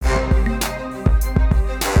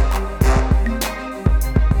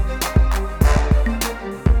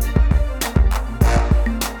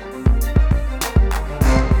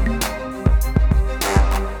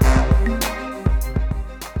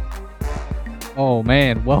Oh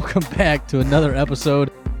man, welcome back to another episode,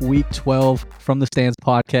 week 12 from the Stands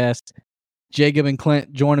podcast. Jacob and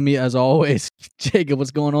Clint joining me as always. Jacob,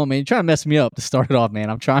 what's going on, man? You're trying to mess me up to start it off, man.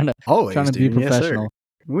 I'm trying to be professional.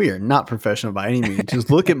 Yes, we are not professional by any means. Just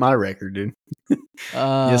look at my record, dude.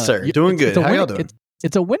 Yes, sir. Doing good. How y'all doing?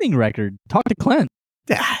 It's a winning record. Talk to Clint.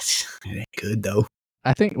 It ain't good though.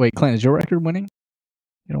 I think. Wait, Clint, is your record winning?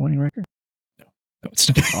 You got a winning record? No, it's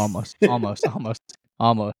not. Almost.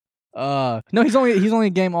 No, he's only a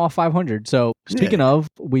game off 500. So speaking of,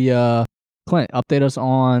 we Clint, update us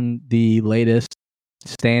on the latest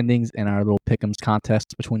standings in our little pick'ems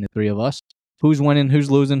contest between the three of us. Who's winning? Who's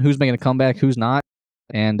losing? Who's making a comeback? Who's not?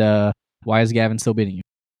 And why is Gavin still beating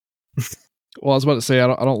you? Well, I was about to say I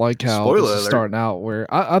don't like how this is starting out. Where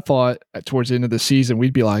I thought towards the end of the season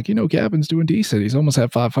we'd be like, Gavin's doing decent. He's almost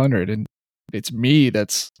at 500, and it's me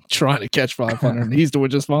that's trying to catch 500, and he's doing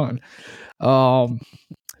just fine.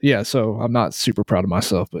 Yeah, so I'm not super proud of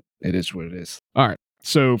myself, but it is what it is. All right,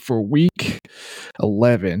 so for week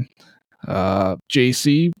 11,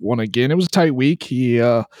 JC won again. It was a tight week. He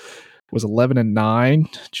was 11-9.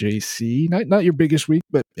 JC, not your biggest week,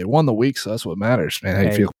 but it won the week, so that's what matters, man. How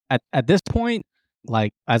you feel? At this point,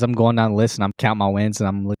 like as I'm going down the list and I'm counting my wins and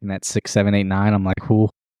I'm looking at 6, 7, 8, 9, I'm like, cool.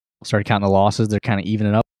 Started counting the losses. They're kind of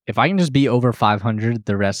evening up. If I can just be over 500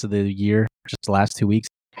 the rest of the year, just the last 2 weeks,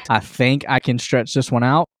 I think I can stretch this one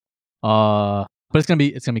out. But it's gonna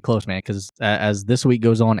be close, man. Because as this week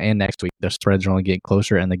goes on and next week, the spreads are only getting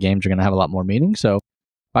closer and the games are gonna have a lot more meaning. So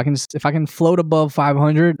if I can float above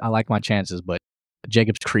 500, I like my chances. But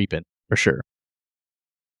Jacob's creeping for sure.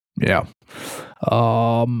 Yeah.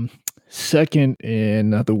 Second in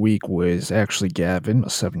the week was actually Gavin, my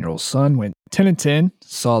 7-year-old son, went 10-10,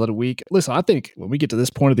 solid week. Listen, I think when we get to this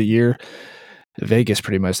point of the year, Vegas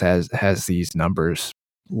pretty much has these numbers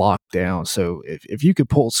locked down. So if you could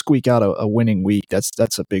squeak out a winning week,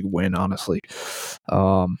 that's a big win, honestly.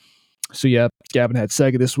 So yeah, Gavin had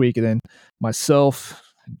second this week, and then myself,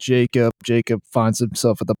 Jacob finds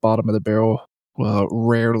himself at the bottom of the barrel,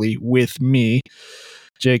 rarely with me.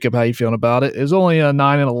 Jacob, how you feeling about it? It was only a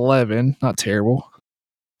 9-11, not terrible.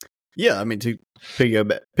 Yeah, I mean, to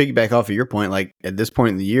piggyback off of your point, like at this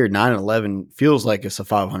point in the year, 9-11 feels like it's a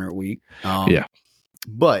 500 week. Yeah,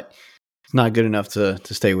 but it's not good enough to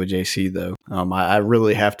stay with JC though. I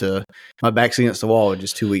really have to. My back's against the wall with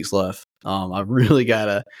just 2 weeks left. I really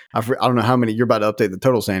gotta. I don't know how many you're about to update the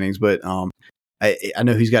total standings, but I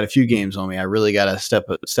know he's got a few games on me. I really got to step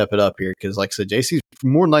it up here because, like I said, JC's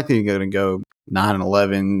more than likely going to go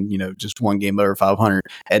 9-11. Just one game over 500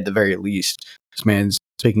 at the very least. This man's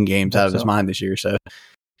taking games out of his mind this year, so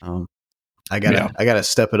I gotta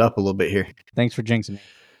step it up a little bit here. Thanks for jinxing me.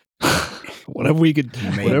 whatever we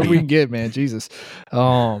can get, man. Jesus,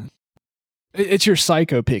 it's your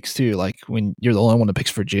psycho picks too. Like when you're the only one that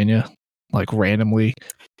picks Virginia, like randomly.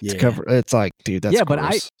 To cover, it's like, dude, that's but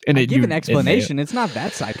gross. I give an explanation. It's not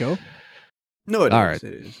that psycho. No, it All is.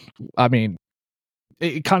 Right. It is. I mean,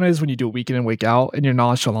 it kind of is when you do it week in and week out, and you're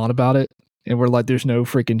nonchalant about it, and we're like, "There's no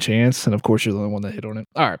freaking chance." And of course, you're the only one that hit on it.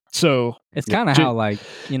 All right, so it's kind of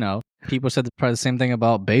how people said probably the same thing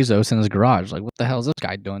about Bezos in his garage. Like, what the hell is this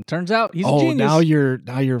guy doing? Turns out he's a genius. now you're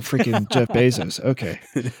freaking Jeff Bezos. Okay,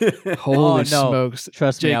 holy smokes!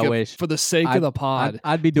 Trust Jacob, me, I wish. For the sake of the pod,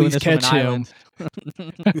 I'd be doing this from an catch him. island.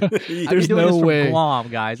 There's no way. From Guam,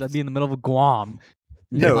 guys. I'd be in the middle of Guam.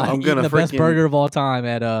 No, I'm gonna the best burger of all time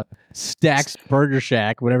at Stack's Burger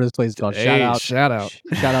Shack, whatever this place is called. Hey, shout out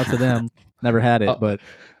to them. Never had it, but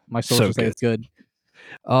my sources say it's good.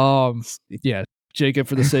 Yeah, Jacob,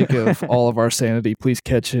 for the sake of all of our sanity, please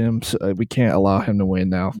catch him. So we can't allow him to win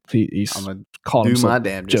now. He's calling himself my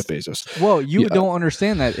damn Jeff Bezos. Well, you don't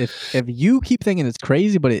understand that if you keep thinking it's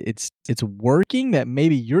crazy, but it's working, that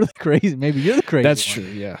maybe you're the crazy. Maybe you're the crazy. That's one.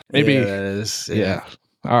 true. Yeah, maybe. Yeah, that is, yeah.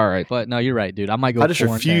 All right. But no, you're right, dude. I might go. I just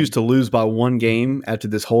refuse to lose by one game after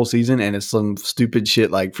this whole season, and it's some stupid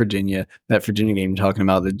shit like Virginia, that Virginia game you're talking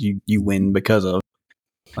about that you win because of.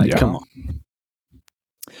 Like, come on.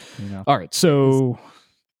 All right. So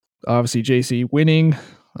obviously, JC winning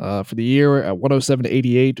for the year at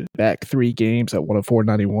 107-88. Back 3 games at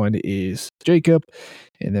 104-91 is Jacob,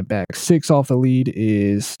 and then back 6 off the lead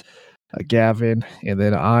is Gavin, and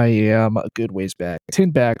then I am a good ways back,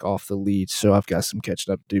 10 back off the lead, so I've got some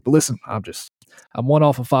catching up to do. But listen, I'm 1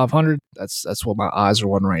 off of 500. That's what my eyes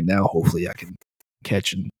are on right now. Hopefully, I can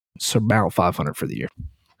catch and surmount 500 for the year.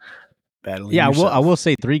 Battling I yourself. will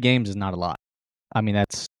say 3 games is not a lot. I mean,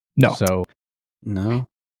 that's no. So no,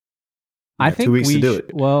 I think 2 weeks we to do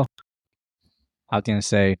it. Well, I was gonna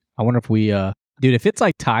say, I wonder if we, dude, if it's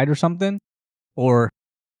like tied or something, or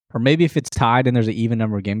or maybe if it's tied and there's an even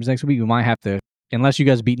number of games next week, we might have to, unless you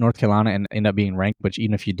guys beat North Carolina and end up being ranked, which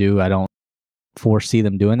even if you do, I don't foresee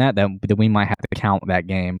them doing that, then we might have to count that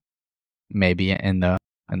game maybe in the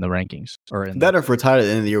rankings. Or if we're tied at the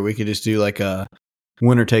end of the year, we could just do like a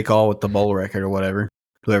winner take all with the bowl record or whatever.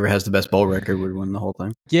 Whoever has the best bowl record would win the whole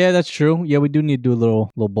thing. Yeah, that's true. Yeah, we do need to do a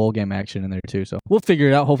little bowl game action in there too. So we'll figure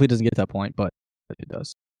it out. Hopefully it doesn't get to that point, but it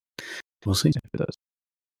does. We'll see. If it does.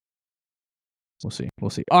 We'll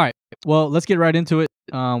see. All right. Well, let's get right into it.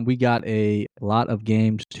 We got a lot of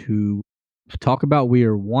games to talk about. We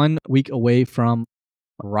are 1 week away from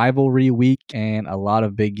rivalry week and a lot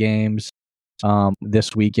of big games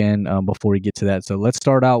this weekend before we get to that. So let's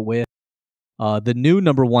start out with the new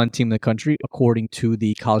number 1 team in the country, according to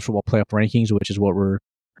the college football playoff rankings, which is what we're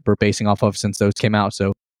basing off of since those came out.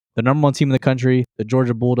 So the number 1 team in the country, the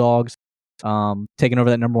Georgia Bulldogs, taking over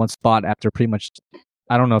that number 1 spot after pretty much,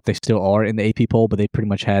 I don't know if they still are in the AP poll, but they pretty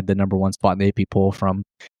much had the number 1 spot in the AP poll from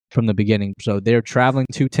the beginning. So they're traveling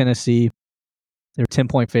to Tennessee. They're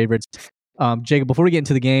 10-point favorites. Jacob, before we get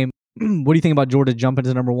into the game, what do you think about Georgia jumping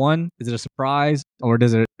to number 1? Is it a surprise, or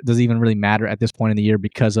does it even really matter at this point in the year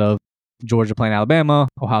because of Georgia playing Alabama,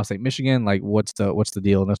 Ohio State, Michigan? Like, what's the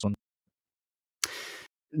deal in this one?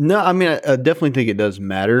 No, I mean, I definitely think it does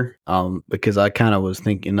matter because I kind of was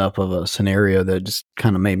thinking up of a scenario that just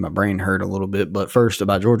kind of made my brain hurt a little bit. But first,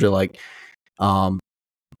 about Georgia, like, I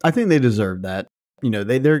think they deserve that. You know,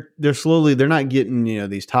 they're slowly, they're not getting, you know,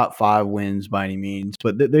 these top 5 wins by any means,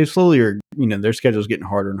 but they slowly are, you know, their schedule's getting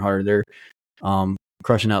harder and harder. They're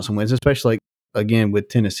crushing out some wins, especially, like, again, with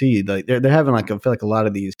Tennessee. Like, they're having, like, I feel like a lot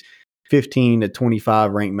of these 15 to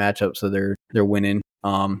 25 ranked matchups that they're winning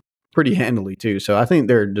pretty handily too. So I think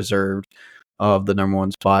they're deserved of the number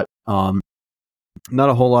 1 spot. Not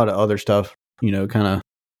a whole lot of other stuff, you know, kind of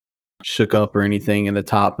shook up or anything at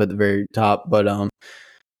the very top. But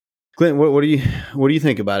Clint, what do you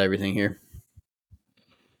think about everything here?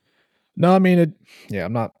 No, I mean,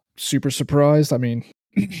 I'm not super surprised. I mean,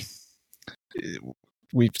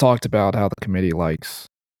 we've talked about how the committee likes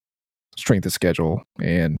strength of schedule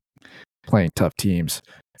and playing tough teams.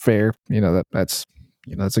 Fair, you know, that's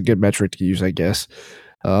a good metric to use, I guess.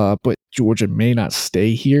 But Georgia may not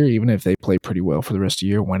stay here, even if they play pretty well for the rest of the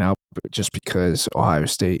year. Went out just because Ohio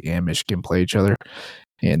State and Michigan play each other,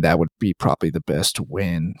 and that would be probably the best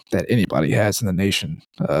win that anybody has in the nation,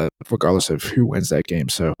 regardless of who wins that game.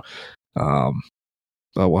 So,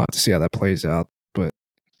 we'll have to see how that plays out. But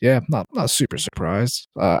yeah, not super surprised.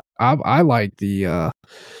 I like the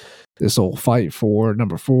this whole fight for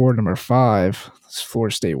number 4, number 5,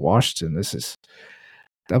 Florida State, Washington.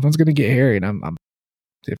 That one's going to get hairy, and I'm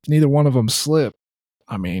if neither one of them slip,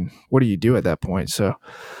 I mean, what do you do at that point? So,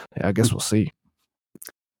 yeah, I guess we'll see.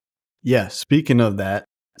 Yeah, speaking of that,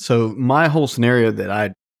 so my whole scenario that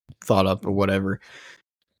I thought up or whatever,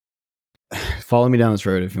 follow me down this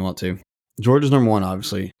road if you want to. Georgia's number 1,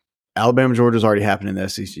 obviously. Alabama, Georgia's already happened in the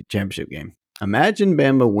SEC championship game. Imagine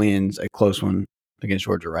Bama wins a close one against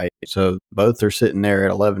Georgia, right? So both are sitting there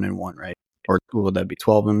at 11-1, right? Or would that be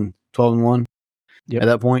 12-1 at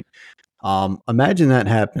that point? Imagine that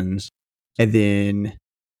happens, and then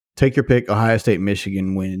take your pick, Ohio State,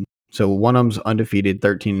 Michigan win. So one of them's undefeated,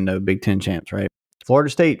 13-0, Big Ten champs, right?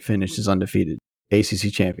 Florida State finishes undefeated,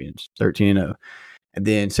 ACC champions, 13-0. And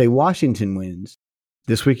then say Washington wins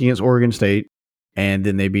this week against Oregon State, and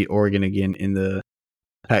then they beat Oregon again in the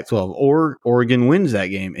Pac-12. Or Oregon wins that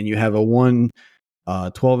game, and you have a 12-1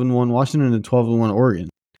 Washington and a 12-1 Oregon.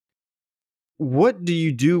 What do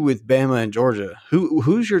you do with Bama and Georgia?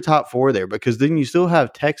 Who's your top 4 there? Because then you still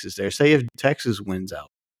have Texas there. Say if Texas wins out,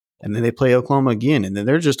 and then they play Oklahoma again, and then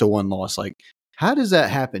they're just a 1 loss. Like, how does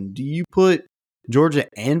that happen? Do you put Georgia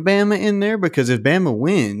and Bama in there? Because if Bama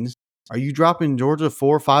wins, are you dropping Georgia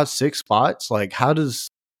 4, 5, 6 spots? Like,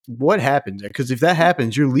 what happens there? Because if that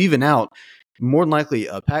happens, you're leaving out more than likely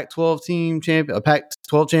a Pac-12 team champion, a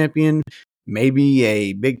Pac-12 champion, maybe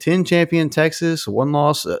a Big Ten champion, Texas, 1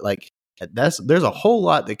 loss. Like, there's a whole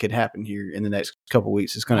lot that could happen here in the next couple of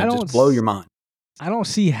weeks. It's going to just blow your mind. I don't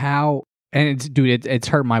see how, and it's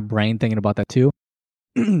hurt my brain thinking about that too.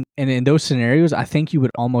 And in those scenarios, I think you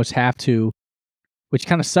would almost have to, which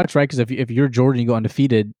kind of sucks, right? Because if you're Georgia and you go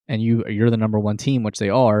undefeated and you're the number 1 team, which they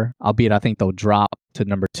are, albeit I think they'll drop to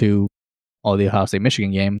number 2 all the Ohio State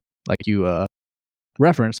Michigan game, like you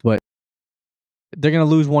referenced, but they're going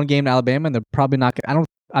to lose 1 game to Alabama, and they're probably not.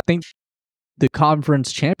 I think the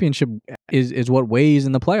conference championship is what weighs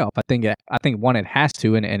in the playoff. I think one, it has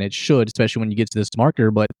to, and it should, especially when you get to this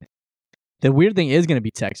marker. But the weird thing is going to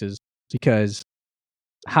be Texas, because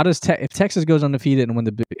how does if Texas goes undefeated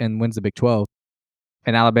and wins the Big 12,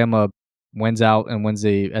 and Alabama wins out and wins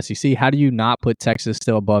the SEC, how do you not put Texas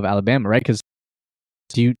still above Alabama, right? Because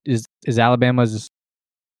is Alabama's,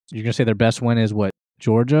 you're gonna say their best win is what,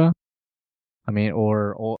 Georgia? I mean,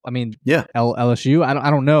 Yeah. LSU. I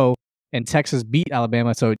don't know. And Texas beat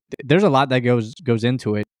Alabama, so there's a lot that goes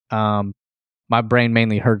into it. My brain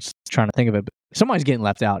mainly hurts trying to think of it, but somebody's getting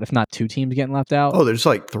left out, if not two teams getting left out. Oh, there's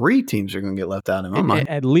like 3 teams are going to get left out in my mind.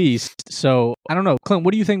 At least. So I don't know, Clint.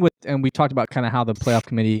 What do you think? And we talked about kind of how the playoff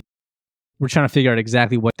committee. We're trying to figure out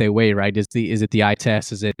exactly what they weigh, right? Is it the eye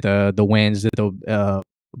test? Is it the wins? Is it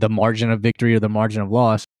the margin of victory or the margin of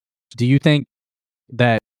loss? Do you think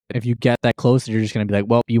that if you get that close, you're just going to be like,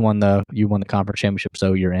 well, you won the conference championship,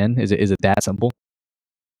 so you're in? Is it that simple?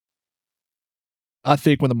 I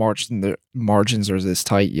think when the margins are this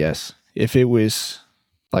tight, yes. If it was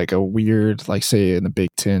like a weird, like say in the Big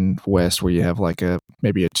Ten West where you have like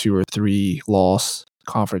maybe a 2 or 3 loss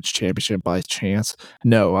conference championship by chance,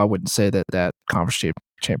 no, I wouldn't say that conference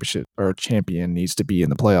championship or champion needs to be in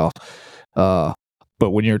the playoff. But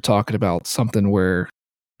when you're talking about something where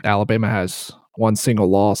Alabama has one single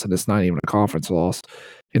loss and it's not even a conference loss,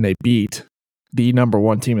 and they beat the number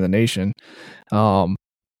 1 team in the nation,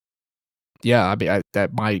 yeah, I mean,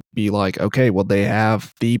 that might be like, okay, well, they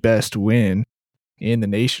have the best win in the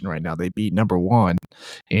nation right now. They beat number 1,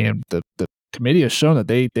 and the committee has shown that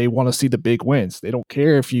they want to see the big wins. They don't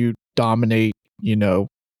care if you dominate,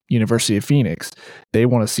 University of Phoenix. They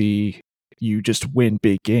want to see you just win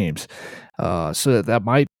big games. So that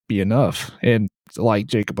might be enough. And like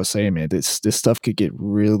Jacob was saying, man, this stuff could get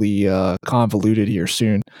really convoluted here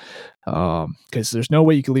soon, because there's no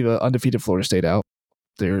way you can leave an undefeated Florida State out.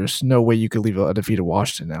 There's no way you could leave an undefeated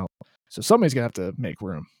Washington out. So somebody's going to have to make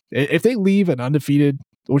room. If they leave an undefeated,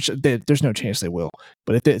 which there's no chance they will,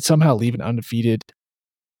 but if they somehow leave an undefeated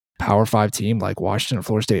Power 5 team like Washington or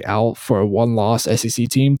Florida State out for a 1-loss SEC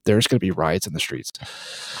team, there's going to be riots in the streets.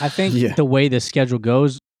 I think the way the schedule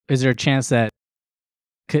goes, is there a chance that,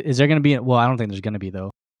 is there going to be, well, I don't think there's going to be,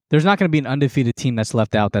 though. There's not going to be an undefeated team that's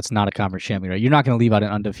left out that's not a conference champion, right? You're not going to leave out an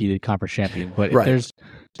undefeated conference champion, but right. if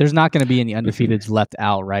there's not going to be any undefeateds left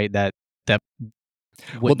out, right? That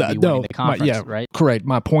wouldn't be winning the conference, right? Correct.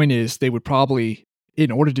 My point is they would probably,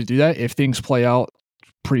 in order to do that, if things play out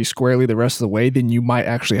pretty squarely the rest of the way, then you might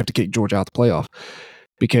actually have to kick Georgia out the playoff.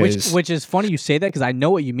 Because which is funny you say that, because I know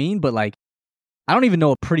what you mean, but like I don't even know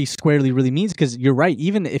what pretty squarely really means, because you're right.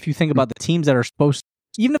 Even if you think about the teams that are supposed,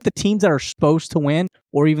 even if the teams that are supposed to win,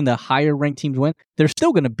 or even the higher ranked teams win, there's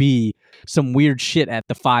still going to be some weird shit at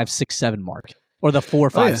the 5, 6, 7 mark, or the 4,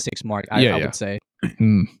 5, 6 mark. I would say.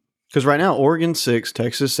 Because right now, Oregon 6,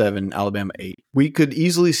 Texas 7, Alabama 8. We could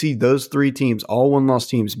easily see those 3 teams, all 1-loss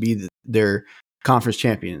teams, be their conference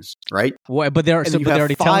champions, right? Well, but they're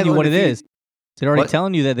already telling you what it is. They're already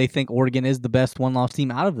telling you that they think Oregon is the best 1-loss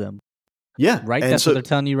team out of them. Yeah, right. That's what they're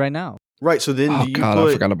telling you right now. Right. So then, I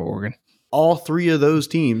forgot about Oregon. All 3 of those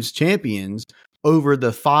teams champions over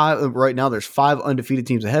the 5. Right now, there's 5 undefeated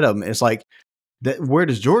teams ahead of them. It's like that. Where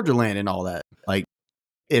does Georgia land in all that? Like,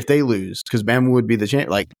 if they lose, because Bama would be the champ.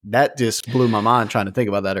 Like, that just blew my mind trying to think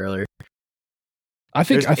about that earlier. I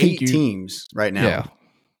think 8 teams right now. Yeah.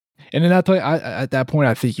 And at that point,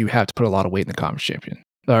 I think you have to put a lot of weight in the conference champion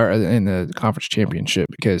or in the conference championship,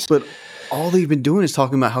 because. But all they've been doing is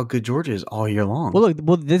talking about how good Georgia is all year long. Well,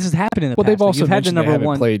 look, this has happened in the past. They've also had the number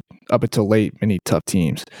 1 played up until late many tough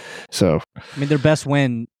teams. So I mean, their best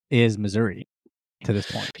win is Missouri to this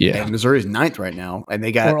point. Yeah, and Missouri's 9th right now, and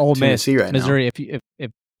they got Ole Tennessee Miss. right Missouri, now.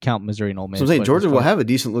 if count Missouri and Ole Miss. So I'm saying Georgia will have a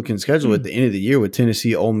decent looking schedule at the end of the year with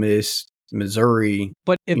Tennessee, Ole Miss, Missouri.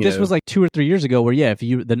 But if this was like 2 or 3 years ago, where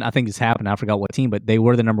then I think this happened. I forgot what team, but they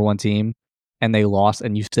were the number 1 team, and they lost,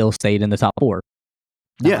 and you still stayed in the top 4.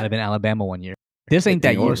 That might have been Alabama one year. This ain't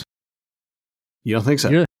that year. You don't think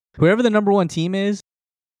so? Whoever the number 1 team is,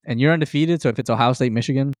 and you're undefeated. So if it's Ohio State,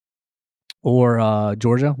 Michigan, or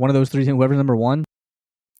Georgia, one of those 3 teams, whoever's number 1,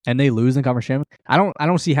 and they lose in the conference championship, I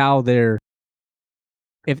don't see how they're.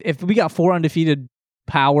 If we got 4 undefeated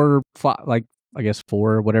power, like I guess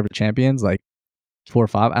 4 whatever champions, like 4 or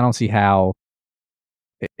 5, I don't see how.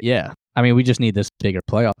 Yeah, I mean, we just need this bigger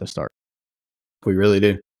playoff to start. We really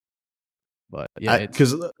do. But yeah,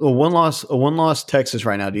 because a one loss Texas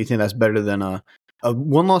right now. Do you think that's better than a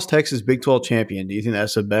 1-loss Texas Big 12 champion? Do you think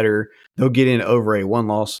that's a better? They'll get in over a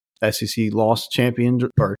 1-loss SEC loss champion,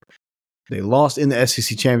 or they lost in the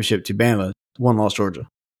SEC championship to Bama, 1-loss Georgia.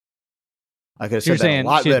 I could have said that a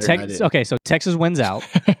lot better than I did. Okay, so Texas wins out.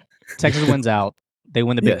 Texas wins out. They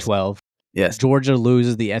win the Big 12. Yes. Georgia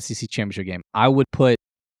loses the SEC championship game. I would put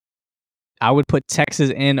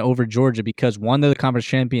Texas in over Georgia because 1, they're the conference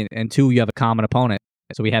champion, and 2, you have a common opponent.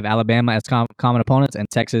 So we have Alabama as common opponents, and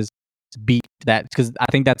Texas beat that because I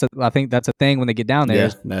think that's a thing when they get down there. Yeah,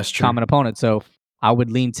 Is that's true. common opponent. So I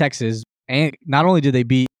would lean Texas. And not only did they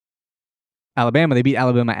beat Alabama, they beat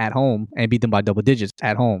Alabama at home and beat them by double digits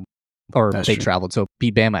at home, or That's they true. traveled. So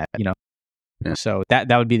beat Bama, Yeah. So that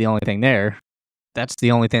would be the only thing there. That's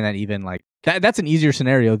the only thing that even like that's an easier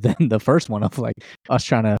scenario than the first one of like us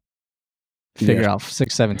trying to figure out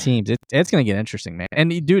 6-7 teams. It's gonna get interesting, man.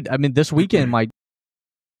 And dude, I mean, this weekend might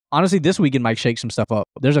shake some stuff up.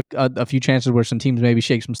 There's a few chances where some teams maybe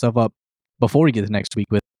shake some stuff up before we get to next week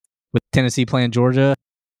with Tennessee playing Georgia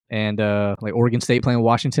and like Oregon State playing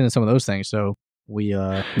Washington and some of those things. So we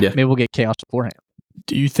maybe we'll get chaos beforehand.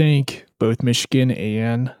 Do you think both Michigan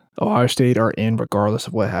and Ohio State are in regardless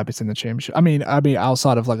of what happens in the championship? I mean,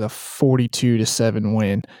 outside of like a 42-7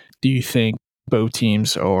 win, do you think both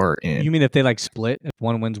teams are in? You mean if they like split? If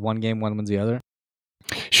one wins one game, one wins the other?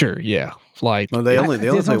 Sure, yeah. Like, well, they only play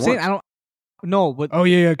once. I don't. No, but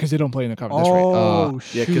because they don't play in the conference. That's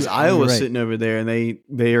right. Yeah, because Iowa's sitting over there, and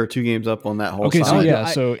they are 2 games up on that whole side. So yeah,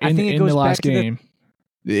 so in the last game,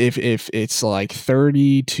 if it's like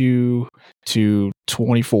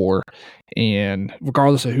 32-24, and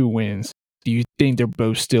regardless of who wins, do you think they're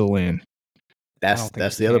both still in? That's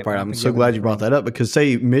the other part. I'm so glad you brought that up because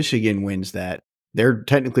say Michigan wins that, they're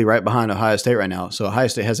technically right behind Ohio State right now. So Ohio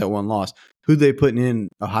State has that one loss. Who they putting in?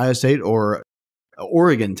 Ohio State or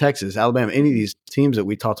Oregon, Texas, Alabama? Any of these teams that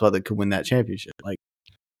we talked about that could win that championship? Like,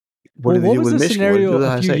 what did they do with Michigan? Scenario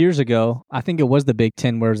a few years ago? I think it was the Big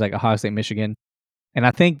Ten where it was like Ohio State, Michigan, and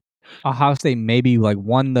I think Ohio State maybe like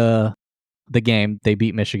won the game. They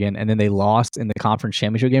beat Michigan, and then they lost in the conference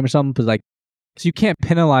championship game or something. Because like, so you can't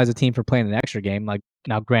penalize a team for playing an extra game. Like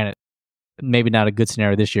now, granted, maybe not a good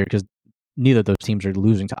scenario this year because neither of those teams are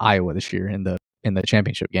losing to Iowa this year in the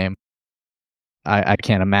championship game. I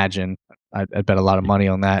can't imagine. I'd bet a lot of money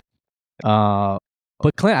on that. But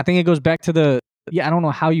Clint, I think it goes back to I don't know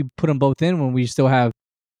how you put them both in when we still have.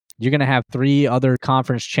 You're going to have 3 other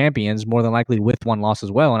conference champions more than likely with one loss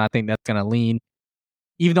as well, and I think that's going to lean.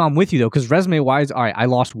 Even though I'm with you though, because resume-wise, all right, I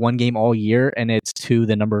lost one game all year, and it's to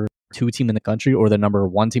the number 2 team in the country or the number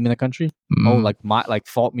 1 team in the country.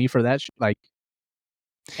 Fault me for that.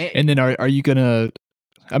 And then are you gonna?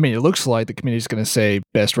 I mean, it looks like the committee's gonna say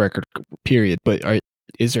best record period, but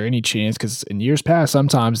is there any chance? Because in years past,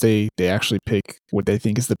 sometimes they actually pick what they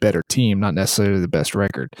think is the better team, not necessarily the best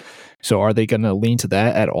record. So are they gonna lean to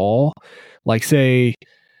that at all? Like say,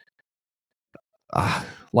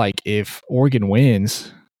 like if Oregon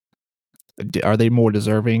wins, are they more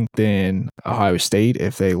deserving than Ohio State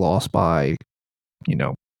if they lost by,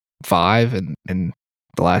 5 and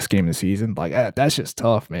the last game of the season? Like that's just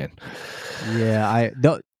tough, man. Yeah,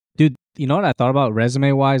 dude. You know what I thought about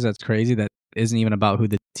resume wise? That's crazy. That isn't even about who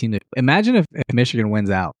the team. Imagine if Michigan wins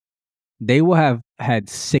out, they will have had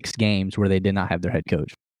 6 games where they did not have their head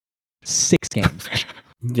coach. 6 games.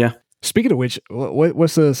 Yeah. Speaking of which,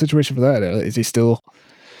 what's the situation for that? Is he still?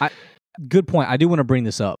 Good point. I do want to bring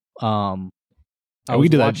this up. We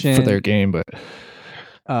do that for their game, but.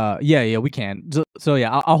 Yeah, we can. So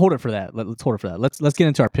yeah, I'll hold it for that. Let's hold it for that. Let's get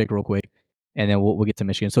into our pick real quick, and then we'll get to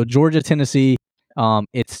Michigan. So Georgia, Tennessee.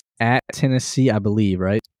 It's at Tennessee, I believe,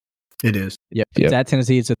 right? It is. Yep. It's at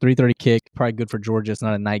Tennessee. It's a 3:30 kick. Probably good for Georgia. It's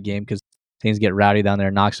not a night game because things get rowdy down there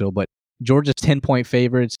in Knoxville. But Georgia's 10-point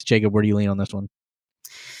favorites. Jacob, where do you lean on this one?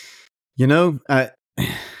 I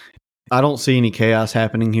don't see any chaos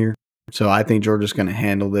happening here, so I think Georgia's going to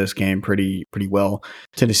handle this game pretty well.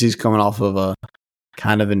 Tennessee's coming off of a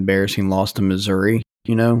kind of embarrassing loss to Missouri.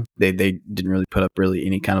 They didn't really put up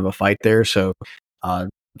any kind of a fight there. So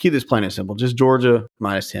keep this plain and simple. Just Georgia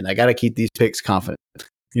 -10. I got to keep these picks confident.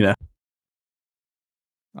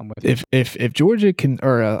 I'm with you. If Georgia can,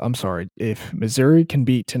 or I'm sorry, if Missouri can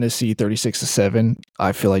beat Tennessee 36-7,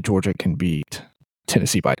 I feel like Georgia can beat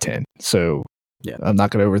Tennessee by 10. So yeah, I'm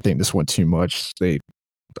not going to overthink this one too much. They've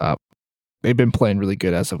been playing really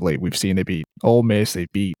good as of late. We've seen they beat Ole Miss, they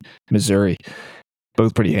beat Missouri,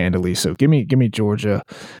 both pretty handily. So give me Georgia,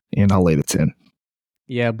 and I'll lay the 10.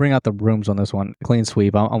 Yeah, bring out the brooms on this one. Clean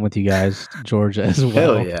sweep. I'm with you guys. Georgia as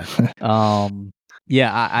well. Hell yeah.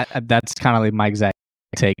 Yeah, I that's kind of like my exact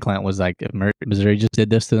take. Clint was like, if Missouri just did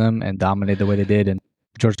this to them and dominated the way they did, and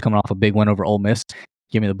Georgia's coming off a big win over Ole Miss,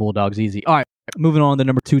 give me the Bulldogs easy. All right, moving on, the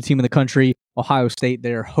number 2 team in the country, Ohio State.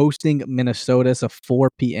 They're hosting Minnesota. It's a 4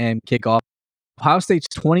 p.m. kickoff. Ohio State's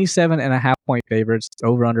 27.5-point favorites. It's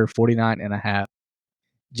over under 49.5.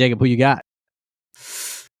 Jacob, who you got?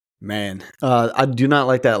 Man, I do not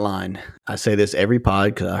like that line. I say this every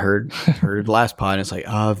pod because I heard last pod, and it's like,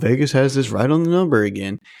 Vegas has this right on the number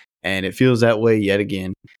again, and it feels that way yet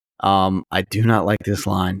again. I do not like this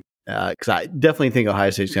line. because I definitely think Ohio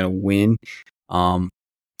State's going to win.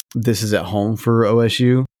 This is at home for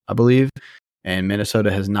OSU, I believe. And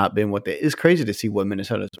Minnesota has not been what it's crazy to see what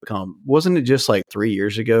Minnesota has become. Wasn't it just like 3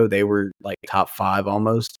 years ago they were like top 5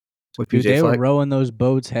 almost with Dude, PJ they Fleck? were rowing those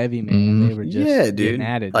boats heavy, man. They were just getting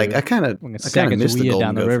at it. Like dude. I kind of miss the Golden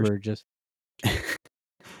down the Gophers. river. Just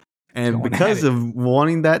and going because at it. of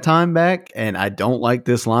wanting that time back, and I don't like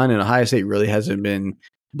this line, and Ohio State really hasn't been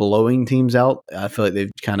blowing teams out. I feel like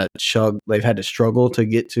they've kind of they've had to struggle to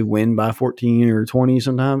get to win by 14 or 20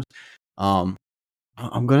 sometimes.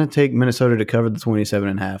 I'm going to take Minnesota to cover the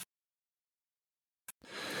 27.5.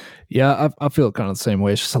 Yeah, I feel kind of the same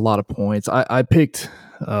way. It's just a lot of points. I picked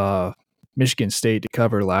Michigan State to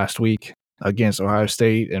cover last week against Ohio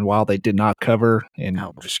State, and while they did not cover, and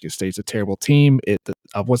Michigan State's a terrible team, it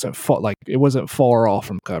wasn't far off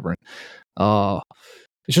from covering.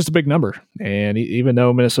 It's just a big number, and even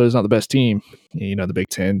though Minnesota's not the best team, the Big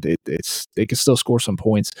Ten, they can still score some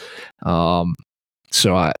points.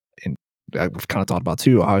 So I've kind of thought about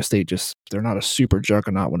too. Ohio State they're not a super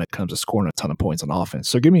juggernaut when it comes to scoring a ton of points on offense.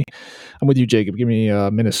 So I'm with you, Jacob. Give me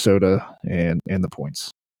Minnesota and the points.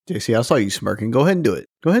 JC, I saw you smirking. Go ahead and do it.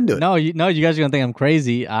 No, you guys are gonna think I'm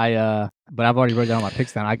crazy. But I've already wrote down my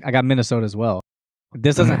picks down. I got Minnesota as well.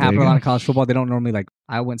 This doesn't happen a lot in college football. They don't normally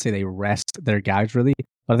I wouldn't say they rest their guys really,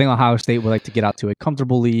 but I think Ohio State would like to get out to a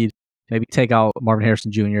comfortable lead, maybe take out Marvin Harrison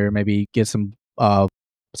Jr., maybe get some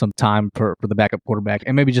time for the backup quarterback,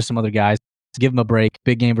 and maybe just some other guys to give them a break.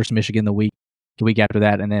 Big game versus Michigan the week after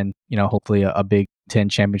that, and then hopefully a Big Ten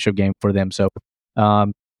championship game for them. So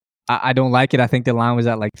I don't like it. I think the line was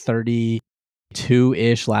at like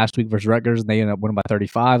 32-ish last week versus Rutgers, and they ended up winning by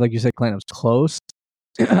 35. Like you said, Clinton, it was close.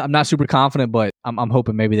 I'm not super confident, but I'm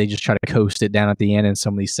hoping maybe they just try to coast it down at the end, and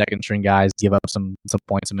some of these second string guys give up some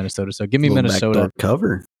points in Minnesota. So give me Minnesota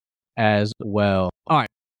cover as well. All right.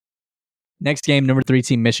 Next game, number 3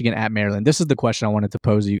 team, Michigan at Maryland. This is the question I wanted to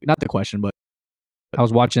pose you. Not the question, but I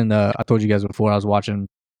was watching I told you guys before, I was watching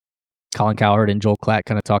Colin Cowherd and Joel Klatt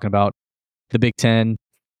kind of talking about the Big Ten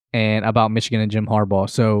and about Michigan and Jim Harbaugh.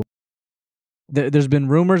 So there's been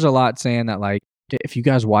rumors a lot saying that, like, if you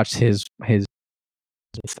guys watched his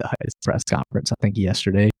press conference, I think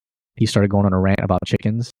yesterday, he started going on a rant about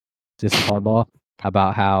chickens, just Harbaugh,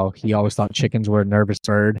 about how he always thought chickens were a nervous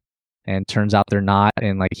bird. And turns out they're not,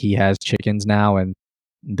 and like he has chickens now, and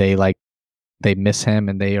they miss him,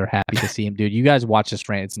 and they are happy to see him. Dude, you guys watch this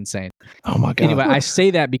rant; it's insane. Oh my god! Anyway, I say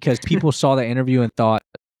that because people saw the interview and thought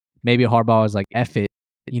maybe Harbaugh was like, "F it,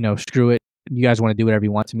 screw it. You guys want to do whatever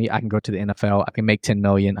you want to me. I can go to the NFL. I can make $10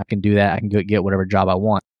 million. I can do that. I can get whatever job I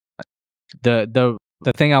want." The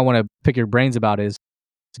thing I want to pick your brains about is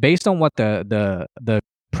based on what the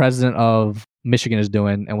president of Michigan is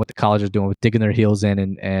doing and what the college is doing with digging their heels in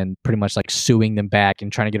and pretty much like suing them back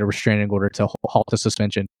and trying to get a restraining order to halt the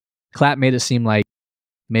suspension. Klatt made it seem like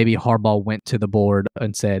maybe Harbaugh went to the board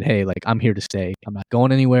and said, "Hey, like, I'm here to stay. I'm not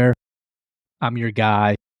going anywhere. I'm your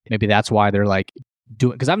guy." Maybe that's why they're like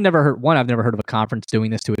doing, because I've never heard of a conference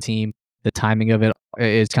doing this to a team. The timing of it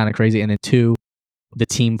is kind of crazy. And then 2, the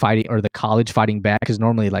team fighting or the college fighting back, because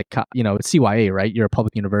normally it's CYA, right? You're a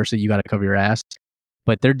public university. You got to cover your ass.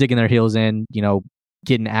 But they're digging their heels in,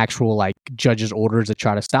 getting actual like judges' orders to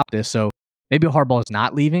try to stop this. So maybe Harbaugh is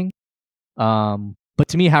not leaving. But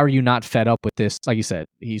to me, how are you not fed up with this? Like you said,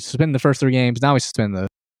 he's suspended the first 3 games. Now he's suspended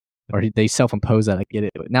they self-impose that. I get it.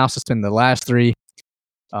 But now suspend the last 3.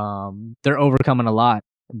 They're overcoming a lot.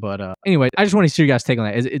 But anyway, I just want to see your guys' take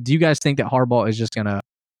on that. Do you guys think that Harbaugh is just gonna?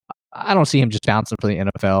 I don't see him just bouncing for the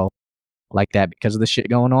NFL like that because of the shit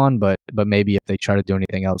going on. But maybe if they try to do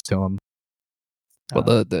anything else to him.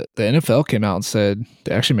 Well, the NFL came out and said,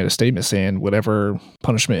 they actually made a statement saying whatever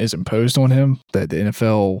punishment is imposed on him, that the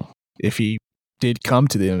NFL, if he did come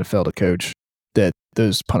to the NFL to coach, that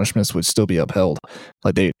those punishments would still be upheld.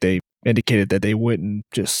 Like they indicated that they wouldn't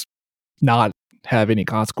just not have any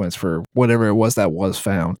consequence for whatever it was that was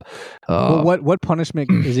found. Well, what punishment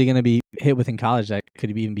is he going to be hit with in college that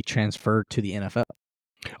could even be transferred to the NFL?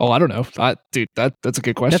 Oh, I don't know. Dude, that's a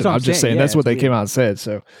good question. I'm just saying that's what they came out and said.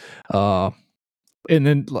 So, and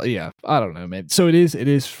then, yeah, I don't know, man. So it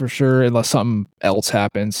is for sure, unless something else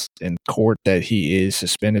happens in court, that he is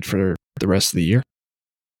suspended for the rest of the year.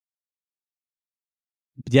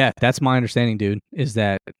 Yeah, that's my understanding, dude, is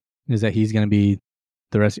that he's going to be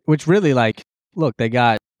the rest, which really, like, look, they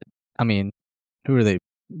got, I mean, who are they?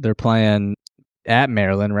 They're playing at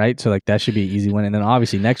Maryland, right? So, like, that should be an easy win. And then,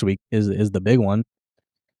 obviously, next week is the big one.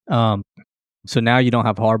 So now you don't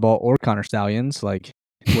have Harbaugh or Connor Stallions. Like,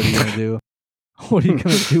 what are you going to do? What are you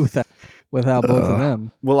going to do without both of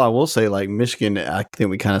them? Well, I will say, like, Michigan, I think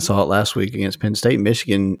we kind of saw it last week against Penn State.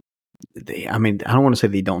 Michigan I mean, I don't want to say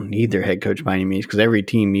they don't need their head coach by any means because every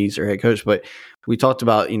team needs their head coach. But we talked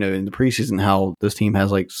about, in the preseason how this team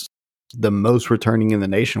has like the most returning in the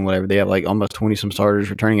nation. Whatever, they have like almost 20 some starters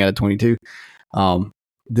returning out of 22.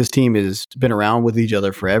 This team has been around with each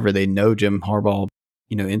other forever. They know Jim Harbaugh,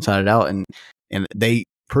 inside and out, and they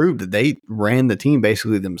proved that they ran the team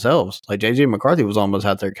basically themselves. Like JJ McCarthy was almost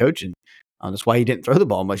out there coaching. That's why he didn't throw the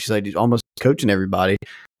ball much. He's almost coaching everybody.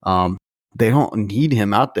 They don't need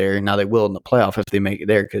him out there. Now they will in the playoff if they make it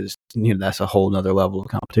there because that's a whole nother level of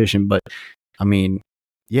competition. But I mean,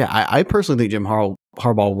 yeah, I personally think Jim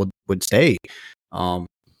Harbaugh would stay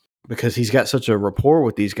because he's got such a rapport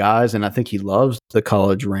with these guys, and I think he loves the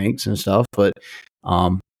college ranks and stuff. But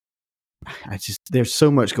there's so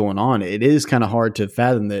much going on. It is kind of hard to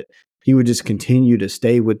fathom that he would just continue to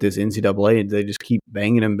stay with this NCAA and they just keep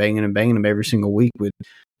banging him every single week with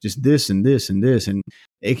just this and this and this, and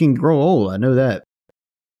it can grow old. I know that,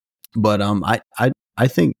 but I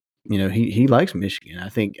think he likes Michigan. I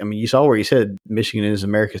mean you saw where he said Michigan is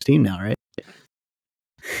America's team now, right?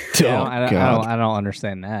 Yeah, I don't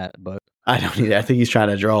understand that, but I don't either. I think he's trying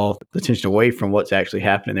to draw the attention away from what's actually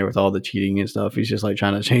happening there with all the cheating and stuff. He's just like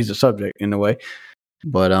trying to change the subject in a way.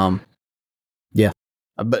 But yeah.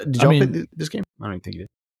 But did y'all pick this game? I don't even think you did.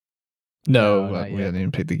 No, we haven't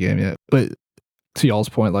even picked the game yet. But to y'all's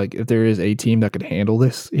point, like if there is a team that could handle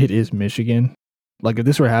this, it is Michigan. Like if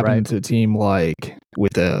this were happening to a team like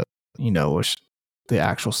with the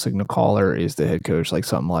actual signal caller is the head coach, like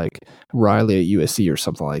something like Riley at USC or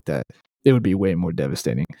something like that, it would be way more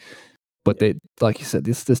devastating. But they, like you said,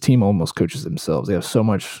 this team almost coaches themselves. They have so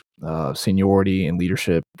much seniority and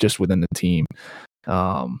leadership just within the team.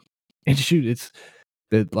 And shoot, it's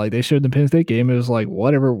that like they showed the Penn State game. It was like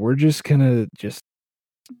whatever, we're just gonna just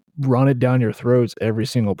run it down your throats every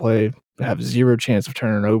single play, have zero chance of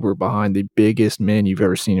turning over behind the biggest men you've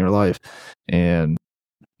ever seen in your life, and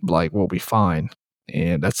like we'll be fine.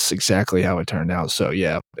 And that's exactly how it turned out. So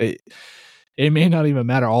yeah, it may not even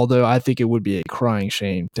matter. Although I think it would be a crying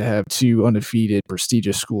shame to have two undefeated,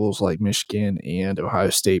 prestigious schools like Michigan and Ohio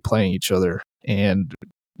State playing each other. And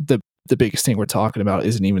the biggest thing we're talking about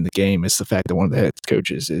isn't even the game; it's the fact that one of the head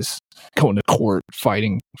coaches is going to court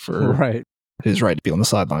fighting for his right to be on the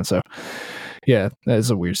sideline. So, yeah, that is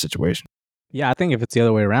a weird situation. Yeah, I think if it's the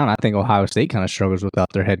other way around, I think Ohio State kind of struggles without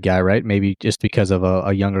their head guy, right? Maybe just because of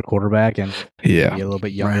a younger quarterback and maybe a little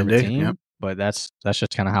bit younger of a team. Yep. But that's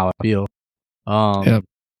just kind of how I feel. All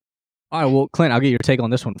right, well, Clint, I'll get your take on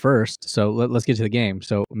this one first. So let's get to the game.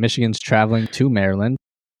 So Michigan's traveling to Maryland.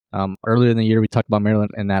 Earlier in the year, we talked about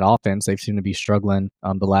Maryland and that offense. They seem to be struggling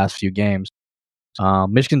the last few games.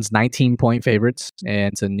 Michigan's 19-point favorites,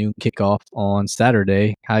 and it's a new kickoff on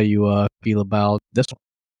Saturday. How you feel about this one?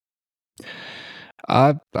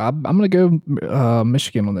 I'm gonna go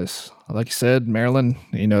Michigan on this. Like you said, Maryland.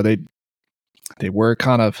 They were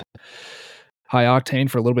kind of high octane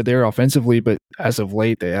for a little bit there offensively, but as of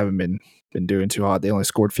late, they haven't been doing too hot. They only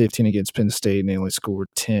scored 15 against Penn State, and they only scored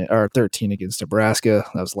 13 against Nebraska.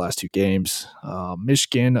 That was the last two games.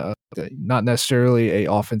 Michigan, not necessarily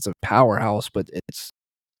a offensive powerhouse, but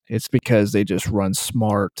it's because they just run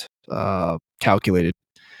smart, calculated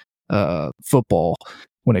football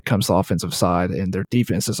when it comes to offensive side, and their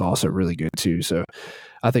defense is also really good too. So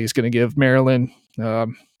I think it's going to give Maryland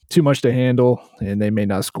too much to handle, and they may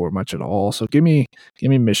not score much at all. So give me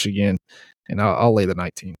Michigan, and I'll lay the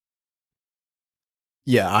 19.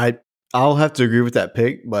 Yeah, I'll have to agree with that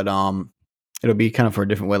pick, but it'll be kind of for a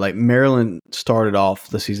different way. Like Maryland started off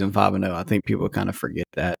the season 5-0. I think people kind of forget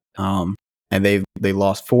that. And they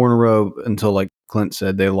lost 4 in a row until, like Clint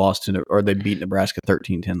said, they beat Nebraska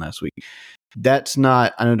 13-10 last week. That's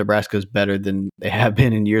not. I know Nebraska's better than they have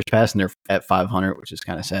been in years past, and they're at 500, which is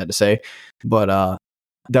kind of sad to say. But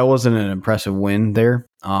that wasn't an impressive win there.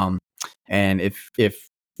 And if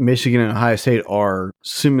Michigan and Ohio State are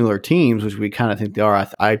similar teams, which we kind of think they are,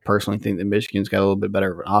 I personally think that Michigan's got a little bit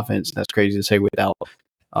better of an offense. That's crazy to say with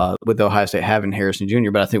Ohio State having Harrison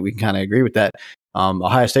Jr., but I think we can kind of agree with that.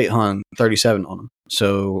 Ohio State hung 37 on them,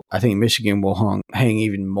 so I think Michigan will hang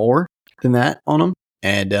even more than that on them,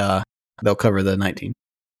 and they'll cover the 19.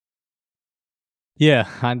 Yeah,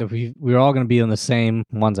 kind of. We're all going to be on the same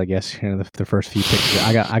ones, I guess. The first few picks.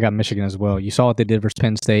 I got Michigan as well. You saw what they did versus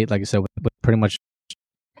Penn State, like I said, with pretty much.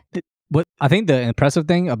 What I think the impressive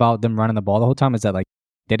thing about them running the ball the whole time is that like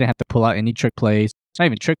they didn't have to pull out any trick plays. It's not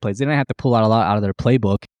even trick plays. They didn't have to pull out a lot out of their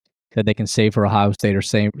playbook that they can save for Ohio State or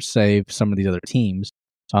save some of these other teams.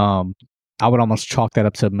 I would almost chalk that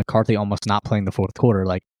up to McCarthy almost not playing the fourth quarter.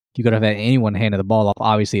 Like you could have had anyone handed the ball off.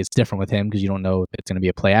 Obviously, it's different with him because you don't know if it's going to be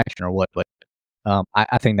a play action or what. But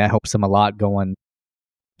I think that helps them a lot going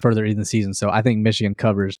further in the season. So I think Michigan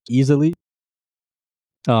covers easily.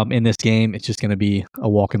 In this game, it's just going to be a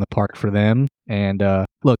walk in the park for them. And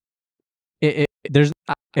look, there's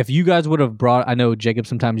if you guys would have brought, I know Jacob,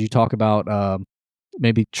 sometimes you talk about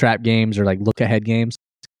maybe trap games or like look ahead games.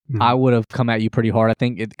 Mm-hmm. I would have come at you pretty hard. I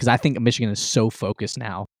think because I think Michigan is so focused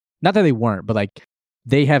now. Not that they weren't, but like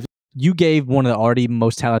they have. You gave one of the already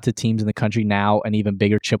most talented teams in the country now an even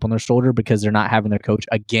bigger chip on their shoulder because they're not having their coach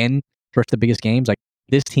again for the biggest games. Like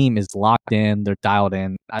this team is locked in, they're dialed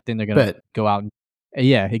in. I think they're going to go out and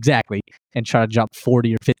yeah, exactly, and try to jump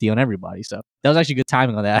 40 or 50 on everybody. So that was actually good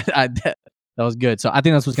timing on that. That was good. So I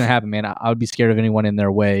think that's what's going to happen, man. I would be scared of anyone in their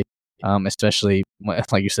way, especially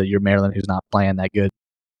like you said, you're Maryland, who's not playing that good.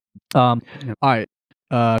 All right,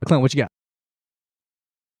 Clint, what you got?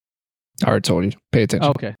 I already told you. Pay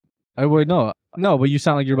attention. Okay. I wait, no, but you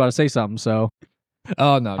sound like you're about to say something. So,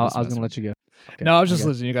 oh no, I was going to let you go. Okay. No, I was just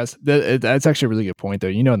listening to you guys. That's actually a really good point, though.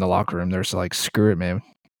 You know, in the locker room, there's like, screw it, man.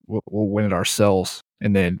 We'll win it ourselves,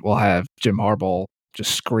 and then we'll have Jim Harbaugh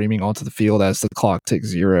just screaming onto the field as the clock ticks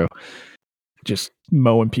 0, just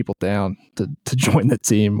mowing people down to join the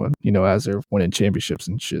team. You know, as they're winning championships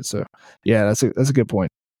and shit. So, yeah, that's a good point.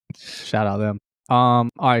 Shout out them. All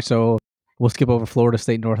right, so we'll skip over Florida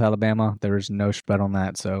State, North Alabama. There is no spread on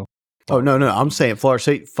that. So. Oh, no. I'm saying Florida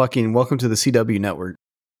State, fucking welcome to the CW network.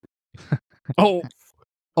 Oh,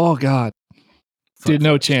 God. Dude,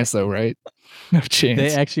 no chance, though, right? No chance.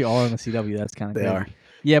 They actually are on the CW. That's kind of They are.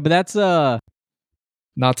 Yeah, but that's not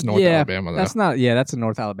to North Alabama, though. That's not, that's a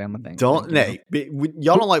North Alabama thing. Y'all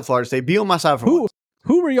don't like Florida State. Be on my side for once.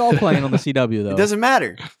 Who were y'all playing on the CW, though? It doesn't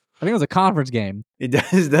matter. I think it was a conference game. It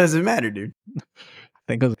doesn't matter, dude. I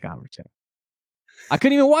think it was a conference game. I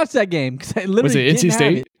couldn't even watch that game because I literally was it NC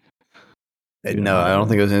State? No, I don't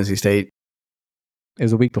think it was NC State. It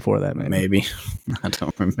was a week before that, maybe. I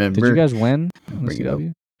don't remember. Did you guys win on the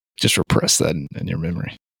CW? Just repress that in your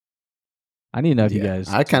memory. I need to know if you guys.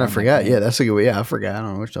 I kind of forgot. Yeah, that's a good way. Yeah, I forgot. I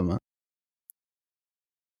don't know what you're talking about.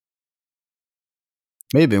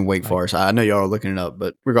 May have been Wake Forest. I know y'all are looking it up,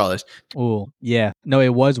 but regardless. Oh, yeah. No,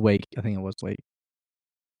 it was Wake. I think it was Wake.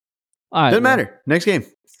 All right, doesn't matter. Next game.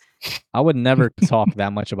 I would never talk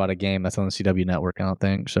that much about a game that's on the CW network, I don't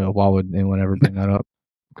think. So why would anyone ever bring that up?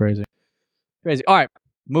 Crazy. All right,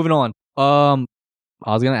 moving on. I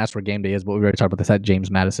was going to ask where game day is, but we already talked about this at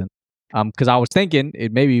James Madison. Because I was thinking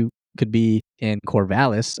it maybe could be in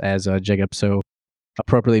Corvallis, as Jacob so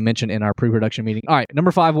appropriately mentioned in our pre-production meeting. All right,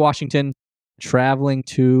 number 5, Washington, traveling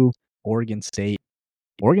to Oregon State.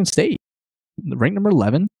 Oregon State, ranked number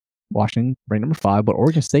 11. Washington, ranked number 5, but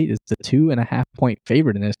Oregon State is the 2.5-point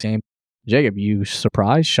favorite in this game. Jacob, you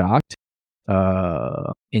surprised, shocked,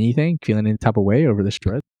 anything, feeling any type of way over this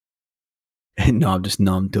spread? No, I'm just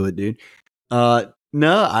numb to it, dude.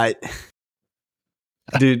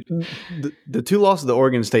 Dude, the 2 losses the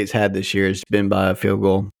Oregon State's had this year has been by a field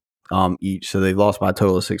goal each, so they've lost by a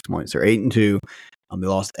total of 6 points. They're 8-2. They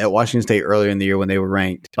lost at Washington State earlier in the year when they were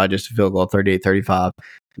ranked by just a field goal, 38-35.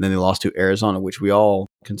 And then they lost to Arizona, which we all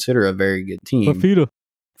consider a very good team.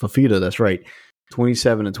 Fafita, that's right.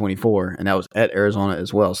 27-24, and that was at Arizona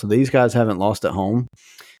as well. So these guys haven't lost at home.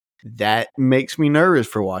 That makes me nervous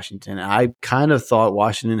for Washington. I kind of thought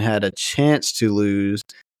Washington had a chance to lose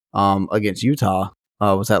against Utah.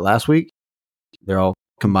 Was that last week? They're all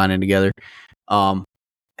combining together. And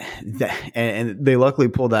they luckily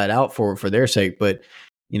pulled that out for their sake. But,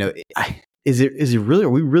 you know, is it really? Are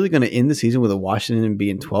we really going to end the season with a Washington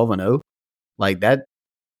being 12-0? Like, that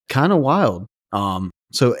kind of wild.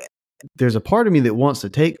 So there's a part of me that wants to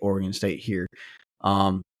take Oregon State here.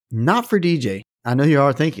 Not for DJ. I know you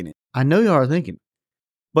are thinking it.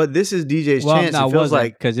 But this is DJ's chance. No, it feels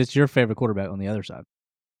like because it's your favorite quarterback on the other side.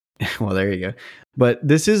 Well, there you go. But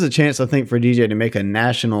this is a chance, I think, for DJ to make a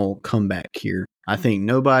national comeback here. I think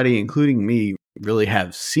nobody, including me, really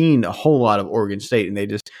have seen a whole lot of Oregon State, and they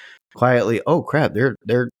just quietly, oh crap,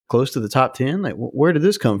 they're close to the top 10. Like, where did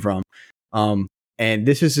this come from? And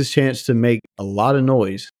this is his chance to make a lot of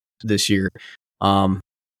noise this year.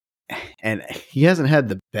 And he hasn't had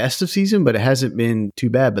the best of season, but it hasn't been too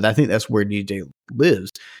bad. But I think that's where DJ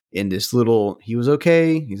lives in this little, he was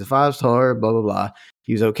okay. He's a 5-star, blah, blah, blah.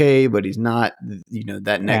 He's okay, but he's not,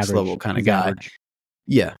 that next level kind of guy. Average.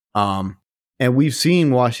 Yeah. And we've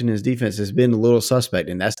seen Washington's defense has been a little suspect,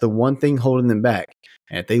 and that's the one thing holding them back.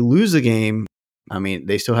 And if they lose a game, I mean,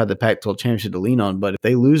 they still have the Pac-12 championship to lean on, but if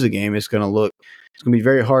they lose a game, it's going to be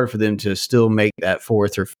very hard for them to still make that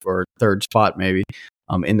 4th or 3rd spot maybe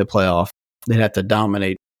in the playoff. They'd have to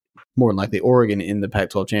dominate more than likely Oregon in the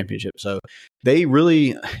Pac-12 championship. So they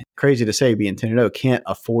really, crazy to say, being 10-0, can't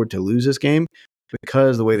afford to lose this game.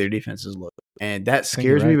 because the way their defenses look. And that think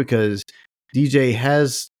you're scares me right. because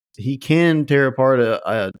DJ he can tear apart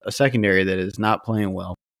a secondary that is not playing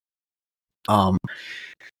well.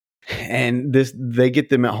 And they get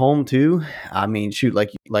them at home too. I mean, shoot,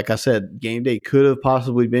 like I said, game day could have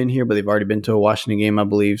possibly been here, but they've already been to a Washington game, I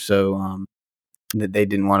believe. So that they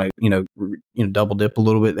didn't want to double dip a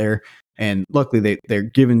little bit there. And luckily, they're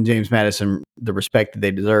giving James Madison the respect that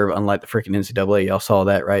they deserve. Unlike the freaking NCAA, y'all saw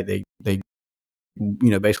that, right? They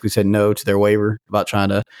basically said no to their waiver about trying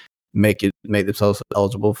to make themselves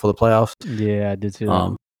eligible for the playoffs. Yeah, I did see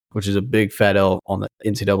that. Which is a big fat L on the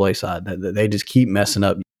NCAA side. That they just keep messing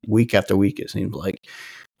up week after week, it seems like.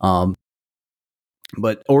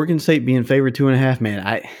 But Oregon State being favored 2.5,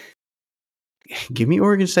 man, give me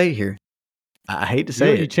Oregon State here. I hate to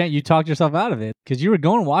say it. You talked yourself out of it because you were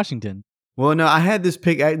going Washington. Well, no, I had this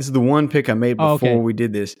pick. This is the one pick I made before we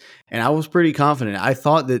did this, and I was pretty confident. I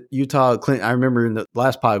thought that Utah, Clinton. I remember in the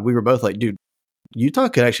last pod we were both like, "Dude, Utah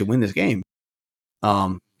could actually win this game."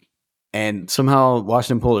 And somehow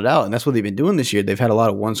Washington pulled it out, and that's what they've been doing this year. They've had a lot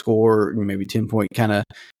of one score, maybe 10-point kind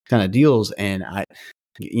of deals, and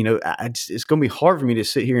it's going to be hard for me to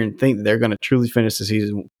sit here and think that they're going to truly finish the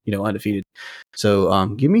season, undefeated. So,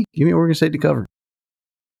 give me Oregon State to cover.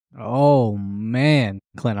 Oh man,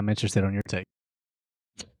 Clint, I'm interested on your take.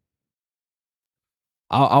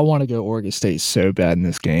 I want to go Oregon State so bad in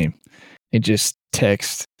this game, and just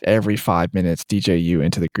text every 5 minutes DJU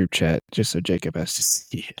into the group chat just so Jacob has to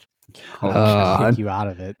see it. Kick you out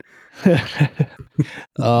of it.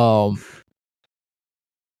 Oh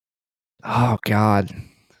God,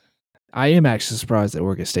 I am actually surprised that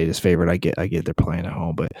Oregon State is favored. I get they're playing at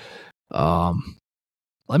home, but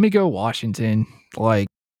let me go Washington. Like,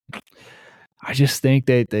 I just think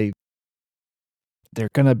that they're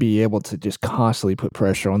gonna be able to just constantly put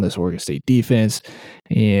pressure on this Oregon State defense,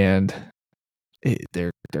 and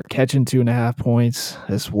they're catching 2.5 points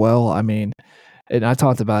as well. I mean. And I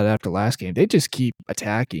talked about it after last game. They just keep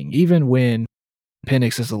attacking. Even when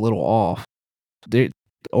Penix is a little off,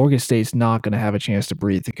 Oregon State's not going to have a chance to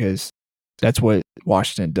breathe because that's what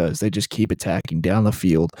Washington does. They just keep attacking down the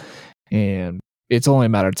field. And it's only a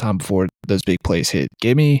matter of time before those big plays hit.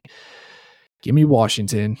 Give me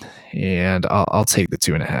Washington, and I'll take the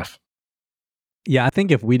 2.5. Yeah, I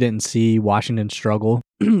think if we didn't see Washington struggle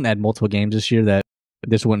at multiple games this year, that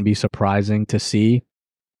this wouldn't be surprising to see.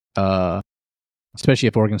 Especially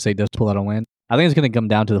if Oregon State does pull out a win. I think it's going to come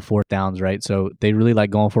down to the fourth downs, right? So they really like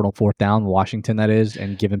going for it on fourth down, Washington that is,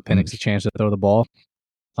 and giving Penix a chance to throw the ball.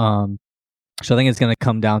 So I think it's going to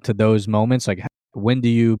come down to those moments. Like, when do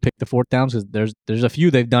you pick the fourth downs? Because there's a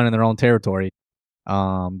few they've done in their own territory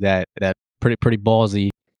that pretty ballsy.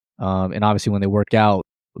 And obviously when they work out,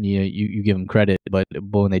 you give them credit, but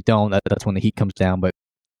when they don't, that's when the heat comes down. But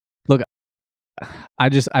look,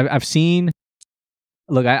 I've seen.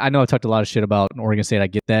 Look, I know I talked a lot of shit about Oregon State. I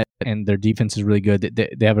get that, and their defense is really good.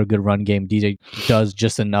 They have a good run game. DJ does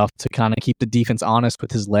just enough to kind of keep the defense honest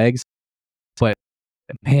with his legs. But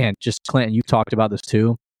man, just Clinton, you've talked about this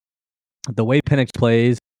too. The way Penix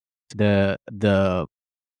plays, the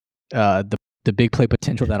big play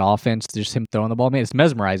potential of that offense, just him throwing the ball, man, it's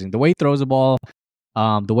mesmerizing. The way he throws the ball,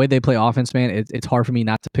 the way they play offense, man, it's hard for me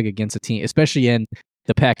not to pick against a team, especially in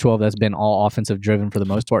the Pac-12 that's been all offensive driven for the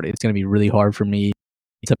most part. It's going to be really hard for me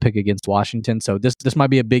to pick against Washington. So this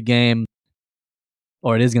might be a big game,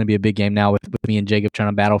 or it is going to be a big game now with me and Jacob trying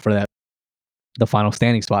to battle for the final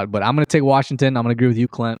standing spot. But I'm going to take Washington. I'm going to agree with you,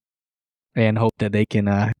 Clint, and hope that they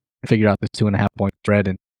can figure out this 2.5 point spread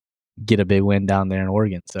and get a big win down there in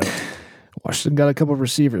Oregon. So Washington got a couple of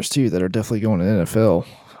receivers too that are definitely going to the NFL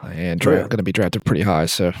and going to be drafted pretty high.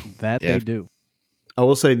 So they do. I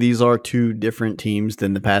will say these are two different teams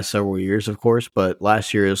than the past several years, of course, but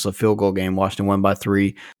last year it was a field goal game. Washington won by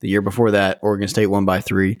 3. The year before that, Oregon State won by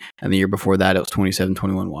 3. And the year before that, it was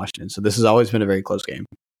 27-21 Washington. So this has always been a very close game.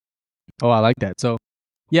 Oh, I like that. So,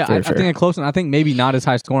 yeah, I think a close one. I think maybe not as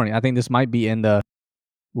high scoring. I think this might be in the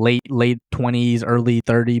late 20s, early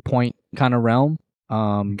 30 point kind of realm,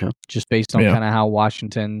 just based on kind of how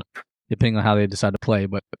Washington, depending on how they decide to play.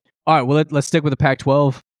 But all right, well, let's stick with the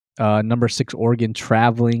Pac-12. Number 6 Oregon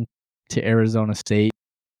traveling to Arizona State.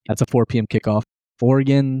 That's a 4 p.m. kickoff.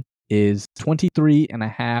 Oregon is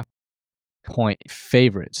 23.5 point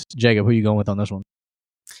favorites. Jacob, who are you going with on this one?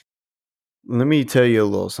 Let me tell you a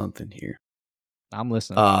little something here. I'm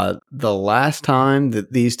listening. The last time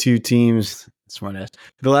that these two teams, played,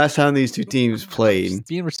 Just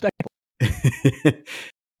being respectful,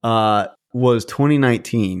 was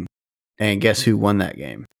 2019, and guess who won that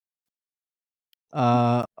game?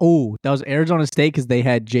 That was Arizona State because they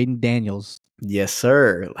had Jaden Daniels. Yes,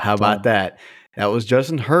 sir. How about that? That was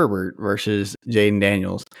Justin Herbert versus Jaden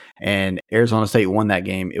Daniels, and Arizona State won that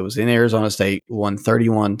game. It was in Arizona State, won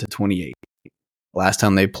 31-28. Last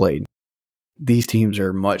time they played. These teams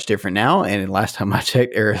are much different now, and last time I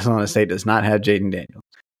checked, Arizona State does not have Jaden Daniels,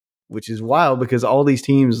 which is wild because all these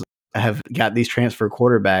teams have got these transfer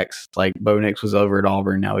quarterbacks. Like Bo Nix was over at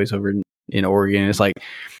Auburn, now he's over in Oregon. It's like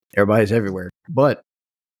everybody's everywhere. But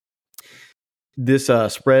this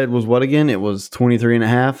spread was what again? It was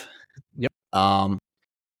 23.5. Yep.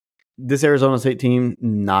 This Arizona State team,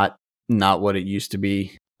 not what it used to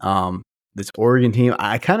be. This Oregon team,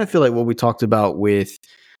 I kind of feel like what we talked about with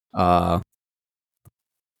what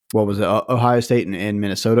was it, Ohio State and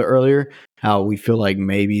Minnesota earlier, how we feel like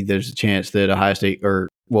maybe there's a chance that Ohio State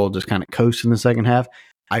will just kind of coast in the second half.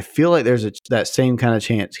 I feel like there's that same kind of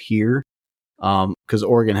chance here because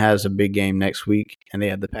Oregon has a big game next week and they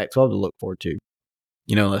have the Pac-12 to look forward to,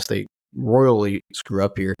 unless they royally screw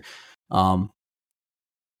up here.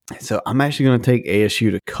 So I'm actually going to take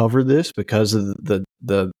ASU to cover this because of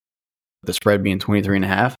the spread being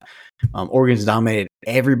 23.5. Oregon's dominated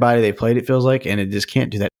everybody they played, it feels like, and it just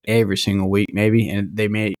can't do that every single week, maybe. And they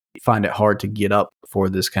may find it hard to get up for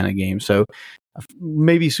this kind of game. So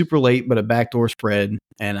maybe super late, but a backdoor spread.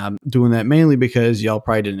 And I'm doing that mainly because y'all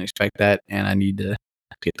probably didn't expect that, and I need to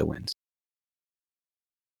get the wins.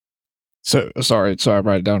 So sorry, I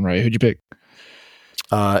write it down right. Who'd you pick?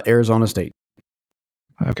 Arizona State.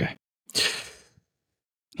 Okay.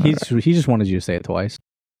 He just wanted you to say it twice.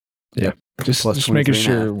 Yeah. Just making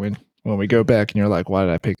sure when we go back and you're like, why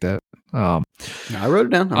did I pick that? I wrote it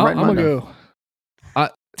down. I'm gonna go.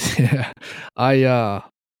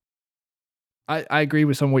 I agree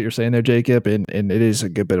with some of what you're saying there, Jacob, and it is a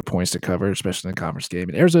good bit of points to cover, especially in the conference game.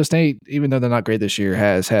 And Arizona State, even though they're not great this year,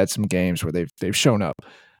 has had some games where they've shown up.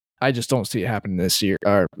 I just don't see it happening this year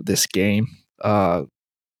or this game.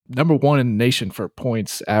 Number one in the nation for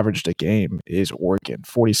points averaged a game is Oregon,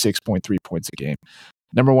 46.3 points a game.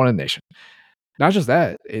 Number one in the nation. Not just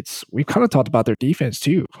that, we've kind of talked about their defense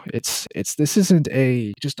too. This isn't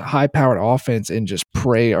just a high powered offense and just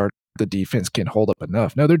pray the defense can hold up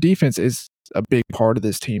enough. No, their defense is a big part of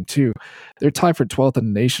this team too. They're tied for 12th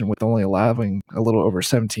in the nation with only allowing a little over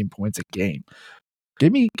 17 points a game.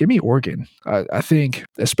 Give me Oregon. I think,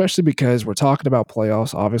 especially because we're talking about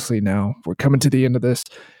playoffs. Obviously now we're coming to the end of this.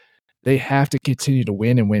 They have to continue to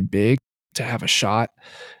win and win big to have a shot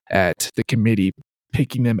at the committee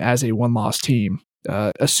picking them as a one-loss team,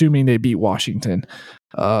 assuming they beat Washington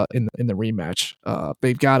in the rematch.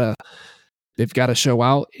 They've got to show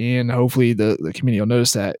out, and hopefully the committee will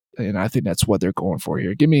notice that. And I think that's what they're going for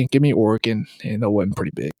here. Give me Oregon, and they'll win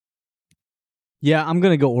pretty big. Yeah, I'm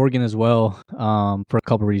going to go Oregon as well for a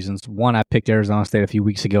couple reasons. One, I picked Arizona State a few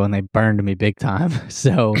weeks ago, and they burned me big time.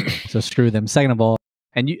 So screw them. Second of all,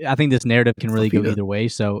 I think this narrative can really go either way.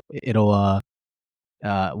 So it'll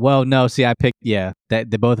well, no, see, I picked,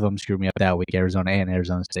 the both of them screwed me up that week, Arizona and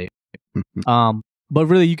Arizona State. But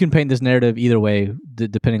really, you can paint this narrative either way,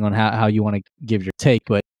 depending on how you want to give your take.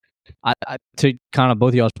 But I to kind of both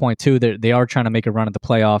of y'all's point too, they are trying to make a run at the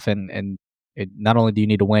playoff, and not only do you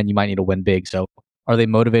need to win, you might need to win big. So are they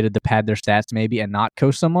motivated to pad their stats maybe and not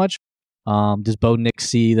coast so much? Does Bo Nix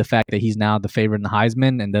see the fact that he's now the favorite in the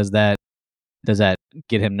Heisman, and does that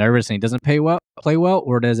get him nervous and he doesn't play well,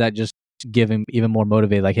 or does that just give him even more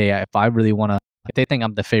motivated? Like, hey, if they think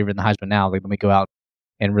I'm the favorite in the Heisman now, like, let me go out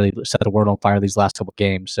and really set the world on fire these last couple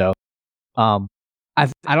games. So, I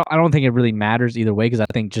don't think it really matters either way, because I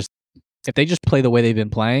think just if they just play the way they've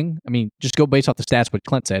been playing, I mean, just go based off the stats what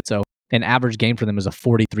Clint said. So an average game for them is a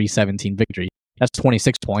 43-17 victory. That's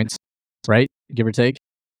 26 points, right? Give or take.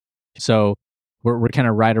 So we're kind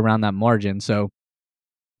of right around that margin. So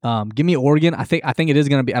give me Oregon. I think it is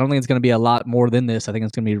going to be, I don't think it's going to be a lot more than this. I think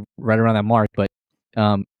it's going to be right around that mark. But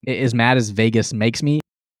as mad as Vegas makes me,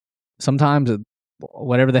 sometimes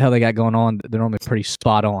whatever the hell they got going on, they're normally pretty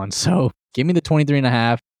spot on. So give me the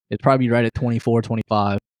 23.5. It'd probably be right at 24,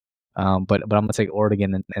 25. But I'm going to take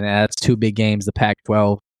Oregon, and that's two big games. The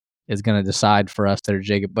Pac-12 is going to decide for us there,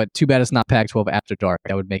 Jacob. But too bad it's not Pac-12 after dark.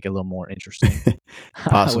 That would make it a little more interesting,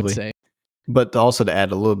 possibly. I would say. But also to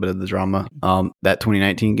add a little bit of the drama, that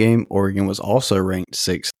 2019 game, Oregon was also ranked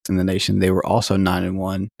 6th in the nation. They were also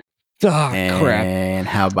 9-1. Oh, crap. And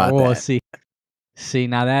how about that? See,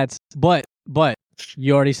 now that's but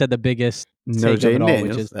you already said the biggest no take of it all,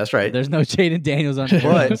 Daniels. which is that's right. There's no Jaden Daniels on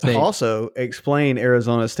Arizona State. Also explain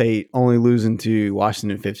Arizona State only losing to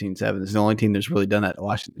Washington 15-7. It's the only team that's really done that to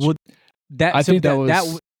Washington. Well,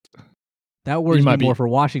 that worries me more for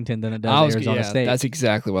Washington than it does Arizona State. That's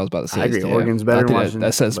exactly what I was about to say. I agree. Oregon's better than Washington.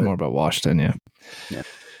 That says more about Washington, yeah.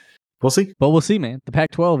 We'll see. But we'll see, man. The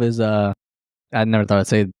Pac-12 is I never thought I'd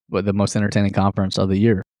say the most entertaining conference of the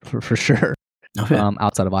year for sure.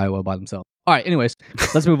 Outside of Iowa by themselves. All right. Anyways,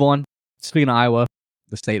 let's move on. Speaking of Iowa,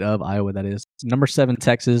 the state of Iowa, that is. Number 7,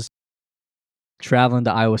 Texas, traveling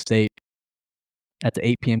to Iowa State at the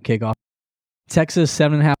 8 p.m. kickoff. Texas,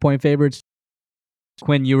 7.5-point favorites.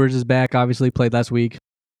 Quinn Ewers is back, obviously, played last week.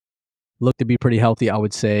 Looked to be pretty healthy, I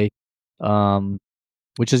would say,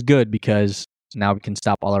 which is good because now we can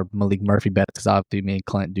stop all our Malik Murphy bets because obviously me and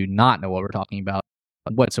Clint do not know what we're talking about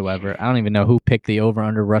whatsoever. I don't even know who picked the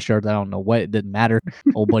over-under rush yards. I don't know what. It didn't matter.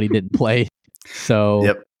 Old buddy didn't play.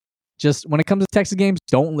 So just when it comes to Texas games,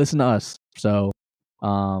 don't listen to us. So,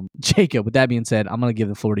 Jacob, with that being said, I'm going to give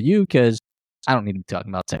the floor to you because I don't need to be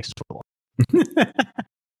talking about Texas football.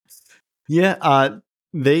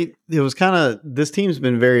 It was kind of, this team's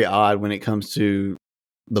been very odd when it comes to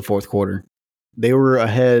the fourth quarter. They were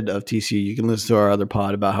ahead of TCU. You can listen to our other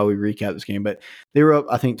pod about how we recap this game, but they were up,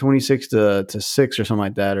 I think, 26-6 or something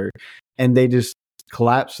like that, and they just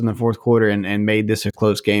collapsed in the fourth quarter and made this a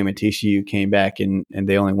close game. And TCU came back and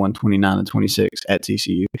they only won 29-26 at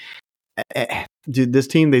TCU. Dude, this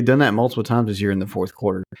team, they've done that multiple times this year in the fourth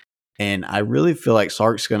quarter. And I really feel like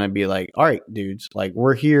Sark's going to be like, all right, dudes, like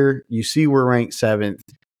we're here. You see, we're ranked 7th.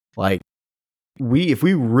 Like if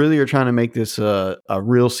we really are trying to make this a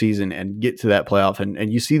real season and get to that playoff,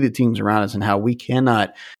 and you see the teams around us and how we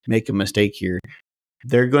cannot make a mistake here,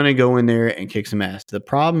 they're going to go in there and kick some ass. The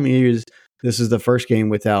problem is this is the first game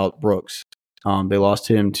without Brooks. They lost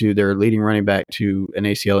him to their leading running back to an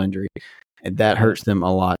ACL injury, and that hurts them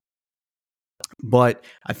a lot. But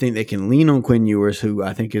I think they can lean on Quinn Ewers, who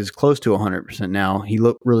I think is close to 100% now. He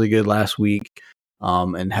looked really good last week,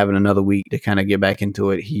 and having another week to kind of get back into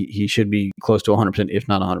it, he should be close to 100%, if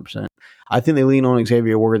not 100%. I think they lean on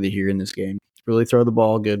Xavier Worthy here in this game. Really throw the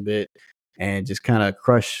ball a good bit and just kind of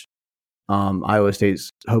crush Iowa State's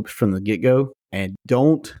hopes from the get-go, and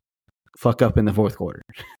don't fuck up in the fourth quarter.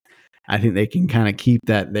 I think they can kind of keep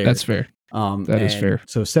that there. That's fair. That is fair.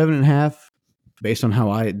 So 7.5. Based on how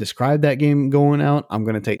I described that game going out, I'm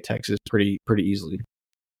going to take Texas pretty easily.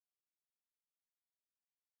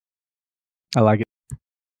 I like it.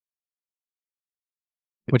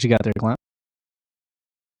 What you got there, Clint?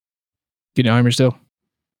 Can you armor still?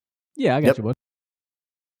 Yeah, I got you, bud.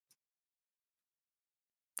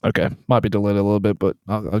 Okay, might be delayed a little bit, but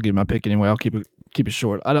I'll give my pick anyway. I'll keep it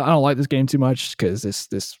short. I don't like this game too much because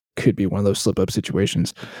this could be one of those slip up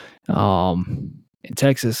situations. In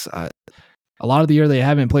Texas, a lot of the year they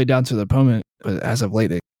haven't played down to the opponent, but as of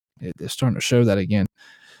late, they're starting to show that again.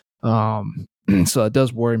 So it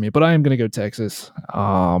does worry me, but I am going to go Texas.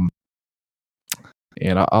 And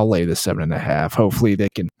I'll lay the 7.5. Hopefully they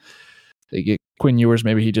get Quinn Ewers.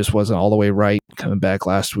 Maybe he just wasn't all the way right coming back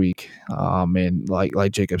last week. And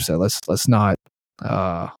like Jacob said, let's not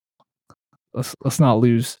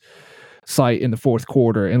lose sight in the fourth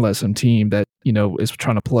quarter and let some team that is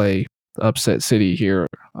trying to play upset city here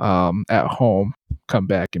at home come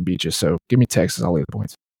back and beat you. So give me Texas. I'll lay the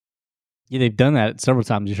points. Yeah, they've done that several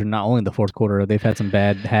times this year. Not only in the fourth quarter, they've had some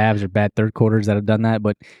bad halves or bad third quarters that have done that.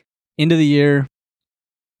 But end of the year,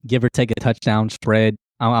 give or take a touchdown spread,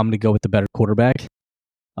 I'm going to go with the better quarterback.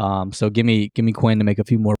 So give me Quinn to make a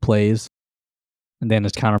few more plays, and then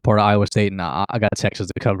his counterpart Iowa State, and I got Texas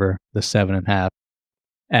to cover the 7.5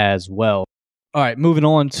 as well. All right, moving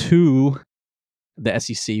on to the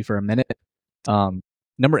SEC for a minute.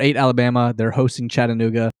 Number 8, Alabama. They're hosting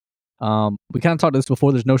Chattanooga. We kind of talked about this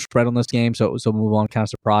before. There's no spread on this game, so we'll move on. Kind of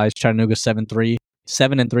surprised. Chattanooga 7-3,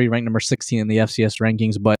 7-3, ranked number 16 in the FCS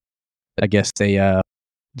rankings, but I guess they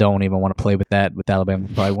don't even want to play with that. With Alabama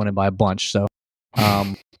probably winning by a bunch. So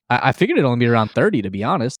I figured it'd only be around 30. To be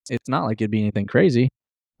honest, it's not like it'd be anything crazy.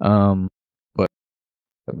 But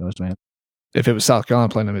who knows, man? If it was South Carolina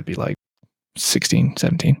playing them, it'd be like 16,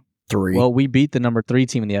 17. 3. Well, we beat the number 3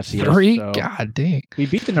 team in the FCS. 3? So God dang. we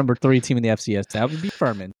beat the number 3 team in the FCS. That would be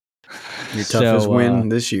Furman. Your toughest win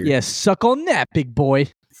this year. Yeah, suck on that, big boy.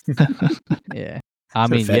 Yeah. I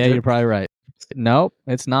mean, yeah, you're probably right. Nope,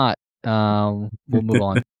 it's not. We'll move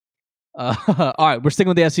on. All right, we're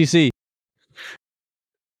sticking with the SEC.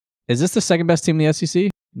 Is this the second best team in the SEC?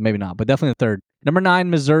 Maybe not, but definitely the third. Number 9,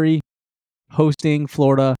 Missouri, hosting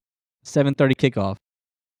Florida, 7:30 kickoff.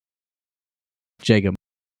 Jacob,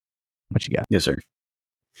 what you got? Yes, sir.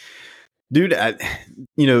 Dude,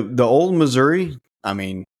 the old Missouri,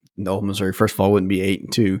 the old Missouri, first of all, wouldn't be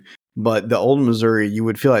 8-2, but the old Missouri, you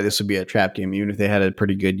would feel like this would be a trap game, even if they had a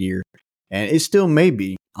pretty good year. And it still may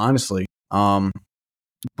be, honestly.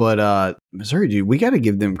 But Missouri, dude, we got to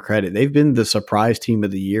give them credit. They've been the surprise team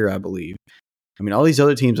of the year, I believe. All these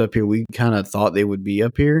other teams up here, we kind of thought they would be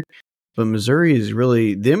up here. But Missouri is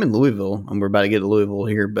really them and Louisville, and we're about to get to Louisville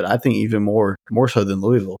here, but I think even more so than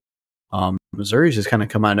Louisville. Missouri's just kind of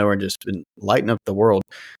come out of nowhere and just been lighting up the world.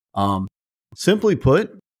 Simply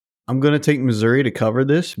put, I'm going to take Missouri to cover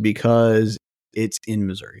this because it's in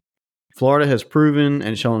Missouri. Florida has proven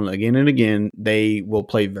and shown again and again they will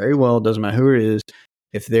play very well, doesn't matter who it is,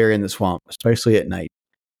 if they're in the swamp, especially at night.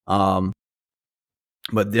 But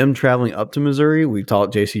them traveling up to Missouri, we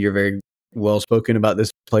talked, JC, you're very well spoken about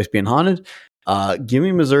this place being haunted. Give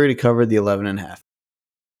me Missouri to cover the 11.5.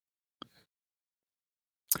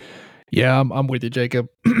 Yeah, I'm with you, Jacob.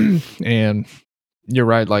 And you're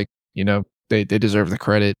right. Like, they deserve the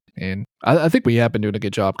credit. And I think we have been doing a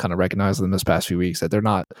good job kind of recognizing them this past few weeks that they're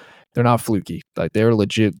not fluky. Like, they're a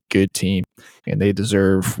legit good team and they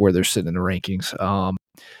deserve where they're sitting in the rankings.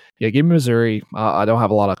 Yeah, give me Missouri. I don't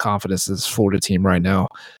have a lot of confidence in this Florida team right now.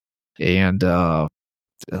 And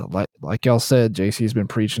like y'all said, JC's been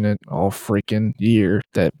preaching it all freaking year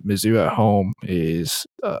that Mizzou at home is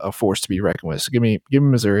a force to be reckoned with. So give me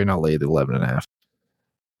Missouri and I'll lay the 11.5.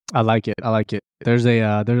 I like it. There's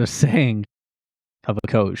a saying of a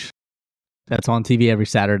coach that's on TV every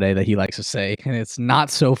Saturday that he likes to say, and it's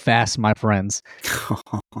not so fast, my friends.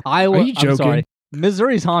 Are you joking? I'm sorry.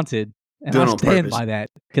 Missouri's haunted, and I stand by that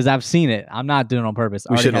because I've seen it. I'm not doing it on purpose.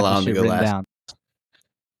 We shouldn't allow him to go last. Down.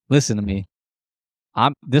 Listen to me.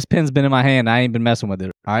 This pen's been in my hand. I ain't been messing with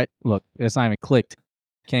it. All right, look, it's not even clicked.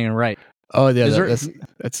 Can't even write. Oh yeah,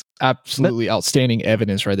 that's absolutely outstanding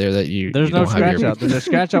evidence right there that there's no scratch out. There's a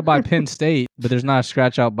scratch out by Penn State, but there's not a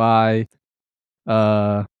scratch out by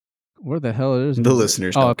where the hell is the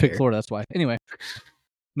listeners? I picked Florida. That's why. Anyway,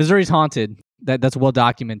 Missouri's haunted. That's well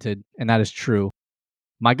documented, and that is true.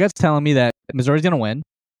 My gut's telling me that Missouri's gonna win.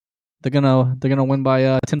 They're gonna win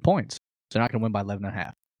by 10 points. They're not gonna win by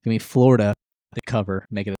 11.5. Give me Florida to cover,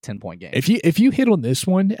 make it a 10-point game. If you hit on this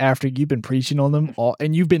one after you've been preaching on them all,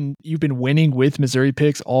 and you've been winning with Missouri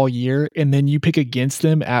picks all year, and then you pick against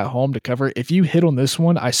them at home to cover, if you hit on this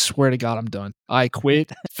one, I swear to God, I'm done. I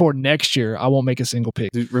quit for next year. I won't make a single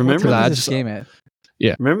pick. Dude, remember this game at?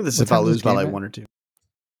 Yeah. Remember this if I lose by like 1 or 2.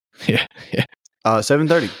 Yeah.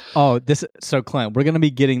 7:30. Oh, Clint, this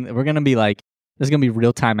is gonna be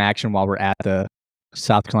real time action while we're at the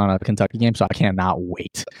South Carolina Kentucky game, so I cannot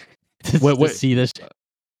wait to see this.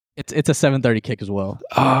 It's a 7:30 kick as well.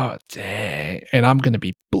 Oh dang! And I'm gonna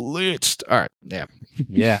be blitzed. All right,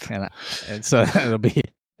 yeah, and so it'll be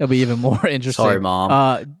even more interesting. Sorry,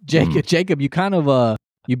 Mom. Jacob, you kind of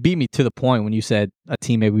you beat me to the point when you said a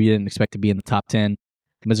team maybe we didn't expect to be in the top 10.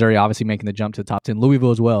 Missouri obviously making the jump to the top 10. Louisville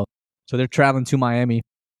as well. So they're traveling to Miami.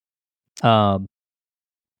 Like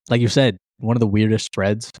you said, one of the weirdest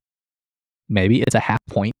spreads. Maybe it's a half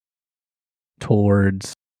point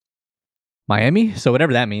towards Miami. So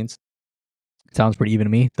whatever that means, sounds pretty even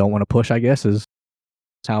to me. Don't want to push, I guess, is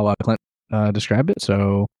how Clint described it.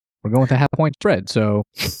 So we're going with a half point spread. So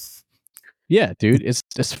yeah, dude, it's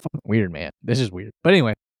just fucking weird, man. This is weird. But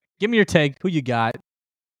anyway, give me your take. Who you got?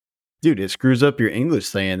 Dude, it screws up your English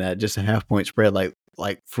saying that just a half point spread.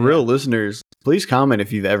 Like for real listeners, please comment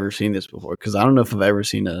if you've ever seen this before, because I don't know if I've ever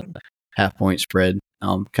seen a half point spread.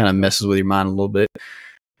 Kind of messes with your mind a little bit.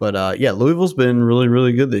 But yeah, Louisville's been really,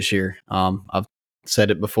 really good this year. I've said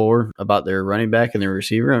it before about their running back and their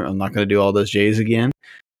receiver. I'm not going to do all those J's again.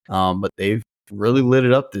 But they've really lit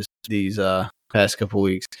it up these past couple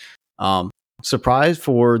weeks. Surprised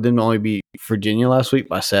for them to only beat Virginia last week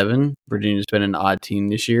by 7. Virginia's been an odd team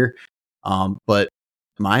this year. But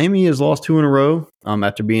Miami has lost 2 in a row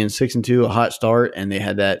after being 6-2, a hot start, and they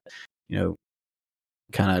had that,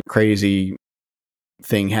 kind of crazy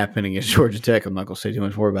thing happen against Georgia Tech. I'm not going to say too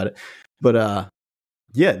much more about it. But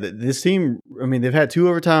yeah, this team, I mean, they've had 2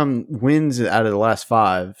 overtime wins out of the last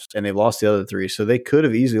 5, and they've lost the other 3. So they could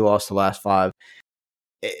have easily lost the last 5.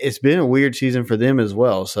 It's been a weird season for them as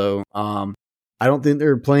well. So I don't think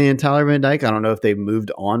they're playing Tyler Van Dyke. I don't know if they've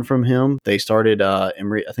moved on from him. They started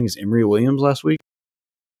Emory, I think it's Emory Williams last week.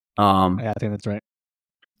 Yeah, I think that's right.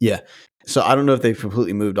 Yeah. So I don't know if they've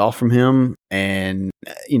completely moved off from him. And,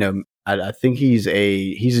 I think he's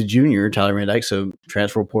a junior, Tyler Van Dyke. So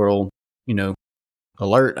transfer portal,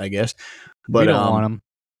 alert, I guess. But we don't want him.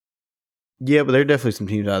 Yeah, but there are definitely some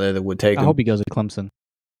teams out there that would take him. I hope he goes to Clemson.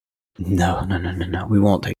 No. We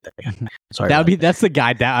won't take that guy. Sorry. That's the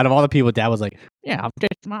guy out of all the people Dad was like, yeah, I'm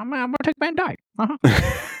gonna take Van Dyke. Uh-huh.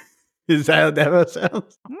 Is that how that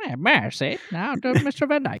sounds? Yeah, may I say it now to Mr.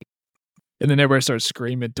 Van Dyke. And then everybody starts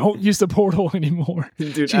screaming, "Don't use the portal anymore!"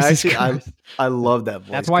 Dude, I love that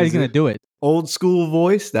voice. That's why he's gonna do it. Old school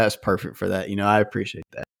voice. That's perfect for that. I appreciate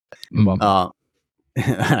that.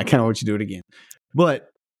 I kind of want you to do it again. But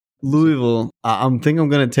Louisville, I'm going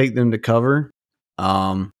to take them to cover.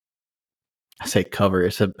 I say cover.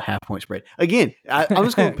 It's a half-point spread. Again, I'm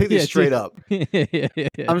just going to pick this straight up. I'm just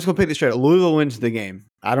going to pick this straight up. Louisville wins the game.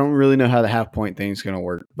 I don't really know how the half-point thing is going to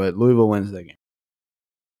work, but Louisville wins the game.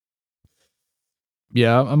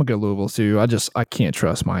 Yeah, I'm gonna go Louisville too. I can't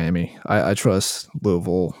trust Miami. I trust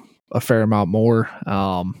Louisville a fair amount more.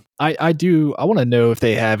 I want to know if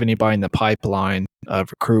they have anybody in the pipeline,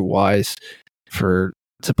 recruit wise, to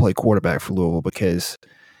play quarterback for Louisville, because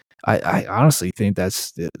I honestly think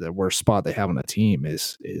that's the worst spot they have on the team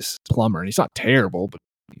is Plummer, and he's not terrible, but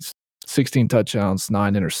he's 16 touchdowns,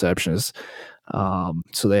 9 interceptions.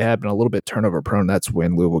 So they have been a little bit turnover prone. That's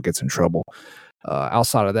when Louisville gets in trouble.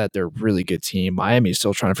 Outside of that, they're a really good team. Miami's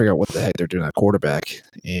still trying to figure out what the heck they're doing at quarterback.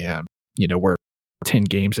 And, we're 10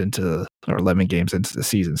 games into or 11 games into the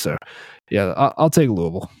season. So, yeah, I'll take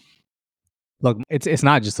Louisville. Look, it's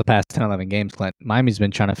not just the past 10, 11 games, Clint. Miami's been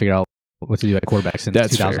trying to figure out what to do at quarterback since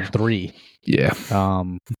 2003. Fair. Yeah.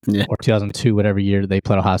 Or 2002, whatever year they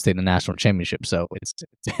played Ohio State in the national championship. So it's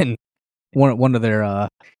been one of their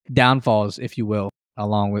downfalls, if you will,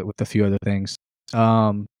 along with a few other things.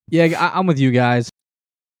 Yeah, I'm with you guys.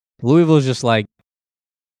 Louisville is just like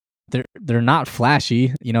they're not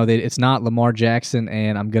flashy. It's not Lamar Jackson,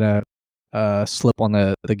 and I'm gonna slip on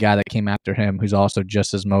the guy that came after him, who's also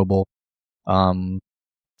just as mobile.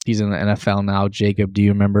 He's in the NFL now. Jacob, do you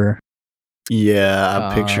remember? Yeah,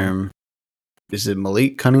 I picture him. Is it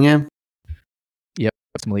Malik Cunningham? Yep,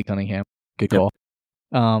 it's Malik Cunningham. Good call.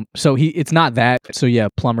 So it's not that. So yeah,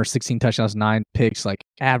 Plummer, 16 touchdowns, 9 picks, like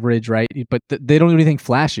average, right? But they don't do anything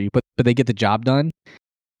flashy, but they get the job done.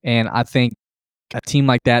 And I think a team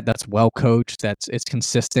like that's well coached, it's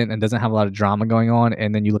consistent and doesn't have a lot of drama going on.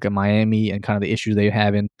 And then you look at Miami and kind of the issues they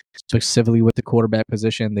have in specifically with the quarterback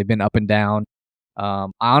position. They've been up and down. I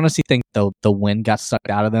honestly think the wind got sucked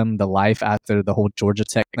out of them, the life after the whole Georgia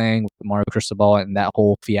Tech thing with Mario Cristobal and that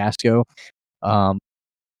whole fiasco.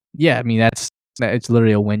 Yeah, I mean it's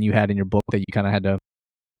literally a win you had in your book that you kind of had to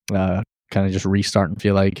kind of just restart and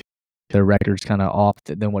feel like their record's kind of off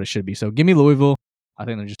than what it should be. So give me Louisville. I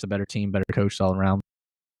think they're just a better team, better coached all around.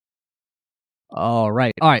 All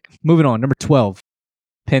right. Moving on. Number 12,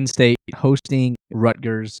 Penn State hosting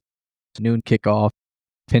Rutgers. Noon kickoff.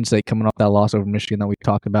 Penn State coming off that loss over Michigan that we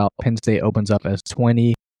talked about. Penn State opens up as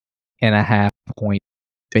 20.5-point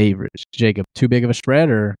favorites. Jacob, too big of a spread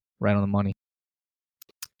or right on the money?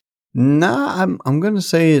 Nah, I'm going to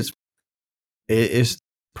say it's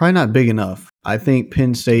probably not big enough. I think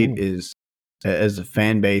Penn State is, as a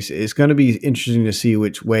fan base, it's going to be interesting to see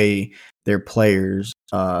which way their players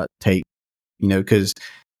take, because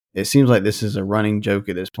it seems like this is a running joke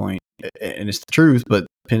at this point, and it's the truth, but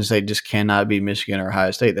Penn State just cannot beat Michigan or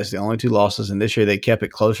Ohio State. That's the only 2 losses, and this year they kept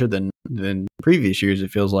it closer than previous years,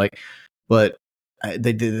 it feels like. But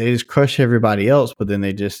they just crush everybody else, but then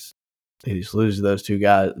they just lose to those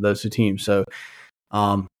 2 teams. So,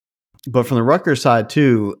 but from the Rutgers side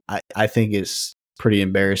too, I think it's pretty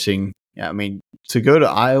embarrassing. Yeah, I mean, to go to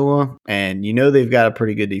Iowa and they've got a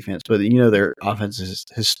pretty good defense, but their offense is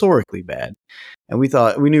historically bad. And we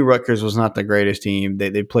knew Rutgers was not the greatest team.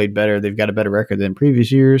 They played better. They've got a better record than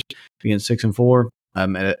previous years, being 6-4.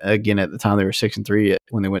 Again, at the time they were 6-3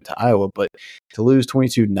 when they went to Iowa. But to lose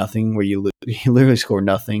 22-0, where you literally score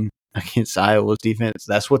nothing against Iowa's defense,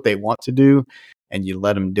 that's what they want to do, and you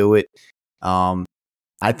let them do it.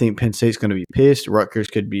 I think Penn State's going to be pissed. Rutgers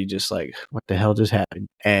could be just like, what the hell just happened?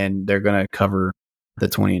 And they're going to cover the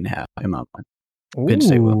 20.5 in my mind. Penn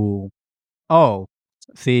State will. Oh,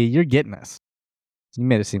 see, you're getting us. You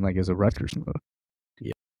made it seem like it was a Rutgers move.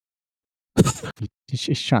 Yeah.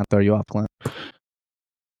 She's trying to throw you off, Clint.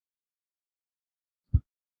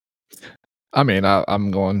 I mean,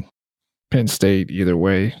 I'm going Penn State either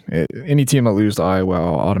way. Any team that loses to Iowa,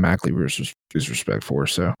 I'll automatically lose respect for.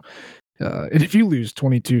 So, and if you lose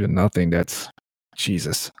 22-0, that's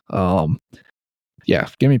Jesus. Yeah,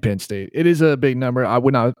 give me Penn State. It is a big number. I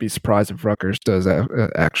would not be surprised if Rutgers does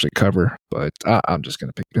actually cover, but I'm just going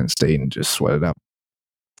to pick Penn State and just sweat it out.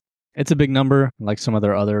 It's a big number, like some of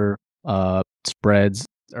their other spreads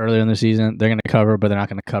earlier in the season. They're going to cover, but they're not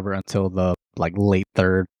going to cover until the late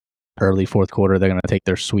third, early fourth quarter. They're going to take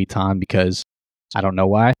their sweet time because I don't know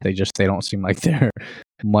why. They don't seem like they're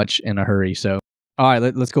much in a hurry. So, all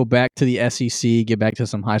right, let's go back to the SEC, get back to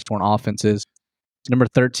some high-scoring offenses. Number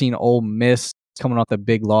 13, Ole Miss, coming off the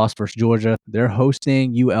big loss versus Georgia. They're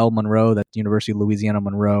hosting UL Monroe, that's University of Louisiana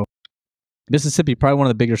Monroe. Mississippi, probably one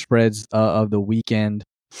of the bigger spreads of the weekend.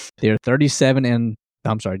 They're just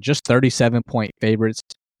 37-point favorites.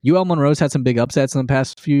 UL Monroe's had some big upsets in the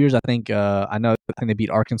past few years. I think they beat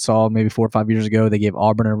Arkansas maybe 4 or 5 years ago. They gave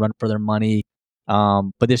Auburn a run for their money.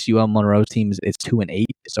 But this UL Monroe team is 2-8,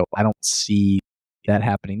 so I don't see that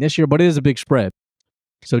happening this year. But it is a big spread.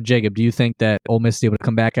 So Jacob, do you think that Ole Miss is able to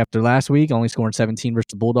come back after last week, only scoring 17 versus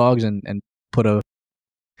the Bulldogs, and put a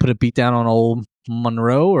beat down on old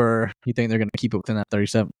Monroe, or you think they're going to keep it within that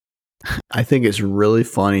 37? I think it's really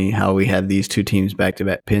funny how we had these two teams back to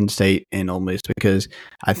back, Penn State and Ole Miss, because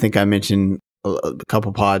I think I mentioned a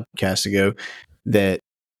couple podcasts ago that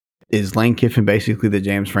is Lane Kiffin basically the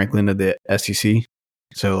James Franklin of the SEC.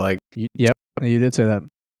 So like, yep, you did say that.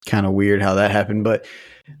 Kind of weird how that happened, but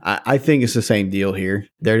I think it's the same deal here.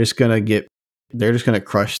 They're just gonna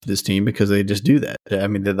crush this team because they just do that. I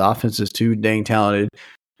mean, the offense is too dang talented,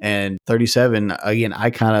 and 37 again. I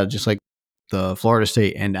kind of just like the Florida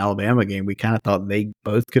State and Alabama game. We kind of thought they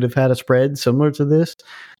both could have had a spread similar to this,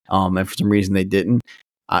 and for some reason they didn't.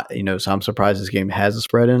 So I'm surprised this game has a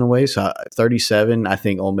spread in a way. So 37, I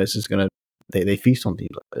think Ole Miss is gonna they feast on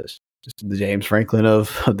teams like this. Just the James Franklin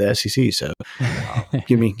of the SEC. So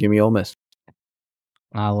give me Ole Miss.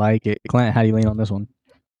 I like it. Clint, how do you lean on this one?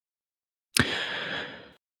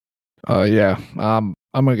 Yeah, I'm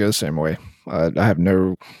gonna go the same way. I have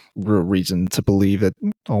no real reason to believe that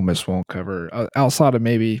Ole Miss won't cover, outside of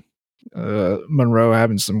maybe Monroe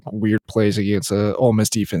having some weird plays against Ole Miss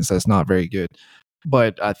defense that's not very good.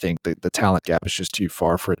 But I think the talent gap is just too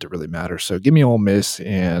far for it to really matter. So give me Ole Miss,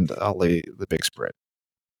 and I'll lay the big spread.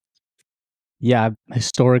 Yeah,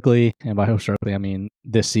 historically, and by historically I mean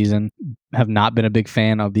this season, have not been a big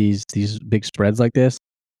fan of these big spreads like this.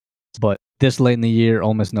 But this late in the year,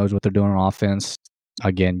 Ole Miss knows what they're doing on offense.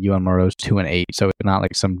 Again, UL Monroe's 2-8, so it's not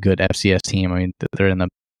like some good FCS team. I mean, they're in the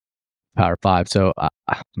Power 5. So,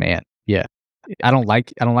 man, yeah, I don't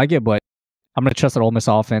like it, but I'm going to trust that Ole Miss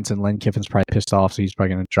offense, and Lane Kiffin's probably pissed off, so he's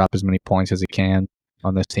probably going to drop as many points as he can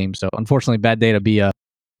on this team. So, unfortunately, bad day to be a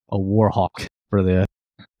war hawk for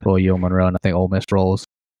UL Monroe, and I think Ole Miss rolls.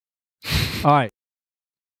 All right,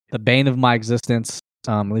 the bane of my existence,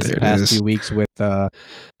 at least the past few weeks,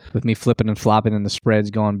 with me flipping and flopping and the spreads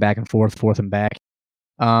going back and forth and back.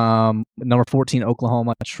 Number 14,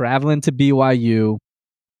 Oklahoma, traveling to BYU.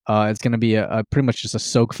 It's going to be a pretty much just a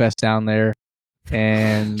soak fest down there,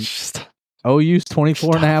 and OU's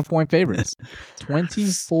 24.5 point favorites.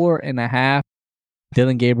 24.5.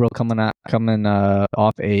 Dylan Gabriel coming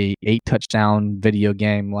off a 8 touchdown video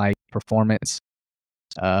game like performance.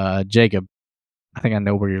 Jacob, I think I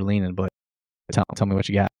know where you're leaning, but tell me what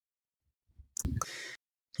you got.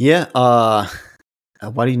 Yeah.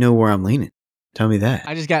 Why do you know where I'm leaning? Tell me that.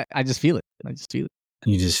 I just feel it.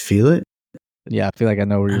 You just feel it? Yeah, I feel like I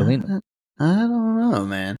know where you're leaning. I don't know,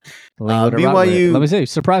 man. BYU. Let me see.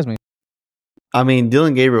 Surprise me. I mean,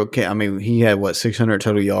 Dylan Gabriel. He had 600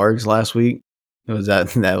 total yards last week.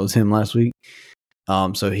 That was him last week.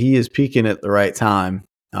 So he is peaking at the right time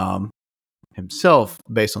himself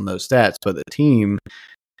based on those stats. But the team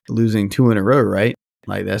losing 2 in a row, right?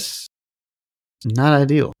 Like that's not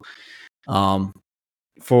ideal.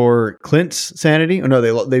 For Clint's sanity,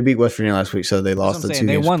 no, they beat West Virginia last week, so they lost the 2 games.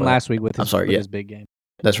 They won last week with his big game.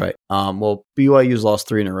 That's right. Well, BYU's lost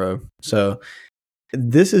 3 in a row, so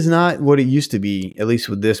this is not what it used to be. At least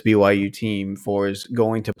with this BYU team, is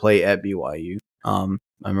going to play at BYU. I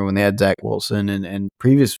remember when they had Zach Wilson and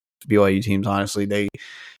previous BYU teams. Honestly,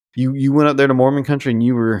 you went up there to Mormon country and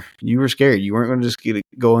you were scared. You weren't going to just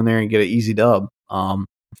go in there and get an easy dub.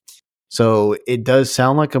 So it does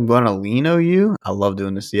sound like I'm going to lean OU. I love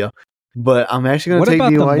doing this deal, but I'm actually going to take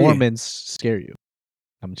BYU. What about the Mormons scare you?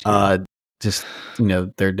 Just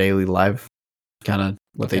their daily life, kind of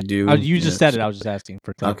what they do. You just said it. I was just asking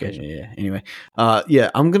for clarification. Okay. Yeah. Anyway,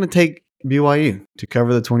 I'm going to take BYU to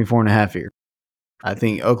cover the 24.5 here. I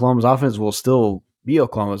think Oklahoma's offense will still be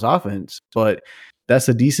Oklahoma's offense, but that's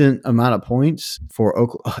a decent amount of points for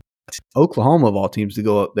Oklahoma of all teams to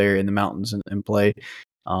go up there in the mountains and play.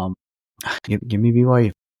 Give me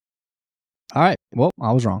BYU. All right. Well,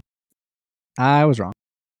 I was wrong. I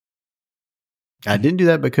didn't do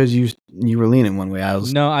that because you were leaning one way. I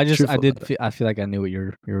feel like I knew what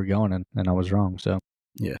you were going, and I was wrong. So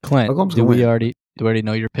yeah, Clint, do we already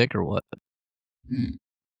know your pick or what?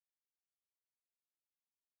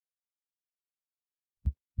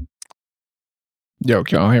 Yo,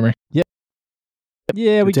 can you hear me? Yep.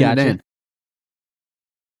 Yeah, we got you.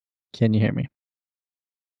 Can you hear me?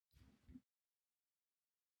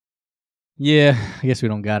 Yeah, I guess we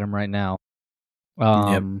don't got him right now.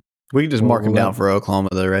 Yep. We can just mark him down for Oklahoma,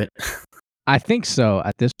 though, right? I think so.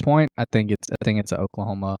 At this point, I think it's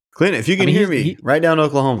Oklahoma. Clint, if you can hear me, write down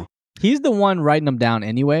Oklahoma. He's the one writing them down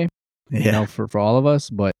anyway. for all of us.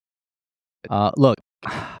 But look,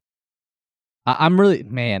 I'm really,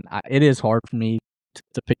 man, it is hard for me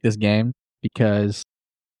to pick this game because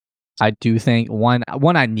I do think one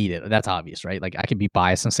I need it. That's obvious, right? Like I can be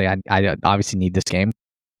biased and say I obviously need this game.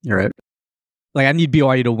 You're right. Like I need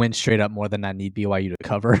BYU to win straight up more than I need BYU to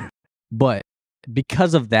cover. But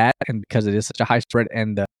because of that, and because it is such a high spread,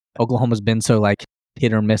 and Oklahoma's been so like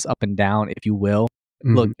hit or miss, up and down, if you will.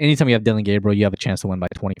 Mm-hmm. Look, anytime you have Dylan Gabriel, you have a chance to win by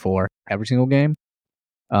 24 every single game.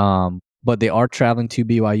 But they are traveling to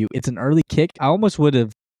BYU. It's an early kick. I almost would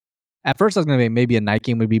have. At first, I was going to be maybe a night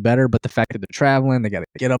game would be better, but the fact that they're traveling, they got to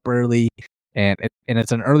get up early, and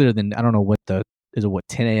it's an earlier than I don't know what 10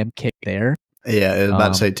 a.m. kick there. Yeah, I was about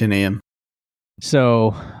to say 10 a.m.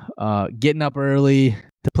 So, getting up early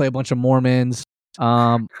to play a bunch of Mormons.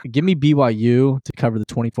 Give me BYU to cover the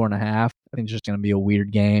 24.5. I think it's just going to be a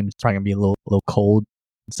weird game. It's probably going to be a little cold.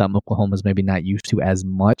 Something Oklahoma's maybe not used to as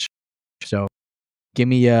much. So, give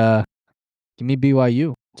me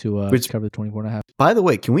BYU to cover the 24.5. By the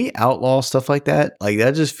way, can we outlaw stuff like that? Like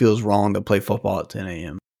that just feels wrong to play football at 10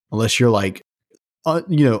 a.m. unless you're like,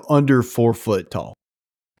 under 4 foot tall.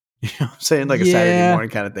 You know what I'm saying? Like a Saturday morning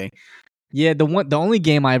kind of thing. Yeah, the only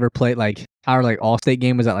game I ever played, like our like all-state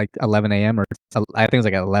game, was at like 11 a.m. or I think it was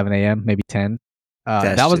like at 11 a.m., maybe 10.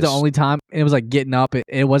 That was the only time. It was like getting up.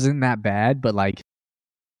 It wasn't that bad, but like,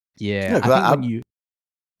 yeah. I think when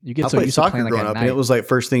you get I so played used to soccer playing like growing at up, night. and it was like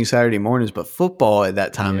first thing Saturday mornings, but football at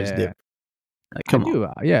that time is different. Like, come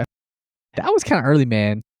on. Yeah. That was kind of early,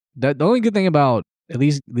 man. The only good thing about at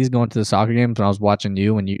least going to the soccer games when I was watching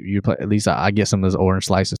you and you play, at least I get some of those orange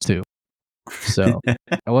slices too. So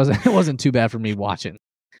it wasn't too bad for me watching.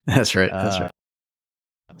 That's right. That's right.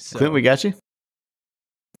 So, Clint, we got you.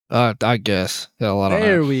 I guess. Yeah,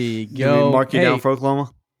 there we go. You mark you down for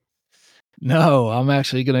Oklahoma? No, I'm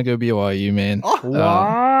actually gonna go BYU, man. What?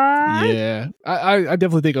 Yeah, I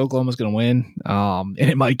definitely think Oklahoma's gonna win. And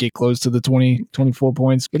it might get close to the 24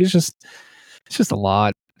 points, but it's just a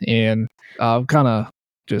lot, and I've kind of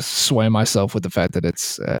just swaying myself with the fact that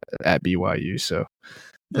it's at BYU. So,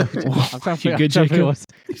 I'm trying to figure what's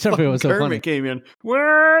so funny. Came in.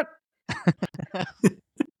 What?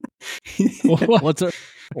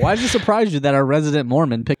 Why does it surprise you that our resident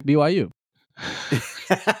Mormon picked BYU?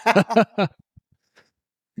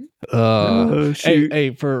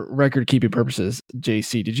 Hey, for record keeping purposes,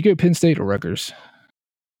 JC, did you go Penn State or Rutgers?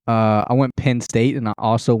 I went Penn State, and I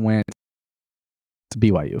also went to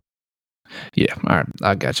BYU. Yeah, all right,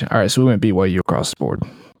 I got you. All right, so we went BYU across the board.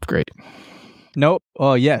 Great. Nope.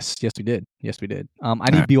 Oh, yes, we did.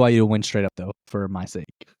 I need BYU to win straight up though, for my sake.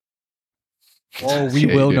 Oh, we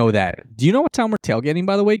will know that. Do you know what time we're tailgating,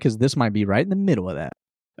 by the way? Because this might be right in the middle of that.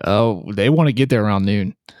 Oh, they want to get there around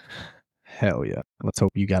noon. Hell yeah. Let's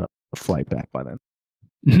hope you got a flight back by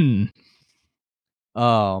then.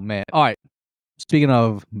 Oh, man. All right. Speaking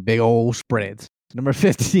of big old spreads, number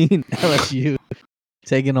 15, LSU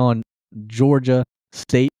taking on Georgia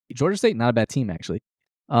State. Georgia State, not a bad team, actually.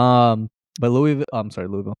 But Louisville.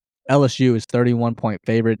 LSU is 31-point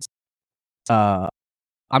favorites.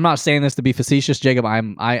 I'm not saying this to be facetious, Jacob.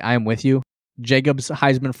 I'm with you. Jacob's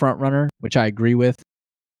Heisman front runner, which I agree with.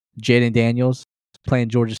 Jaden Daniels playing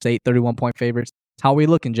Georgia State, 31-point favorites. How are we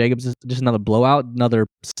looking, Jacob? Just another blowout, another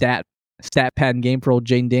stat padding game for old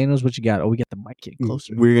Jaden Daniels. What you got? Oh, we got the mic getting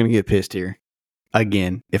closer. We're gonna get pissed here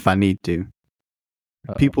again if I need to.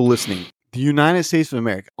 People listening, the United States of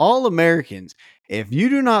America, all Americans. If you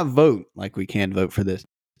do not vote, like we can vote for this,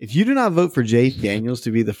 if you do not vote for Jaden Daniels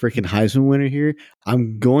to be the freaking Heisman winner here,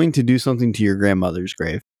 I'm going to do something to your grandmother's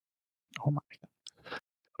grave. Oh my god!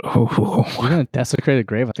 Oh, you're gonna desecrate a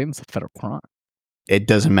grave? I think it's a federal crime. It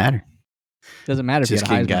doesn't matter. Doesn't matter. Just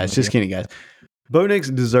kidding, guys. Just kidding, guys. Bo Nix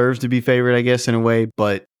deserves to be favored, I guess, in a way,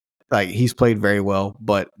 but like he's played very well.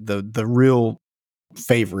 But the real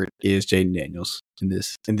favorite is Jaden Daniels in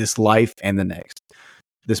this life and the next.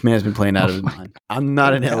 This man's been playing out of his mind. I'm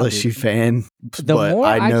not an LSU fan, the but more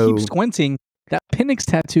I know. I keep squinting, that Penix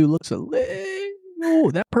tattoo looks a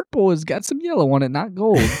little. That purple has got some yellow on it, not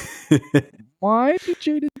gold. Why did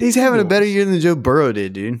Jaden? He's having a better year than Joe Burrow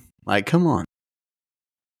did, dude. Like, come on.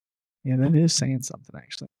 Yeah, that is saying something,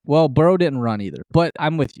 actually. Well, Burrow didn't run either, but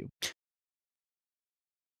I'm with you.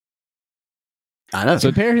 I know. So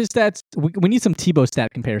compare his stats. We need some Tebow stat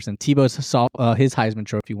comparison. Tebow's his Heisman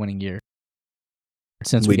Trophy winning year.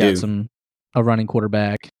 Since we got a running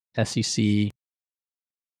quarterback, SEC. See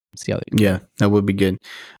how they do. Yeah, that would be good.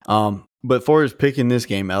 But for his picking this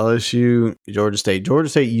game, LSU, Georgia State. Georgia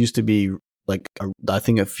State used to be like, I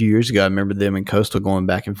think a few years ago, I remember them and Coastal going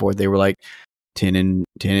back and forth. They were like 10-2,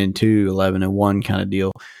 11-1 kind of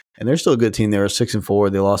deal. And they're still a good team. They were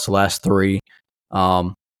 6-4. They lost the last 3.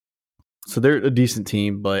 So they're a decent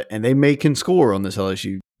team, and they can score on this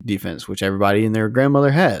LSU defense, which everybody and their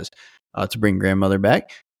grandmother has, to bring grandmother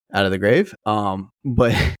back out of the grave.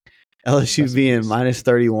 But LSU being minus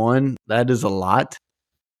 31, that is a lot.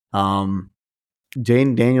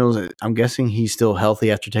 Jaden Daniels, I'm guessing he's still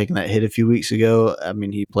healthy after taking that hit a few weeks ago. I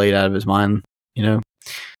mean, he played out of his mind,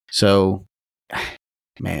 So,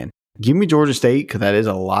 man, give me Georgia State because that is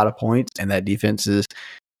a lot of points, and that defense is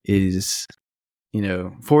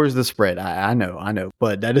 4 is the spread. I know,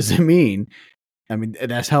 but that doesn't mean. I mean,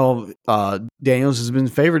 that's how Daniels has been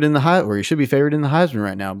favored in the or he should be favored in the Heisman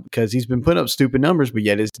right now because he's been putting up stupid numbers, but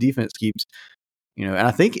yet his defense keeps, and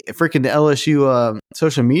I think freaking the LSU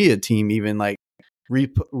social media team even like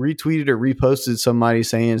retweeted or reposted somebody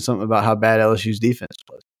saying something about how bad LSU's defense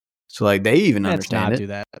was. So like they even understand it. Do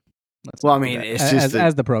that. Well, I mean, it's just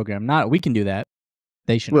as the program. We can do that.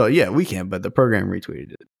 They should. Well, yeah, we can, but the program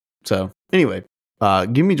retweeted it. So anyway,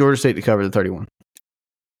 give me Georgia State to cover the 31.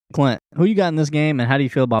 Clint, who you got in this game, and how do you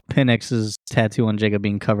feel about Penix's tattoo on Jacob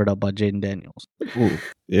being covered up by Jaden Daniels? Ooh,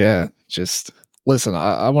 yeah, just listen.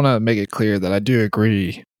 I want to make it clear that I do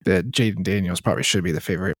agree that Jaden Daniels probably should be the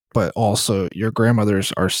favorite, but also your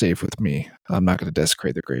grandmothers are safe with me. I'm not going to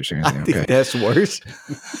desecrate their graves or anything. I think that's worse.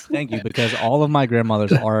 Thank you, because all of my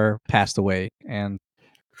grandmothers are passed away, and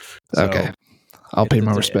so okay, I'll pay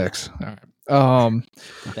my respects. All right.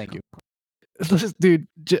 Thank you. Dude,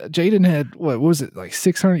 Jaden had what was it, like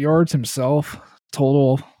 600 yards himself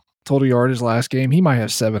total yardage last game. He might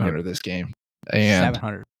have 700 this game. And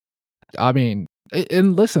 700. I mean,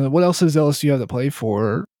 and listen, what else does LSU have to play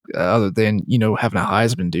for other than having a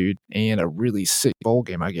Heisman dude and a really sick bowl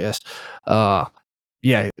game? I guess.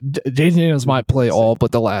 Yeah, Jaden Daniels might play all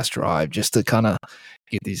but the last drive just to kind of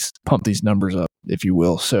pump these numbers up, if you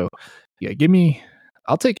will. So yeah,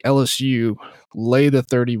 I'll take LSU, lay the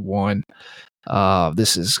 31.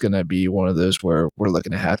 This is going to be one of those where we're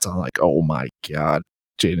looking at hats on like, oh my God,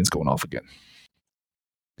 Jaden's going off again.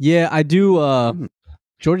 Yeah, I do.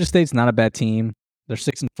 Georgia State's not a bad team. They're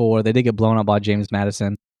 6-4. They did get blown out by James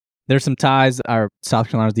Madison. There's some ties. Our South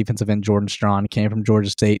Carolina's defensive end, Jordan Strawn, came from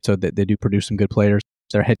Georgia State, so they do produce some good players.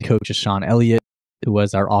 Their head coach is Sean Elliott, who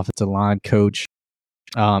was our offensive line coach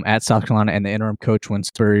at South Carolina, and the interim coach when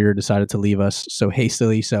Spurrier decided to leave us so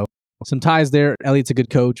hastily. So some ties there. Elliott's a good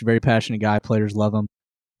coach, very passionate guy. Players love him.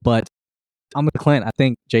 But I'm with Clint. I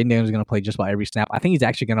think Jaden Daniels is going to play just about every snap. I think he's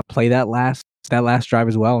actually going to play that last drive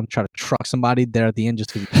as well and try to truck somebody there at the end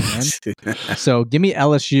just because he can. So give me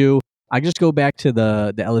LSU. I just go back to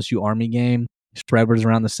the LSU Army game. Spread was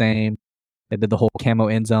around the same. They did the whole camo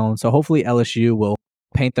end zone. So hopefully LSU will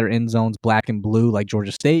paint their end zones black and blue like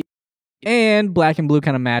Georgia State. And black and blue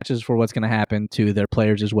kind of matches for what's going to happen to their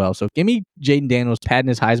players as well. So give me Jaden Daniels padding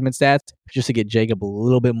his Heisman stats just to get Jacob a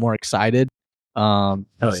little bit more excited. The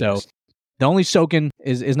only soaking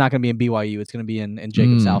is not going to be in BYU. It's going to be in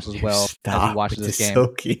Jacob's house as well as he watches this game.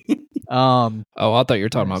 I thought you were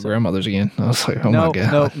talking about grandmothers again. I was like, my God.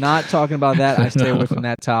 No, not talking about that. I stay away from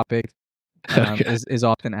that topic as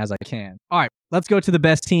often as I can. All right, let's go to the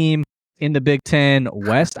best team in the Big Ten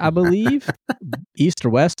West, I believe. East or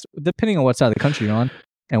West, depending on what side of the country you're on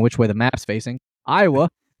and which way the map's facing. Iowa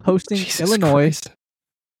hosting Illinois. Christ.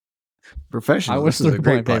 Professional. Iowa's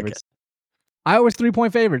 3-point favorites. Iowa's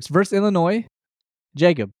 3-point favorites versus Illinois.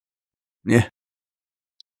 Jacob. Yeah.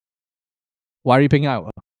 Why are you picking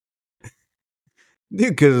Iowa? Dude,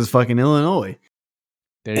 because it's fucking Illinois.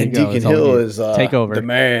 There you go. Deacon Hill is take over. The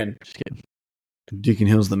man. Just kidding. Deacon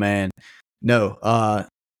Hill's the man. No,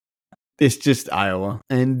 it's just Iowa.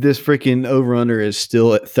 And this freaking over-under is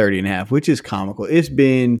still at 30.5, which is comical. It's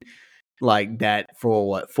been like that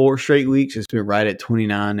for 4 straight weeks. It's been right at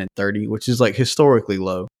 29 and 30, which is like historically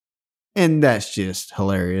low. And that's just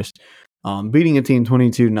hilarious. Beating a team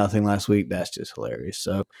 22-0 last week, that's just hilarious.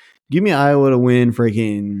 So give me Iowa to win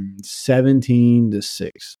freaking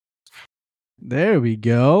 17-6. There we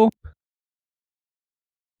go.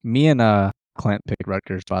 Me and Clint picked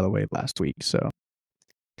Rutgers, by the way, last week. So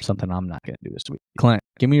something I'm not going to do this week. Clint,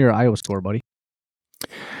 give me your Iowa score, buddy.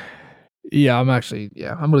 Yeah, I'm going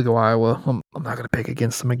to go Iowa. I'm not going to pick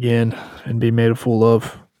against them again and be made a fool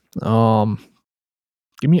of.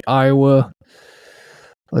 Give me Iowa.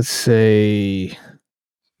 Let's say,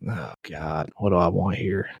 oh God, what do I want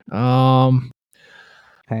here?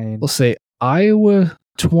 Let's say Iowa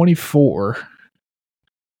 24.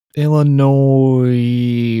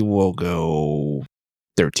 Illinois will go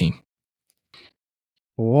 13.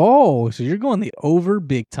 Whoa, so you're going the over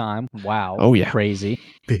big time. Wow. Oh, yeah. Crazy.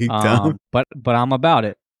 Big time. But I'm about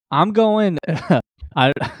it. I'm going.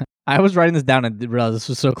 I I was writing this down and realized this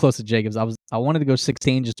was so close to Jacobs. I wanted to go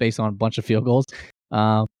 16 just based on a bunch of field goals.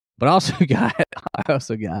 But I also got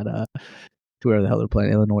whoever the hell they're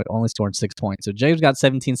playing, Illinois only scoring 6 points. So Jacobs got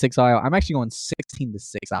 17-6 Iowa. I'm actually going 16-6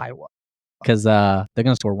 Iowa because they're going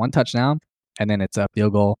to score 1 touchdown and then it's a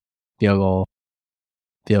field goal. I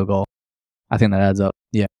think that adds up.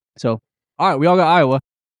 Yeah. So all right, we all got Iowa.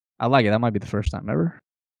 I like it. That might be the first time ever.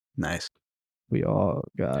 Nice. We all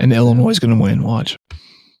got. And Illinois is going to win. Watch.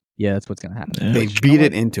 Yeah, that's what's going to happen. Yeah. They beat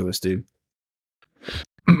it into us, dude.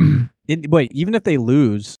 Wait, even if they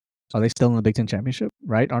lose, are they still in the Big Ten championship?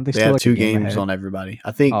 Right? Aren't they? They still have like 2 a game games ahead? on everybody.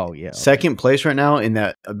 I think. Oh yeah. Second place right now in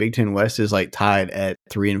that Big Ten West is like tied at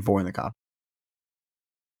 3 and 4 in the conference.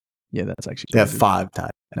 Yeah, that's actually. They have crazy. 5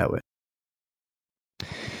 tied that way.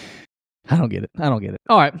 I don't get it.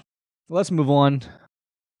 All right, let's move on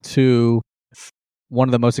to one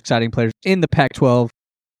of the most exciting players in the Pac-12.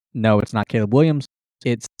 No, it's not Caleb Williams.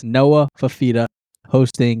 It's Noah Fafita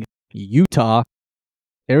hosting Utah.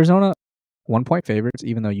 Arizona, 1-point favorites,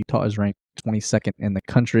 even though Utah is ranked 22nd in the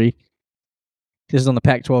country. This is on the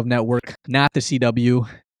Pac-12 network, not the CW.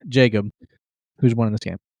 Jacob, who's winning this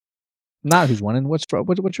game? Not who's winning. What's your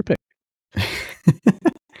pick?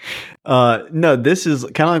 No, this is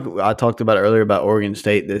kind of like I talked about earlier about Oregon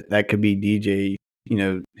State. That could be DJ. You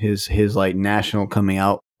know, his like national coming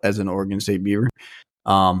out as an Oregon State Beaver.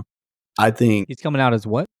 I think He's coming out as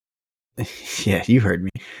what? yeah, you heard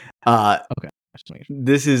me. Okay.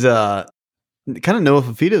 This is kind of Noah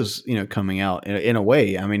Fafita's coming out in a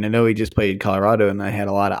way. I mean, I know he just played Colorado, and I had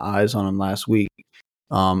a lot of eyes on him last week.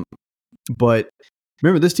 But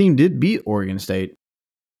remember, this team did beat Oregon State.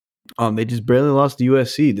 They just barely lost to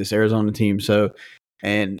USC, this Arizona team. So,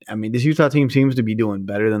 and I mean, this Utah team seems to be doing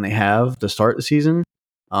better than they have to start the season.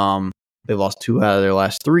 They've lost 2 out of their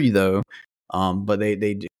last 3 though. But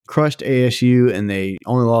they crushed ASU and they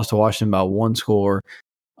only lost to Washington by 1 score.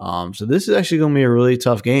 So this is actually going to be a really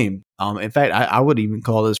tough game. In fact, I would even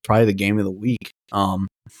call this probably the game of the week,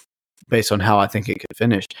 based on how I think it could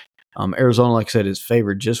finish. Arizona, like I said, is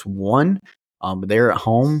favored just 1, but they're at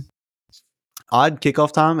home. Odd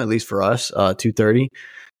kickoff time, at least for us, 2:30.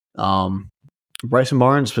 Bryson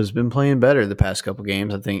Barnes has been playing better the past couple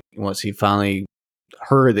games. I think once he finally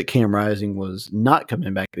heard that Cam Rising was not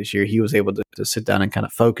coming back this year, he was able to sit down and kind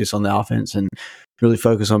of focus on the offense and really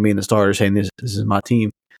focus on being the starter, saying this is my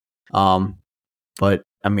team. But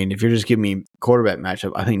I mean, if you're just giving me quarterback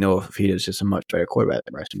matchup, I think Noah Fafita is just a much better quarterback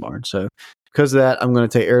than Bryson Barnes. So because of that, I'm going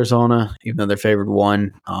to take Arizona, even though they're favored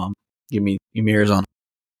 1. Give me Arizona.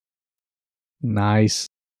 Nice.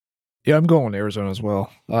 Yeah, I'm going Arizona as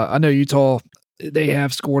well. I know Utah, they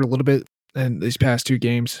have scored a little bit in these past 2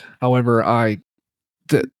 games. However,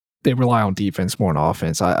 they rely on defense more than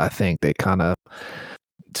offense. I think they kind of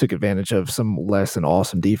took advantage of some less than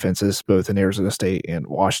awesome defenses, both in Arizona State and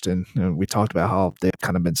Washington. And we talked about how they've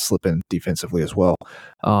kind of been slipping defensively as well.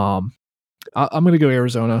 I'm going to go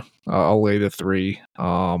Arizona. I'll lay the 3.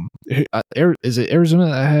 Is it Arizona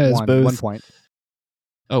that has both? 1 point.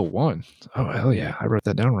 Oh, 1. Oh, hell yeah. I wrote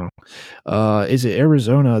that down wrong. Is it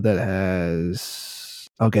Arizona that has...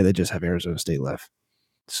 Okay, they just have Arizona State left.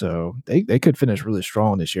 So they could finish really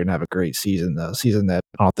strong this year and have a great season. A season that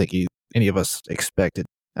I don't think any of us expected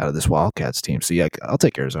out of this Wildcats team. So yeah, I'll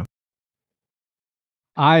take Arizona.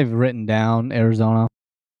 I've written down Arizona,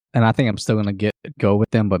 and I think I'm still going to go with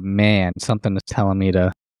them. But man, something is telling me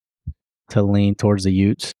to lean towards the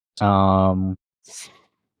Utes.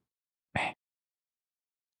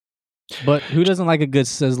 But who doesn't like a good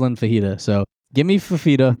sizzling fajita? So give me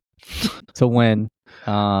fajita to win.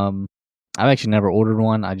 I've actually never ordered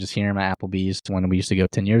one. I just hear them at Applebee's when we used to go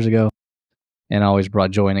 10 years ago, and always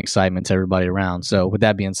brought joy and excitement to everybody around. So with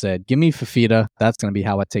that being said, give me fajita. That's going to be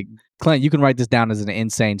how I take. Clint, you can write this down as an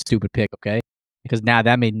insane, stupid pick, okay? Because now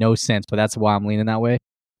that made no sense, but that's why I'm leaning that way.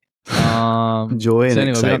 Joy and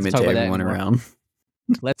excitement to everyone around.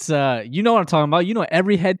 Let's you know what I'm talking about. You know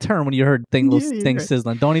every head turn when you heard things right.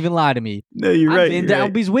 Sizzling. Don't even lie to me. No, you're right. I've been to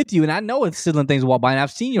Applebee's with you, and I know it's sizzling things walk by, and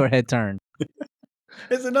I've seen your head turn.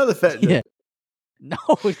 It's another fat joke. Yeah. No,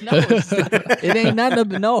 it ain't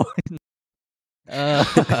nothing. No.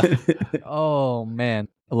 Oh man,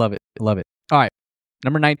 I love it. All right,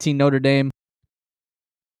 number 19, Notre Dame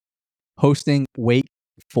hosting Wake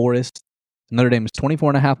Forest. Notre Dame is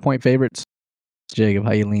 24.5-point favorites. Jacob,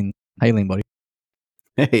 how you lean, buddy?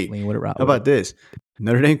 Hey, how about this?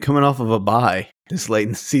 Notre Dame coming off of a bye this late in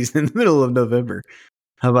the season, in the middle of November.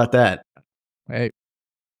 How about that? Hey,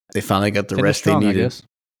 they finally got the rest they needed.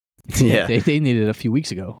 Yeah, they needed it a few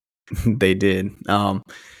weeks ago. They did.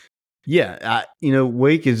 Yeah,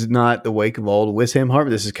 Wake is not the Wake of old with Sam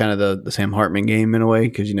Hartman. This is kind of the Sam Hartman game in a way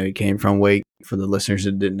because he came from Wake. For the listeners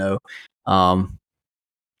that didn't know,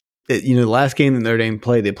 the last game that Notre Dame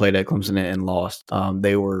played, they played at Clemson and lost.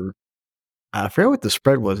 They were, I forget what the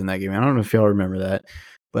spread was in that game. I don't know if y'all remember that,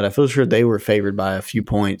 but I feel sure they were favored by a few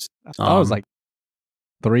points. I thought it was like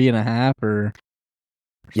 3.5 or.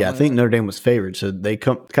 Yeah, I think Notre Dame was favored, so they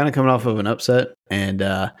kind of coming off of an upset, and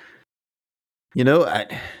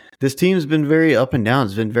this team's been very up and down.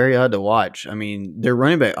 It's been very odd to watch. I mean, their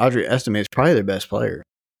running back Audrey Estime is probably their best player,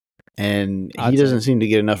 and he doesn't seem to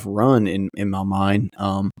get enough run in my mind.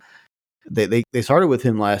 They started with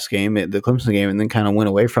him last game at the Clemson game, and then kind of went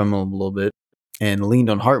away from him a little bit and leaned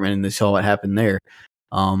on Hartman, and they saw what happened there.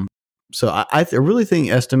 So I really think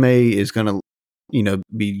Estime is going to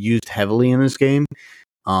be used heavily in this game.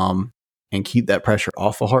 And keep that pressure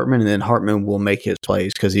off of Hartman, and then Hartman will make his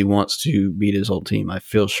plays because he wants to beat his whole team. I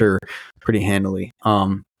feel sure pretty handily.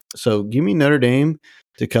 So give me Notre Dame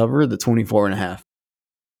to cover the 24.5.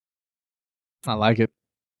 I like it.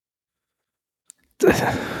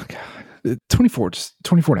 God,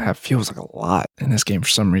 24.5 feels like a lot in this game for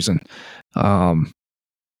some reason. I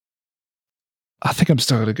think I'm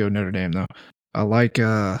still going to go Notre Dame though. I like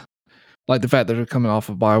the fact that they're coming off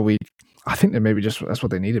a bye week. I think that maybe just that's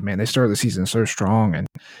what they needed, man. They started the season so strong, and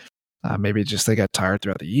maybe just they got tired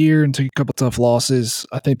throughout the year and took a couple tough losses.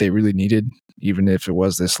 I think they really needed, even if it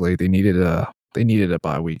was this late, they needed a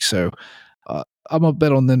bye week. So I'm gonna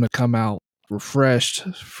bet on them to come out refreshed,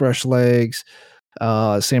 fresh legs.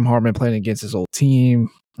 Sam Hartman playing against his old team,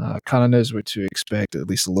 kind of knows what to expect at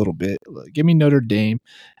least a little bit. Give me Notre Dame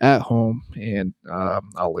at home, and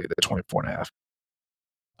I'll lay the 24.5.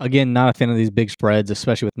 Again, not a fan of these big spreads,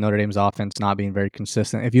 especially with Notre Dame's offense not being very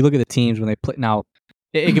consistent. If you look at the teams when they play now,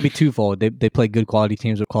 it could be twofold. They play good quality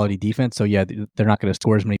teams with quality defense, so yeah, they're not going to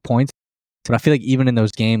score as many points. But I feel like even in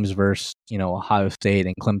those games versus Ohio State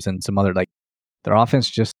and Clemson, some other their offense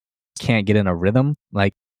just can't get in a rhythm.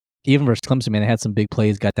 Like even versus Clemson, man, they had some big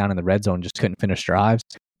plays, got down in the red zone, just couldn't finish drives.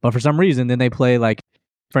 But for some reason, then they play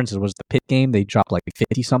for instance, was the Pitt game? They dropped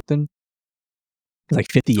 50 something. Like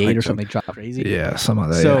 58 or something. They dropped crazy. Yeah, some of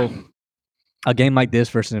that. So a game like this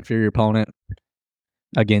versus an inferior opponent,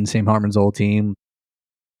 again, Sam Hartman's old team,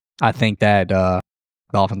 I think that the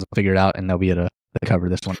offense will figure it out and they'll be able to cover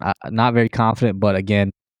this one. Not very confident, but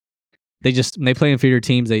again, when they play inferior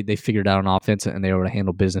teams, they figured out on offense and they were able to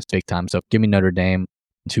handle business big time. So give me Notre Dame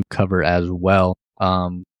to cover as well.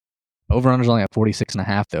 Over-under's only at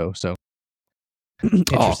 46.5 though, so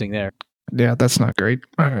interesting there. Yeah, that's not great.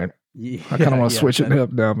 All right. Yeah, I kind of want to switch it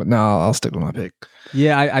up now, but no, I'll stick with my pick.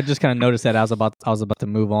 Yeah, I just kind of noticed that I was about to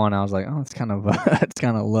move on. I was like, oh, it's kind of it's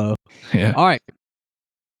kind of low. Yeah. All right,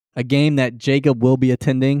 a game that Jacob will be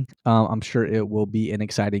attending. I'm sure it will be an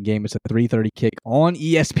exciting game. It's a 3:30 kick on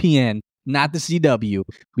ESPN, not the CW.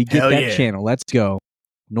 We get that channel. Let's go.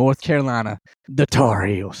 North Carolina, the Tar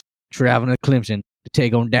Heels traveling to Clemson to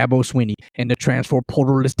take on Dabo Swinney and the transfer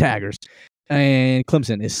portal-less Tigers. And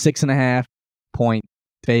Clemson is 6.5 point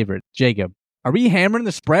favorite. Jacob, are we hammering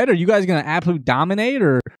the spread? Are you guys going to absolutely dominate,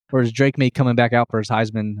 or is Drake May coming back out for his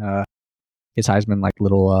Heisman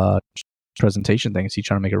little presentation thing? Is he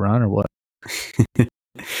trying to make a run or what?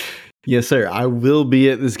 Yes, sir. I will be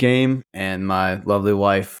at this game, and my lovely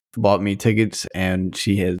wife bought me tickets, and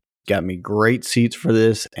she has got me great seats for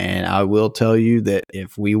this. And I will tell you that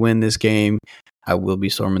if we win this game, I will be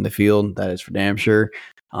storming the field. That is for damn sure.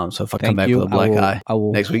 So if I come back with a black eye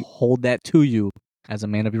next week, hold that to you as a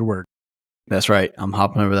man of your word. That's right. I'm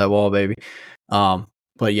hopping over that wall, baby.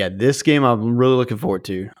 But yeah, this game I'm really looking forward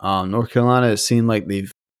to. North Carolina has seemed like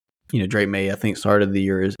they've, Drake May, I think, started the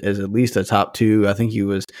year as at least a top 2. I think he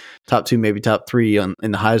was top 2, maybe top 3 in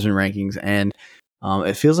the Heisman rankings. And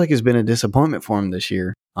it feels like it's been a disappointment for him this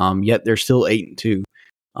year. Yet they're still 8-2.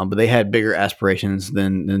 But they had bigger aspirations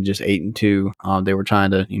than just 8-2. They were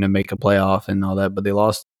trying to, make a playoff and all that, but they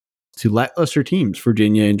lost to lackluster teams,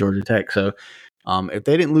 Virginia and Georgia Tech. So if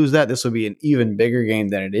they didn't lose that, this would be an even bigger game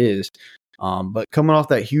than it is. But coming off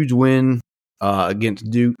that huge win against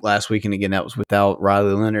Duke last week, and again, that was without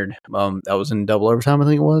Riley Leonard. That was in double overtime, I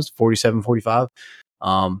think it was, 47-45.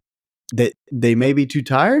 That they may be too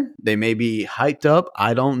tired. They may be hyped up.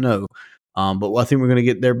 I don't know. But I think we're going to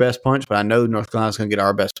get their best punch, but I know North Carolina's going to get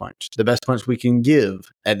our best punch. The best punch we can give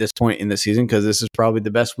at this point in the season, because this is probably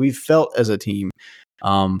the best we've felt as a team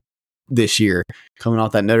this year, coming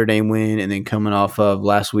off that Notre Dame win and then coming off of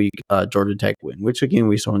last week Georgia Tech win, which again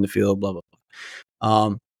we saw in the field, blah, blah,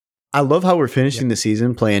 blah. I love how we're finishing the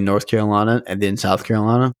season playing North Carolina and then South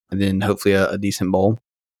Carolina and then hopefully a decent bowl.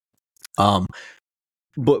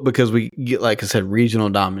 but because we get, like I said, regional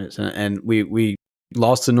dominance, and we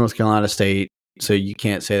lost to North Carolina State, so you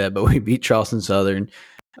can't say that. But we beat Charleston Southern,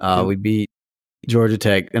 we beat Georgia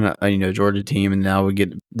Tech, and Georgia team, and now we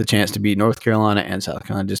get the chance to beat North Carolina and South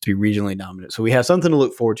Carolina, just to be regionally dominant. So we have something to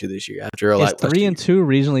look forward to this year. After Is 3-2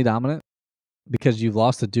 regionally dominant because you've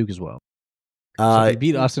lost to Duke as well. So if you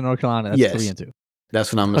beat us in North Carolina, that's yes. 3-2.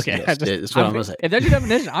 That's what I'm going to say. That's what I'm going to say. If that's your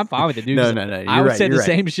definition, I'm fine with it, dude. No. I would say the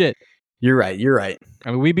same shit. You're right.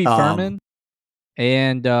 I mean, we beat Furman,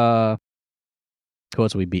 and who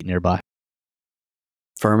else we beat nearby?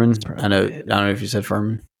 Furman. I don't know if you said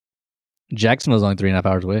Furman. Jacksonville's only 3.5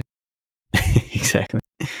 hours away. Exactly.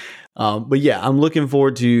 But yeah, I'm looking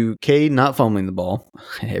forward to Cade not fumbling the ball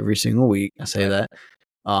every single week. I say that.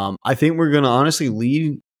 I think we're going to honestly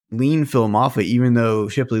lean Phil Moffitt, even though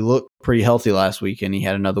Shipley looked pretty healthy last week and he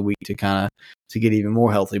had another week to get even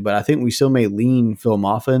more healthy. But I think we still may lean Phil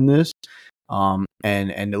Moffitt in this, and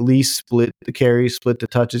at least split the carries, split the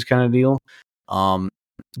touches kind of deal.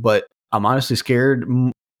 But I'm honestly scared.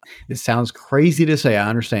 It sounds crazy to say, I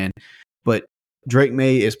understand, but Drake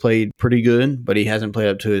May has played pretty good, but he hasn't played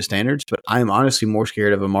up to his standards. But I am honestly more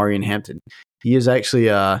scared of Amarian Hampton. He is actually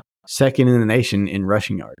second in the nation in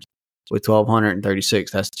rushing yards with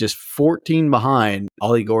 1,236. That's just 14 behind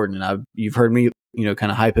Ollie Gordon. You've heard me,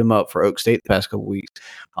 kind of hype him up for Oak State the past couple weeks.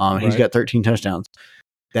 He's got 13 touchdowns.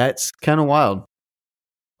 That's kind of wild.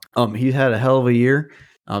 He's had a hell of a year.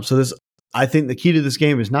 I think the key to this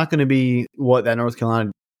game is not going to be what that North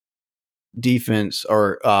Carolina defense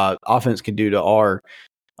or offense can do to our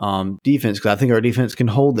defense, because I think our defense can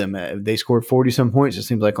hold them. They scored 40-some points, it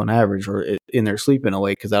seems like, on average, or in their sleep in a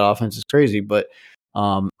way, because that offense is crazy. But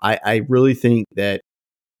I really think that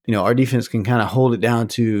our defense can kind of hold it down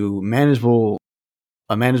to a manageable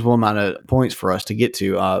amount of points for us to get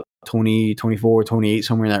to 20, 24, 28,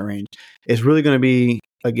 somewhere in that range. It's really going to be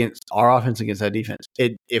against our offense against that defense.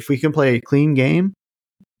 If we can play a clean game,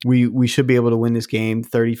 we should be able to win this game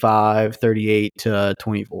 35, 38 to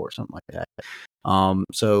 24, something like that.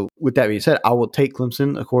 So with that being said, I will take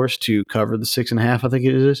Clemson, of course, to cover the 6.5. I think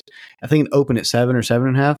it is. I think it opened at 7 or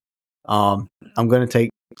 7.5. I'm going to take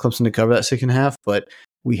Clemson to cover that 6.5, but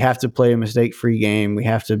we have to play a mistake-free game. We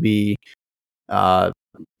have to be,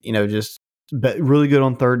 just really good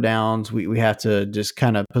on third downs. We have to just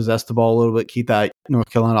kind of possess the ball a little bit, keep that North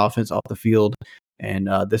Carolina offense off the field. And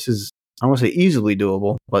this is, I don't want to say easily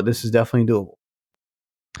doable, but this is definitely doable.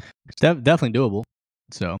 It's definitely doable.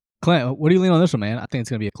 So, Clint, what do you lean on this one, man? I think it's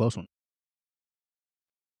going to be a close one.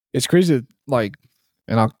 It's crazy,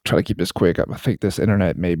 and I'll try to keep this quick. I think this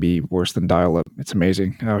internet may be worse than dial-up. It's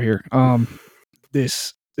amazing out here.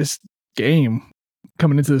 This game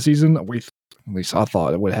coming into the season, at least I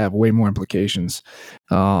thought it would have way more implications.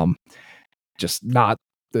 Just not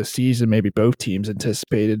the season maybe both teams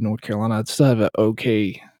anticipated. North Carolina still have an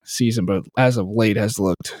okay season, but as of late has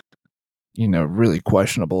looked, really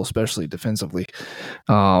questionable, especially defensively.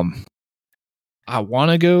 I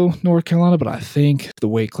want to go North Carolina, but I think the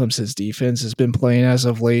way Clemson's defense has been playing as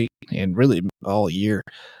of late and really all year,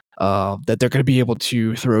 that they're going to be able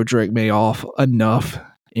to throw Drake May off enough.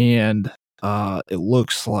 And it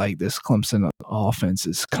looks like this Clemson offense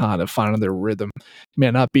is kind of finding their rhythm. It may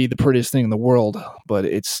not be the prettiest thing in the world, but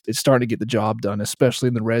it's starting to get the job done, especially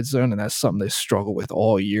in the red zone, and that's something they struggle with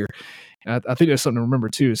all year. And I think there's something to remember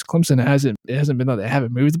too, is Clemson hasn't been that they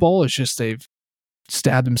haven't moved the ball. It's just they've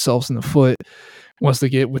stabbed themselves in the foot once they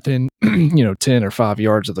get within 10 or 5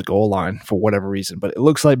 yards of the goal line for whatever reason. But it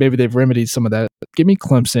looks like maybe they've remedied some of that. Give me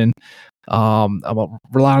Clemson. I'm gonna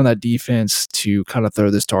rely on that defense to kind of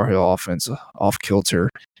throw this Tar Heel offense off kilter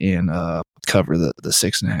and cover the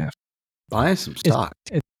 6.5. Buy some stock.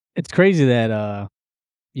 It's crazy that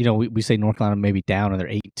we say North Carolina may be down and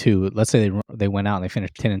they're 8-2. Let's say they went out and they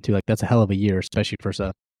finished 10-2. Like, that's a hell of a year, especially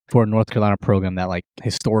for a North Carolina program that, like,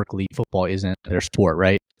 historically football isn't their sport,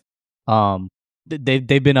 right?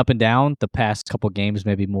 They've been up and down the past couple games,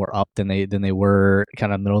 maybe more up than they were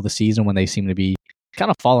kind of middle of the season, when they seem to be kind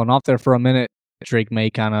of falling off there for a minute. Drake May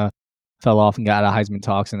kind of fell off and got a Heisman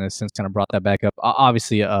talks, and has since kind of brought that back up.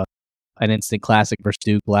 Obviously, an instant classic versus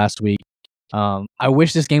Duke last week. I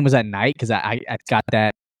wish this game was at night, because I got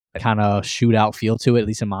that kind of shootout feel to it, at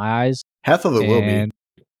least in my eyes. Half of it will be.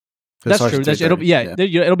 That's true.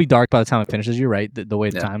 It'll be dark by the time it finishes. You're right. The way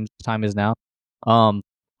the time is now.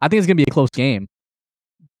 I think it's gonna be a close game.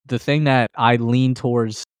 The thing that I lean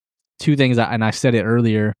towards, two things, and I said it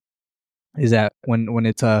earlier, is that when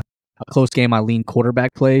it's a close game, I lean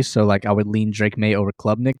quarterback play. So, like, I would lean Drake May over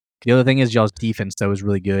Klubnik. The other thing is y'all's defense, though, is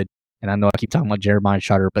really good. And I know I keep talking about Jeremiah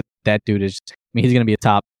Shutter, but that dude is, he's going to be a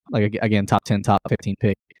top 10, top 15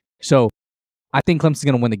 pick. So I think Clemson's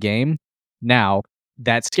going to win the game. Now,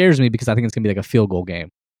 that scares me because I think it's going to be like a field goal game.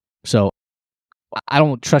 So I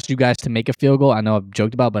don't trust you guys to make a field goal. I know I've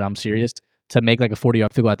joked about, but I'm serious, to make like a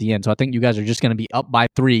 40-yard field goal at the end. So I think you guys are just going to be up by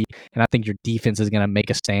 3, and I think your defense is going to make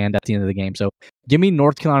a stand at the end of the game. So give me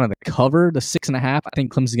North Carolina to cover the 6.5. I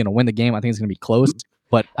think Clemson's going to win the game. I think it's going to be close,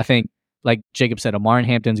 but I think, like Jacob said, Amari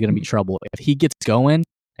Hampton's going to be trouble. If he gets going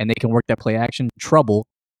and they can work that play action, trouble,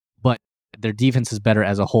 but their defense is better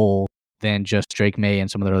as a whole than just Drake May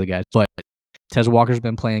and some of the other guys. But Tez Walker's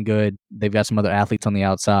been playing good. They've got some other athletes on the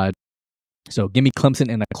outside. So give me Clemson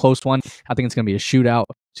in a close one. I think it's going to be a shootout.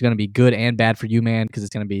 It's going to be good and bad for you, man, because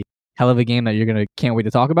it's going to be hell of a game that can't wait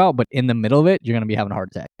to talk about. But in the middle of it, you're going to be having a heart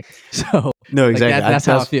attack. So No, exactly. Like that's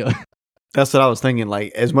how I feel. That's what I was thinking.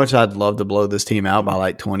 Like, as much as I'd love to blow this team out by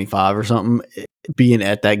like 25 or something, being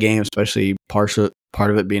at that game, especially part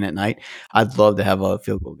of it being at night, I'd love to have a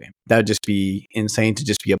field goal game. That'd just be insane to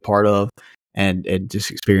just be a part of and just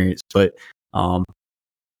experience. But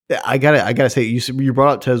I gotta say, you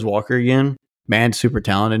brought up Tez Walker again. Man, super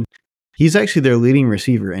talented. He's actually their leading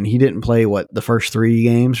receiver, and he didn't play the first 3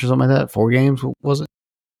 games or something like that. 4 games, was it?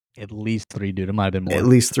 At least 3, dude. It might have been more. At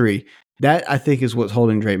least 3. That, I think, is what's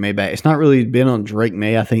holding Drake May back. It's not really been on Drake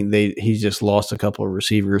May. I think he's just lost a couple of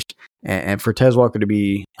receivers. And for Tez Walker to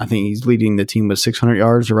be, I think he's leading the team with 600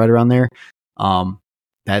 yards or right around there.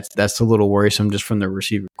 That's a little worrisome just from the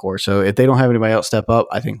receiver core. So if they don't have anybody else step up,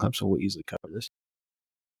 I think Clemson will easily cover this.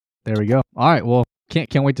 There we go. All right. Well,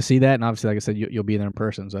 can't wait to see that. And obviously, like I said, you'll be there in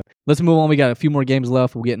person. So let's move on. We got a few more games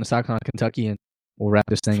left. We'll get into South Carolina, Kentucky, and we'll wrap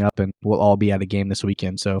this thing up. And we'll all be at a game this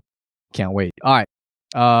weekend. So can't wait. All right.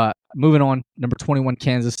 Moving on. Number 21,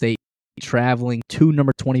 Kansas State, traveling to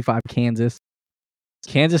number 25, Kansas.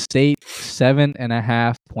 Kansas State,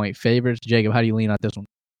 7.5 point favorites. Jacob, how do you lean on this one?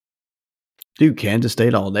 Dude, Kansas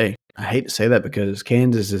State all day. I hate to say that because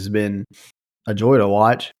Kansas has been a joy to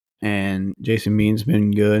watch, and Jason Bean's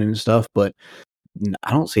been good and stuff, but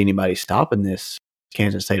I don't see anybody stopping this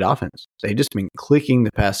Kansas State offense. They've just been clicking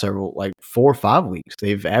the past 4 or 5 weeks.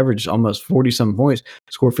 They've averaged almost 40-some points,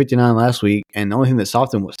 scored 59 last week, and the only thing that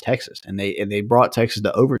stopped them was Texas, and they brought Texas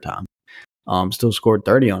to overtime. Still scored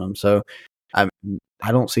 30 on them. So I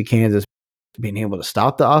don't see Kansas being able to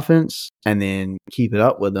stop the offense and then keep it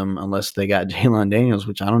up with them unless they got Jalen Daniels,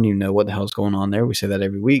 which I don't even know what the hell's going on there. We say that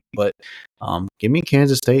every week, but give me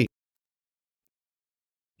Kansas State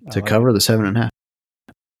to cover the 7.5.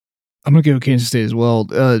 I'm gonna go Kansas State as well.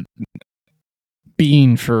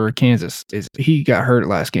 Bean for Kansas, he got hurt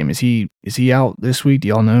last game. Is he out this week? Do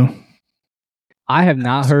y'all know? I have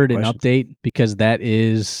not heard an update because that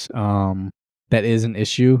is an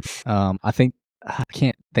issue. I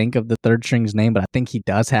can't think of the third string's name, but I think he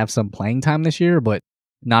does have some playing time this year, but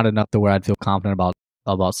not enough to where I'd feel confident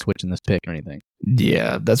about switching this pick or anything.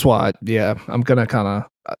 Yeah, that's why. I'm gonna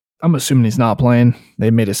I'm assuming he's not playing.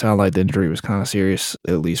 They made it sound like the injury was kind of serious,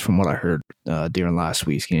 at least from what I heard during last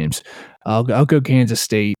week's games. I'll go Kansas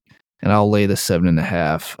State, and I'll lay the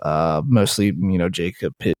 7.5. Mostly,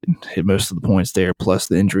 Jacob hit most of the points there, plus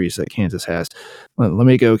the injuries that Kansas has. Let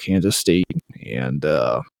me go Kansas State, and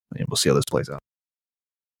we'll see how this plays out.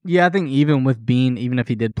 Yeah, I think even with Bean, even if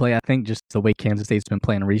he did play, I think just the way Kansas State's been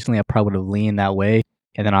playing recently, I probably would have leaned that way.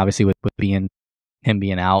 And then obviously with him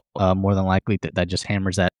being out, more than likely that just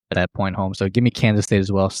hammers that point home. So give me Kansas State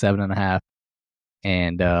as well, 7.5.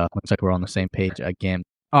 And looks like we're on the same page again.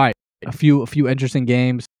 All right, a few interesting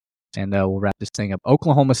games, and we'll wrap this thing up.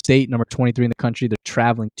 Oklahoma State, number 23 in the country. They're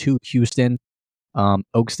traveling to Houston.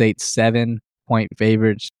 Oak State, 7-point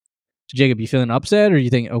favorites. Jacob, you feeling upset, or you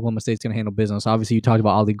think Oklahoma State's going to handle business? Obviously, you talked about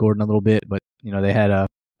Ollie Gordon a little bit, but they had a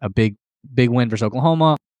big win versus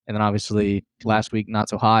Oklahoma, and then obviously last week not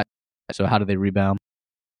so hot. So how do they rebound?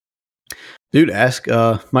 Dude, ask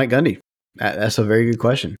Mike Gundy. That's a very good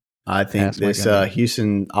question. I think this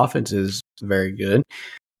Houston offense is very good,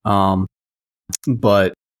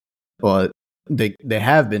 but they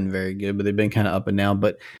have been very good, but they've been kind of up and down.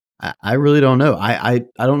 But I really don't know. I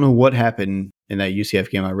don't know what happened in that UCF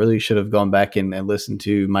game. I really should have gone back and listened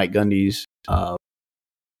to Mike Gundy's.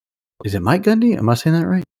 Is it Mike Gundy? Am I saying that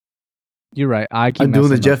right? You're right. I'm doing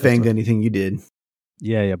the Jeff Van Gundy thing you did.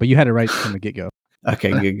 Yeah, but you had it right from the get-go.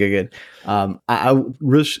 Okay, good. I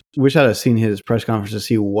wish I'd have seen his press conference to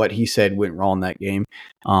see what he said went wrong that game,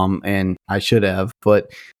 and I should have.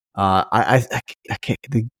 But I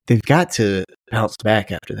can't. They've got to bounce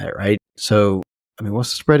back after that, right? So,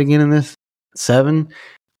 what's the spread again in this? 7?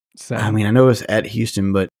 I know it's at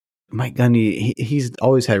Houston, but Mike Gundy, he's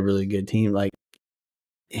always had a really good team. Like,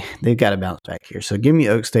 they've got to bounce back here. So give me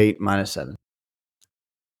Oak State -7.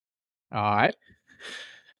 All right.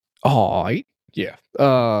 Yeah.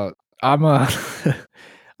 I'm I'm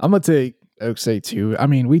gonna take Oak State too. I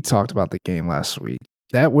mean, we talked about the game last week.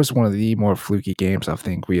 That was one of the more fluky games I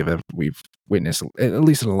think we've witnessed, at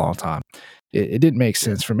least in a long time. It didn't make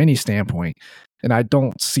sense from any standpoint, and I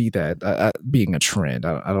don't see that being a trend.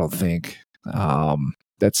 I don't think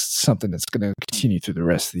that's something that's going to continue through the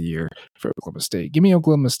rest of the year for Oklahoma State. Give me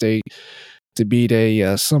Oklahoma State to beat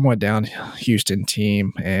a somewhat down Houston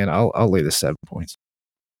team, and I'll lay the 7 points.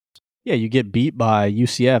 Yeah, you get beat by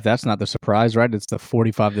UCF. That's not the surprise, right? It's the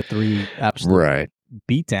 45-3 absolute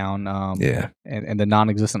beatdown. Yeah, and the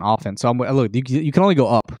non-existent offense. So look, you can only go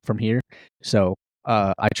up from here. So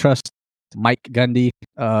I trust Mike Gundy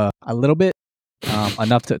a little bit,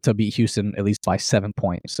 enough to beat Houston at least by 7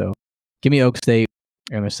 points. So give me Oak State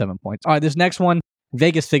and there's 7 points. All right, this next one,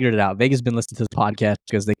 Vegas figured it out. Vegas has been listening to this podcast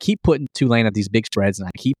because they keep putting Tulane at these big spreads, and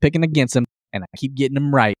I keep picking against them, and I keep getting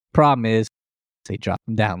them right. Problem is, they drop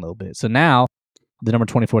them down a little bit. So now, the number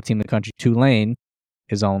 24 team in the country, Tulane,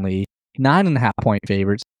 is only 9.5 point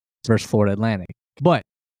favorites versus Florida Atlantic. But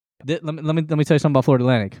let me tell you something about Florida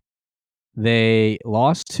Atlantic. They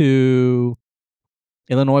lost to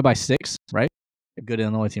Illinois by 6, right? A good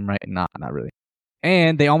Illinois team, right? Not really.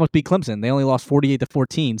 And they almost beat Clemson. They only lost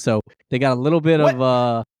 48-14. So they got a little bit of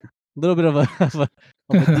a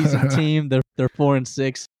decent team. They're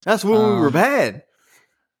 4-6. That's when we were bad.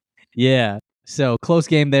 Yeah. So close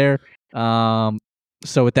game there.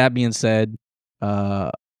 So with that being said,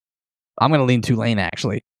 I'm gonna lean Tulane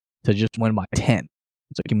actually to just win by 10.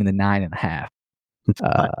 So give me the 9.5.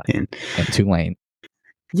 And Tulane.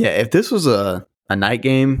 Yeah, if this was a night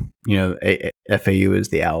game, FAU is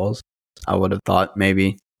the Owls. I would have thought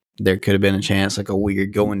maybe there could have been a chance, like a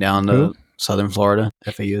weird going down to Southern Florida.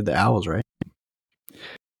 FAU, the Owls, right?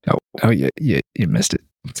 Oh yeah, you missed it.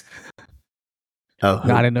 No,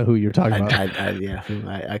 I didn't know who you were talking about.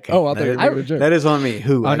 Okay. Oh, I thought you were making a joke. That is on me.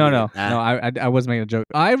 Who? Oh, no. I was making a joke.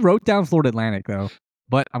 I wrote down Florida Atlantic, though,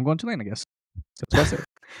 but I'm going Tulane, I guess. So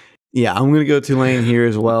yeah, I'm going to go Tulane here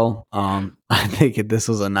as well. I think if this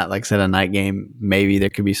was a night game, maybe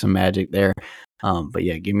there could be some magic there. But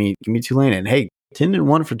yeah, give me Tulane. And hey,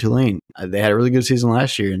 10-1 for Tulane. They had a really good season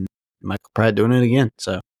last year, and Michael Pratt doing it again.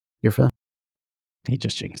 So you're fine. He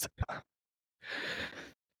just jinxed it.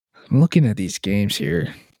 I'm looking at these games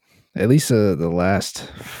here. At least the last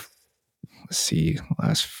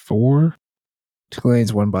 4.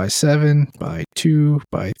 Tulane's won by 7, by 2,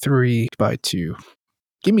 by 3, by 2.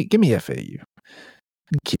 Give me FAU.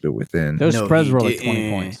 Keep it within. Those spreads were like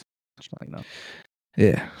 20 points.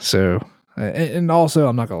 Yeah. So, and also,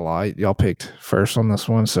 I'm not gonna lie, y'all picked first on this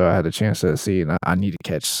one, so I had a chance to see, and I need to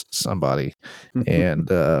catch somebody. And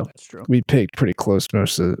that's true. We picked pretty close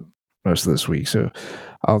most of this week, so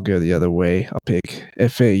I'll go the other way. I'll pick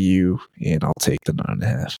FAU, and I'll take the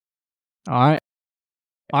 9.5. All right.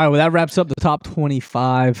 Well, that wraps up the top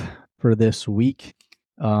 25 for this week.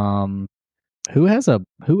 Who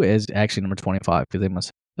is actually number 25? Because they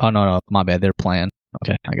must. Oh no, my bad. They're playing.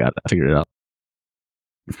 Okay, I got it. I figured it out.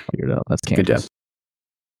 That's Kansas. Good job.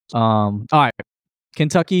 All right.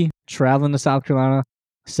 Kentucky traveling to South Carolina.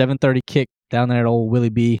 7:30 kick down there at old Willie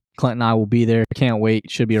B. Clint and I will be there. Can't wait.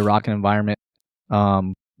 Should be a rocking environment.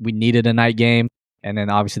 We needed a night game, and then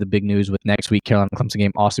obviously the big news with next week Carolina Clemson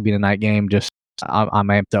game also being a night game. Just I'm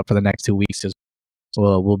amped up for the next 2 weeks because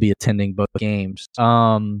we'll be attending both games.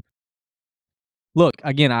 Look,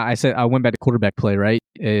 again, I said I went back to quarterback play, right?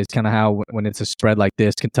 It's kind of how when it's a spread like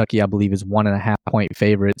this, Kentucky, I believe, is 1.5 point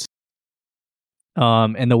favorites.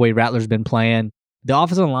 And the way Rattler's been playing, the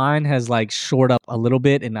offensive line has shored up a little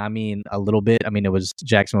bit, and I mean a little bit. I mean, it was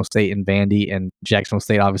Jacksonville State and Vandy, and Jacksonville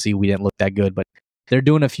State, obviously, we didn't look that good, but they're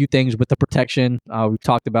doing a few things with the protection. We've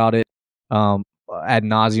talked about it ad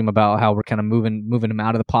nauseum about how we're kind of moving them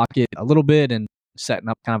out of the pocket a little bit and setting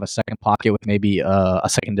up kind of a second pocket with maybe a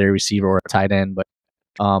secondary receiver or a tight end. But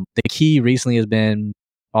the key recently has been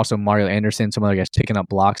also Mario Anderson, some other guys picking up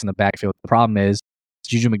blocks in the backfield. The problem is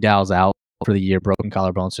Juju McDowell's out for the year, broken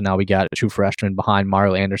collarbone. So now we got a true freshman behind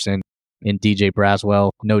Mario Anderson and DJ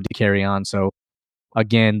Braswell, no DeCarrion. So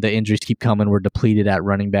again, the injuries keep coming. We're depleted at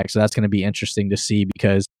running back. So that's going to be interesting to see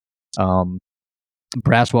because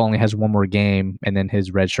Braswell only has one more game and then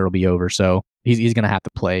his red shirt will be over. So he's going to have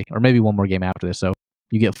to play, or maybe one more game after this. So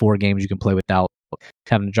you get 4 games you can play without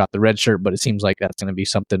having to drop the red shirt, but it seems like that's going to be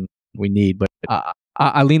something we need. But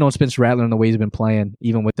I lean on Spencer Rattler in the way he's been playing,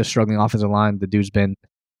 even with the struggling offensive line. The dude's been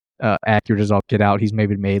accurate as all get out. He's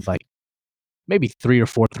maybe made maybe 3 or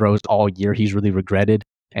 4 throws all year he's really regretted.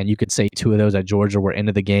 And you could say 2 of those at Georgia were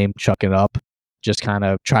into the game, chuck it up, just kind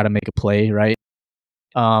of try to make a play, right?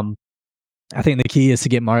 I think the key is to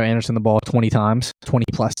get Mario Anderson the ball 20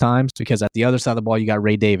 plus times, because at the other side of the ball, you got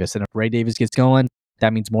Ray Davis. And if Ray Davis gets going,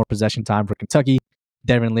 that means more possession time for Kentucky.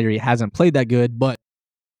 Devin Leary hasn't played that good, but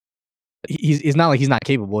he's not like he's not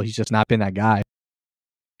capable. He's just not been that guy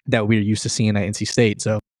that we're used to seeing at NC State.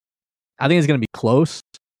 So I think it's going to be close.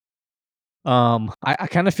 I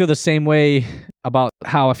kind of feel the same way about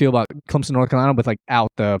how I feel about Clemson, North Carolina, with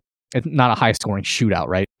it's not a high scoring shootout,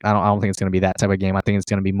 right? I don't think it's going to be that type of game. I think it's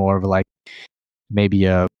going to be more of maybe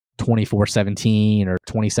a 24-17 or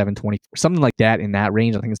 27-20, something like that in that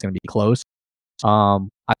range. I think it's going to be close. I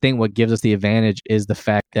think what gives us the advantage is the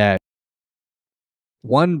fact that,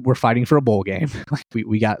 one, we're fighting for a bowl game.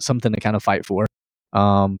 we got something to kind of fight for.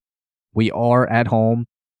 We are at home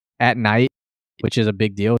at night, which is a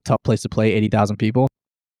big deal. Tough place to play, 80,000 people.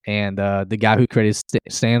 And the guy who created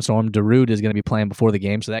Sandstorm, Darude, is going to be playing before the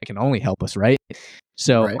game, so that can only help us, right?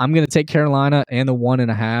 So right. I'm going to take Carolina and the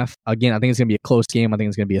 1.5. Again, I think it's going to be a close game. I think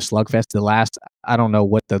it's going to be a slugfest. I don't know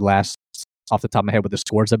what the last, off the top of my head, what the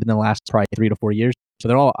scores have been the last probably 3 to 4 years. So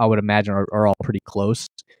they're all, I would imagine, are all pretty close.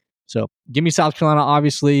 So give me South Carolina,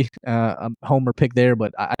 obviously. A homer pick there,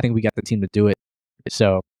 but I think we got the team to do it.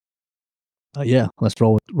 So, yeah, let's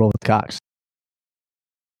roll with Cox.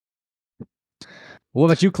 What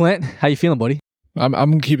about you, Clint? How you feeling, buddy? I'm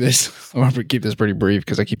gonna keep this. I'm gonna keep this pretty brief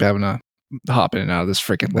because I keep having to hop in and out of this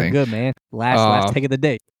freaking thing. Good, man. Last take of the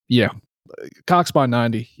day. Yeah, Cox by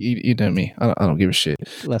 90. You know me. I don't give a shit.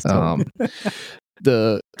 Let's talk.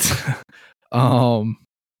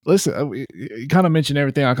 Listen, you kind of mentioned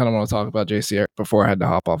everything I kind of want to talk about, JC. Before I had to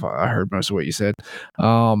hop off, I heard most of what you said.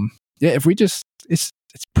 Yeah, if we just, it's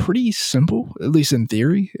pretty simple, at least in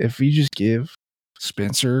theory. If we just give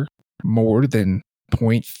Spencer more than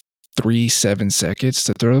 0.37 seconds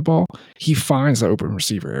to throw the ball, he finds the open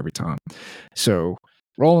receiver every time. So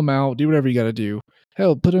roll him out, do whatever you got to do.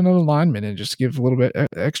 Hell, put another lineman in just to give a little bit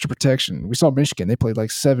extra protection. We saw Michigan; they played like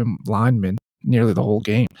 7 linemen nearly the whole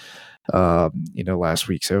game, last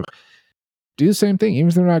week. So do the same thing, even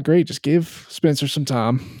if they're not great. Just give Spencer some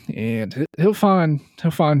time, and he'll find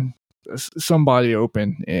somebody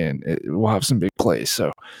open, and we'll have some big plays.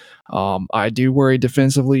 So I do worry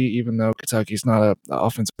defensively, even though Kentucky's not an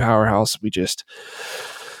offensive powerhouse.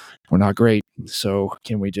 We're not great. So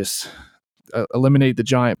can we just eliminate the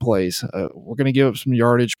giant plays? We're going to give up some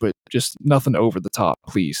yardage, but just nothing over the top,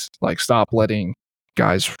 please. Like, stop letting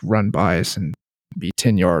guys run by us and be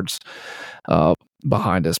 10 yards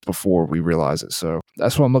behind us before we realize it. So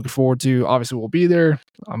that's what I'm looking forward to. Obviously, we'll be there.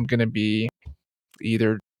 I'm going to be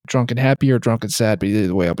either drunk and happy or drunk and sad, but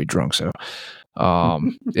either way, I'll be drunk. So,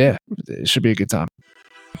 yeah, it should be a good time.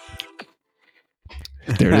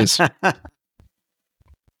 There it is.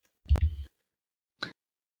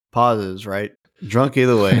 Pauses, right? Drunk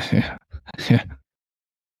either way. Yeah.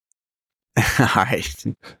 All right.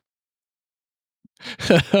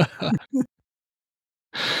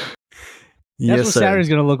 That's what Saturday's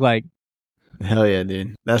going to look like. Hell yeah,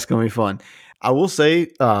 dude. That's going to be fun. I will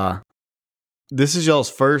say, this is y'all's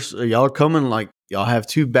first. Y'all are coming y'all have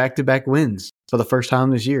 2 back-to-back wins for the first time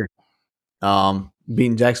this year.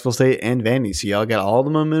 Beating Jacksonville State and Vandy. So y'all got all the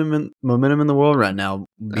momentum in the world right now.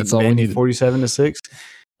 That's all we need. 47-6.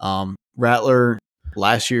 Rattler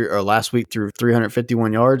last week threw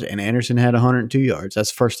 351 yards, and Anderson had 102 yards.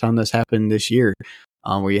 That's the first time this happened this year,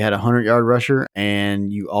 where you had a 100-yard rusher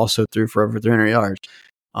and you also threw for over 300 yards.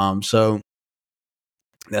 So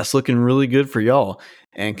that's looking really good for y'all.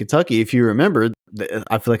 And Kentucky, if you remember,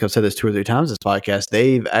 I feel like I've said this 2 or 3 times this podcast.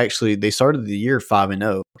 They started the year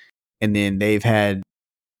 5-0, and then they've had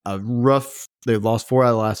they've lost 4 out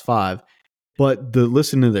of the last 5. But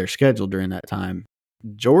listen to their schedule during that time.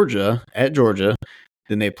 Georgia,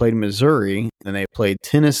 then they played Missouri, then they played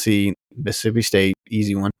Tennessee, Mississippi State,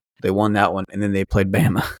 easy one. They won that one, and then they played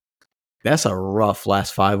Bama. That's a rough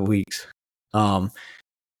last 5 weeks.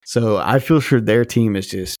 So I feel sure their team is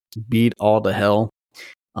just beat all to hell.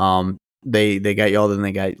 They got y'all, then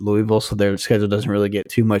they got Louisville, so their schedule doesn't really get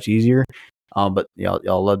too much easier. But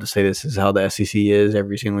y'all love to say this is how the SEC is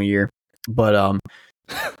every single year. But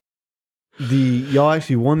y'all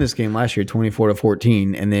actually won this game last year,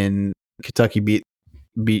 24-14, and then Kentucky beat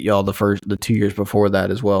y'all the 2 years before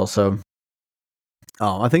that as well. So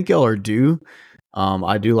I think y'all are due.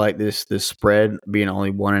 I do like this spread being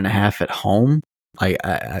only 1.5 at home.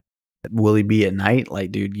 Will he be at night?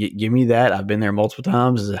 Like, dude, give me that. I've been there multiple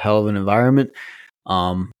times. It's a hell of an environment.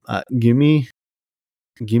 Give me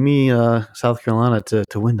South Carolina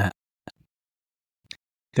to win that.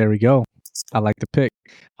 There we go. I like the pick.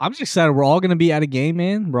 I'm just excited. We're all going to be at a game,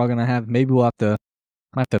 man. We're all going to have, maybe we'll have to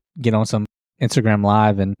get on some Instagram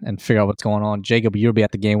Live and figure out what's going on. Jacob, you'll be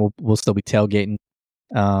at the game. We'll still be tailgating,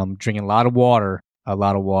 drinking a lot of water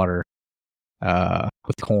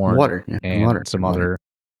with corn and some other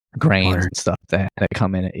grains and stuff that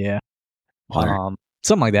come in it. Yeah,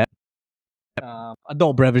 something like that.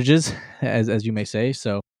 Adult beverages, as you may say.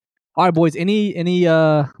 So, all right, boys. Any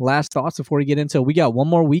last thoughts before we get into? We got one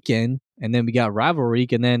more weekend, and then we got rivalry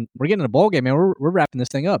week, and then we're getting a bowl game, man. We're wrapping this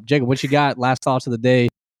thing up. Jacob, what you got? Last thoughts of the day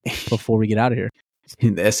before we get out of here.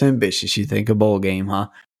 That's ambitious. You think a bowl game, huh?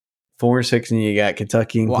 4-6, and you got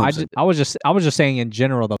Kentucky and Clemson. I was just saying in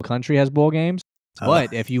general, the country has bowl games.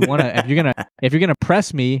 But if you're gonna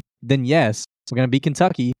press me, then yes, we're gonna beat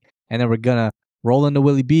Kentucky, and then we're gonna roll into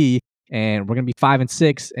Willie B, and we're gonna be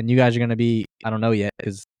 5-6, and you guys are gonna be, I don't know yet,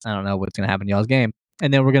 because I don't know what's gonna happen in y'all's game,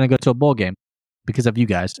 and then we're gonna go to a bowl game because of you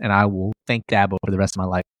guys, and I will thank Dabo for the rest of my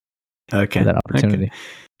life. Okay, for that opportunity. Okay.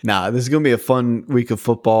 Nah, this is gonna be a fun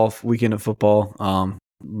weekend of football.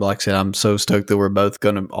 Like I said, I'm so stoked that we're both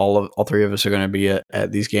gonna all three of us are gonna be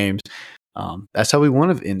at these games. That's how we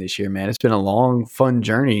want to end this year, man. It's been a long, fun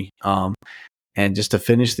journey. And just to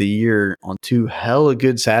finish the year on 2 hella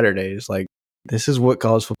good Saturdays, like this is what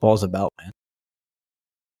college football is about, man.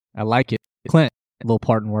 I like it. Clint, little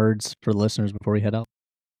parting words for the listeners before we head out.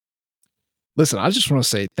 Listen, I just want to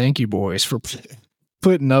say thank you, boys, for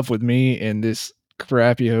putting up with me in this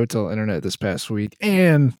crappy hotel internet this past week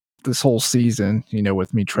and this whole season,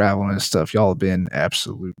 with me traveling and stuff. Y'all have been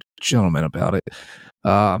absolute gentlemen about it.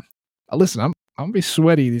 Listen, I'm gonna be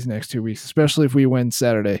sweaty these next 2 weeks, especially if we win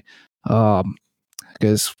Saturday.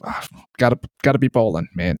 Because gotta be bowling,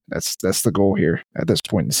 man. That's the goal here at this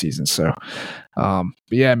point in the season. So, but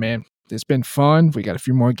yeah, man, it's been fun. We got a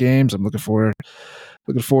few more games. I'm looking forward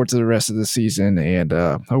to the rest of the season and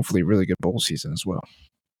hopefully really good bowl season as well.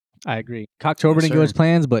 I agree. Cocktober didn't go as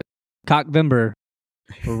plans, but Cockvember,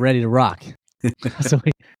 we're ready to rock.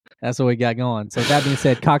 That's what we got going. So that being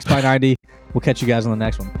said, Cox by 90. We'll catch you guys on the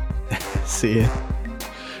next one. See ya.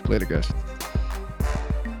 Later, guys.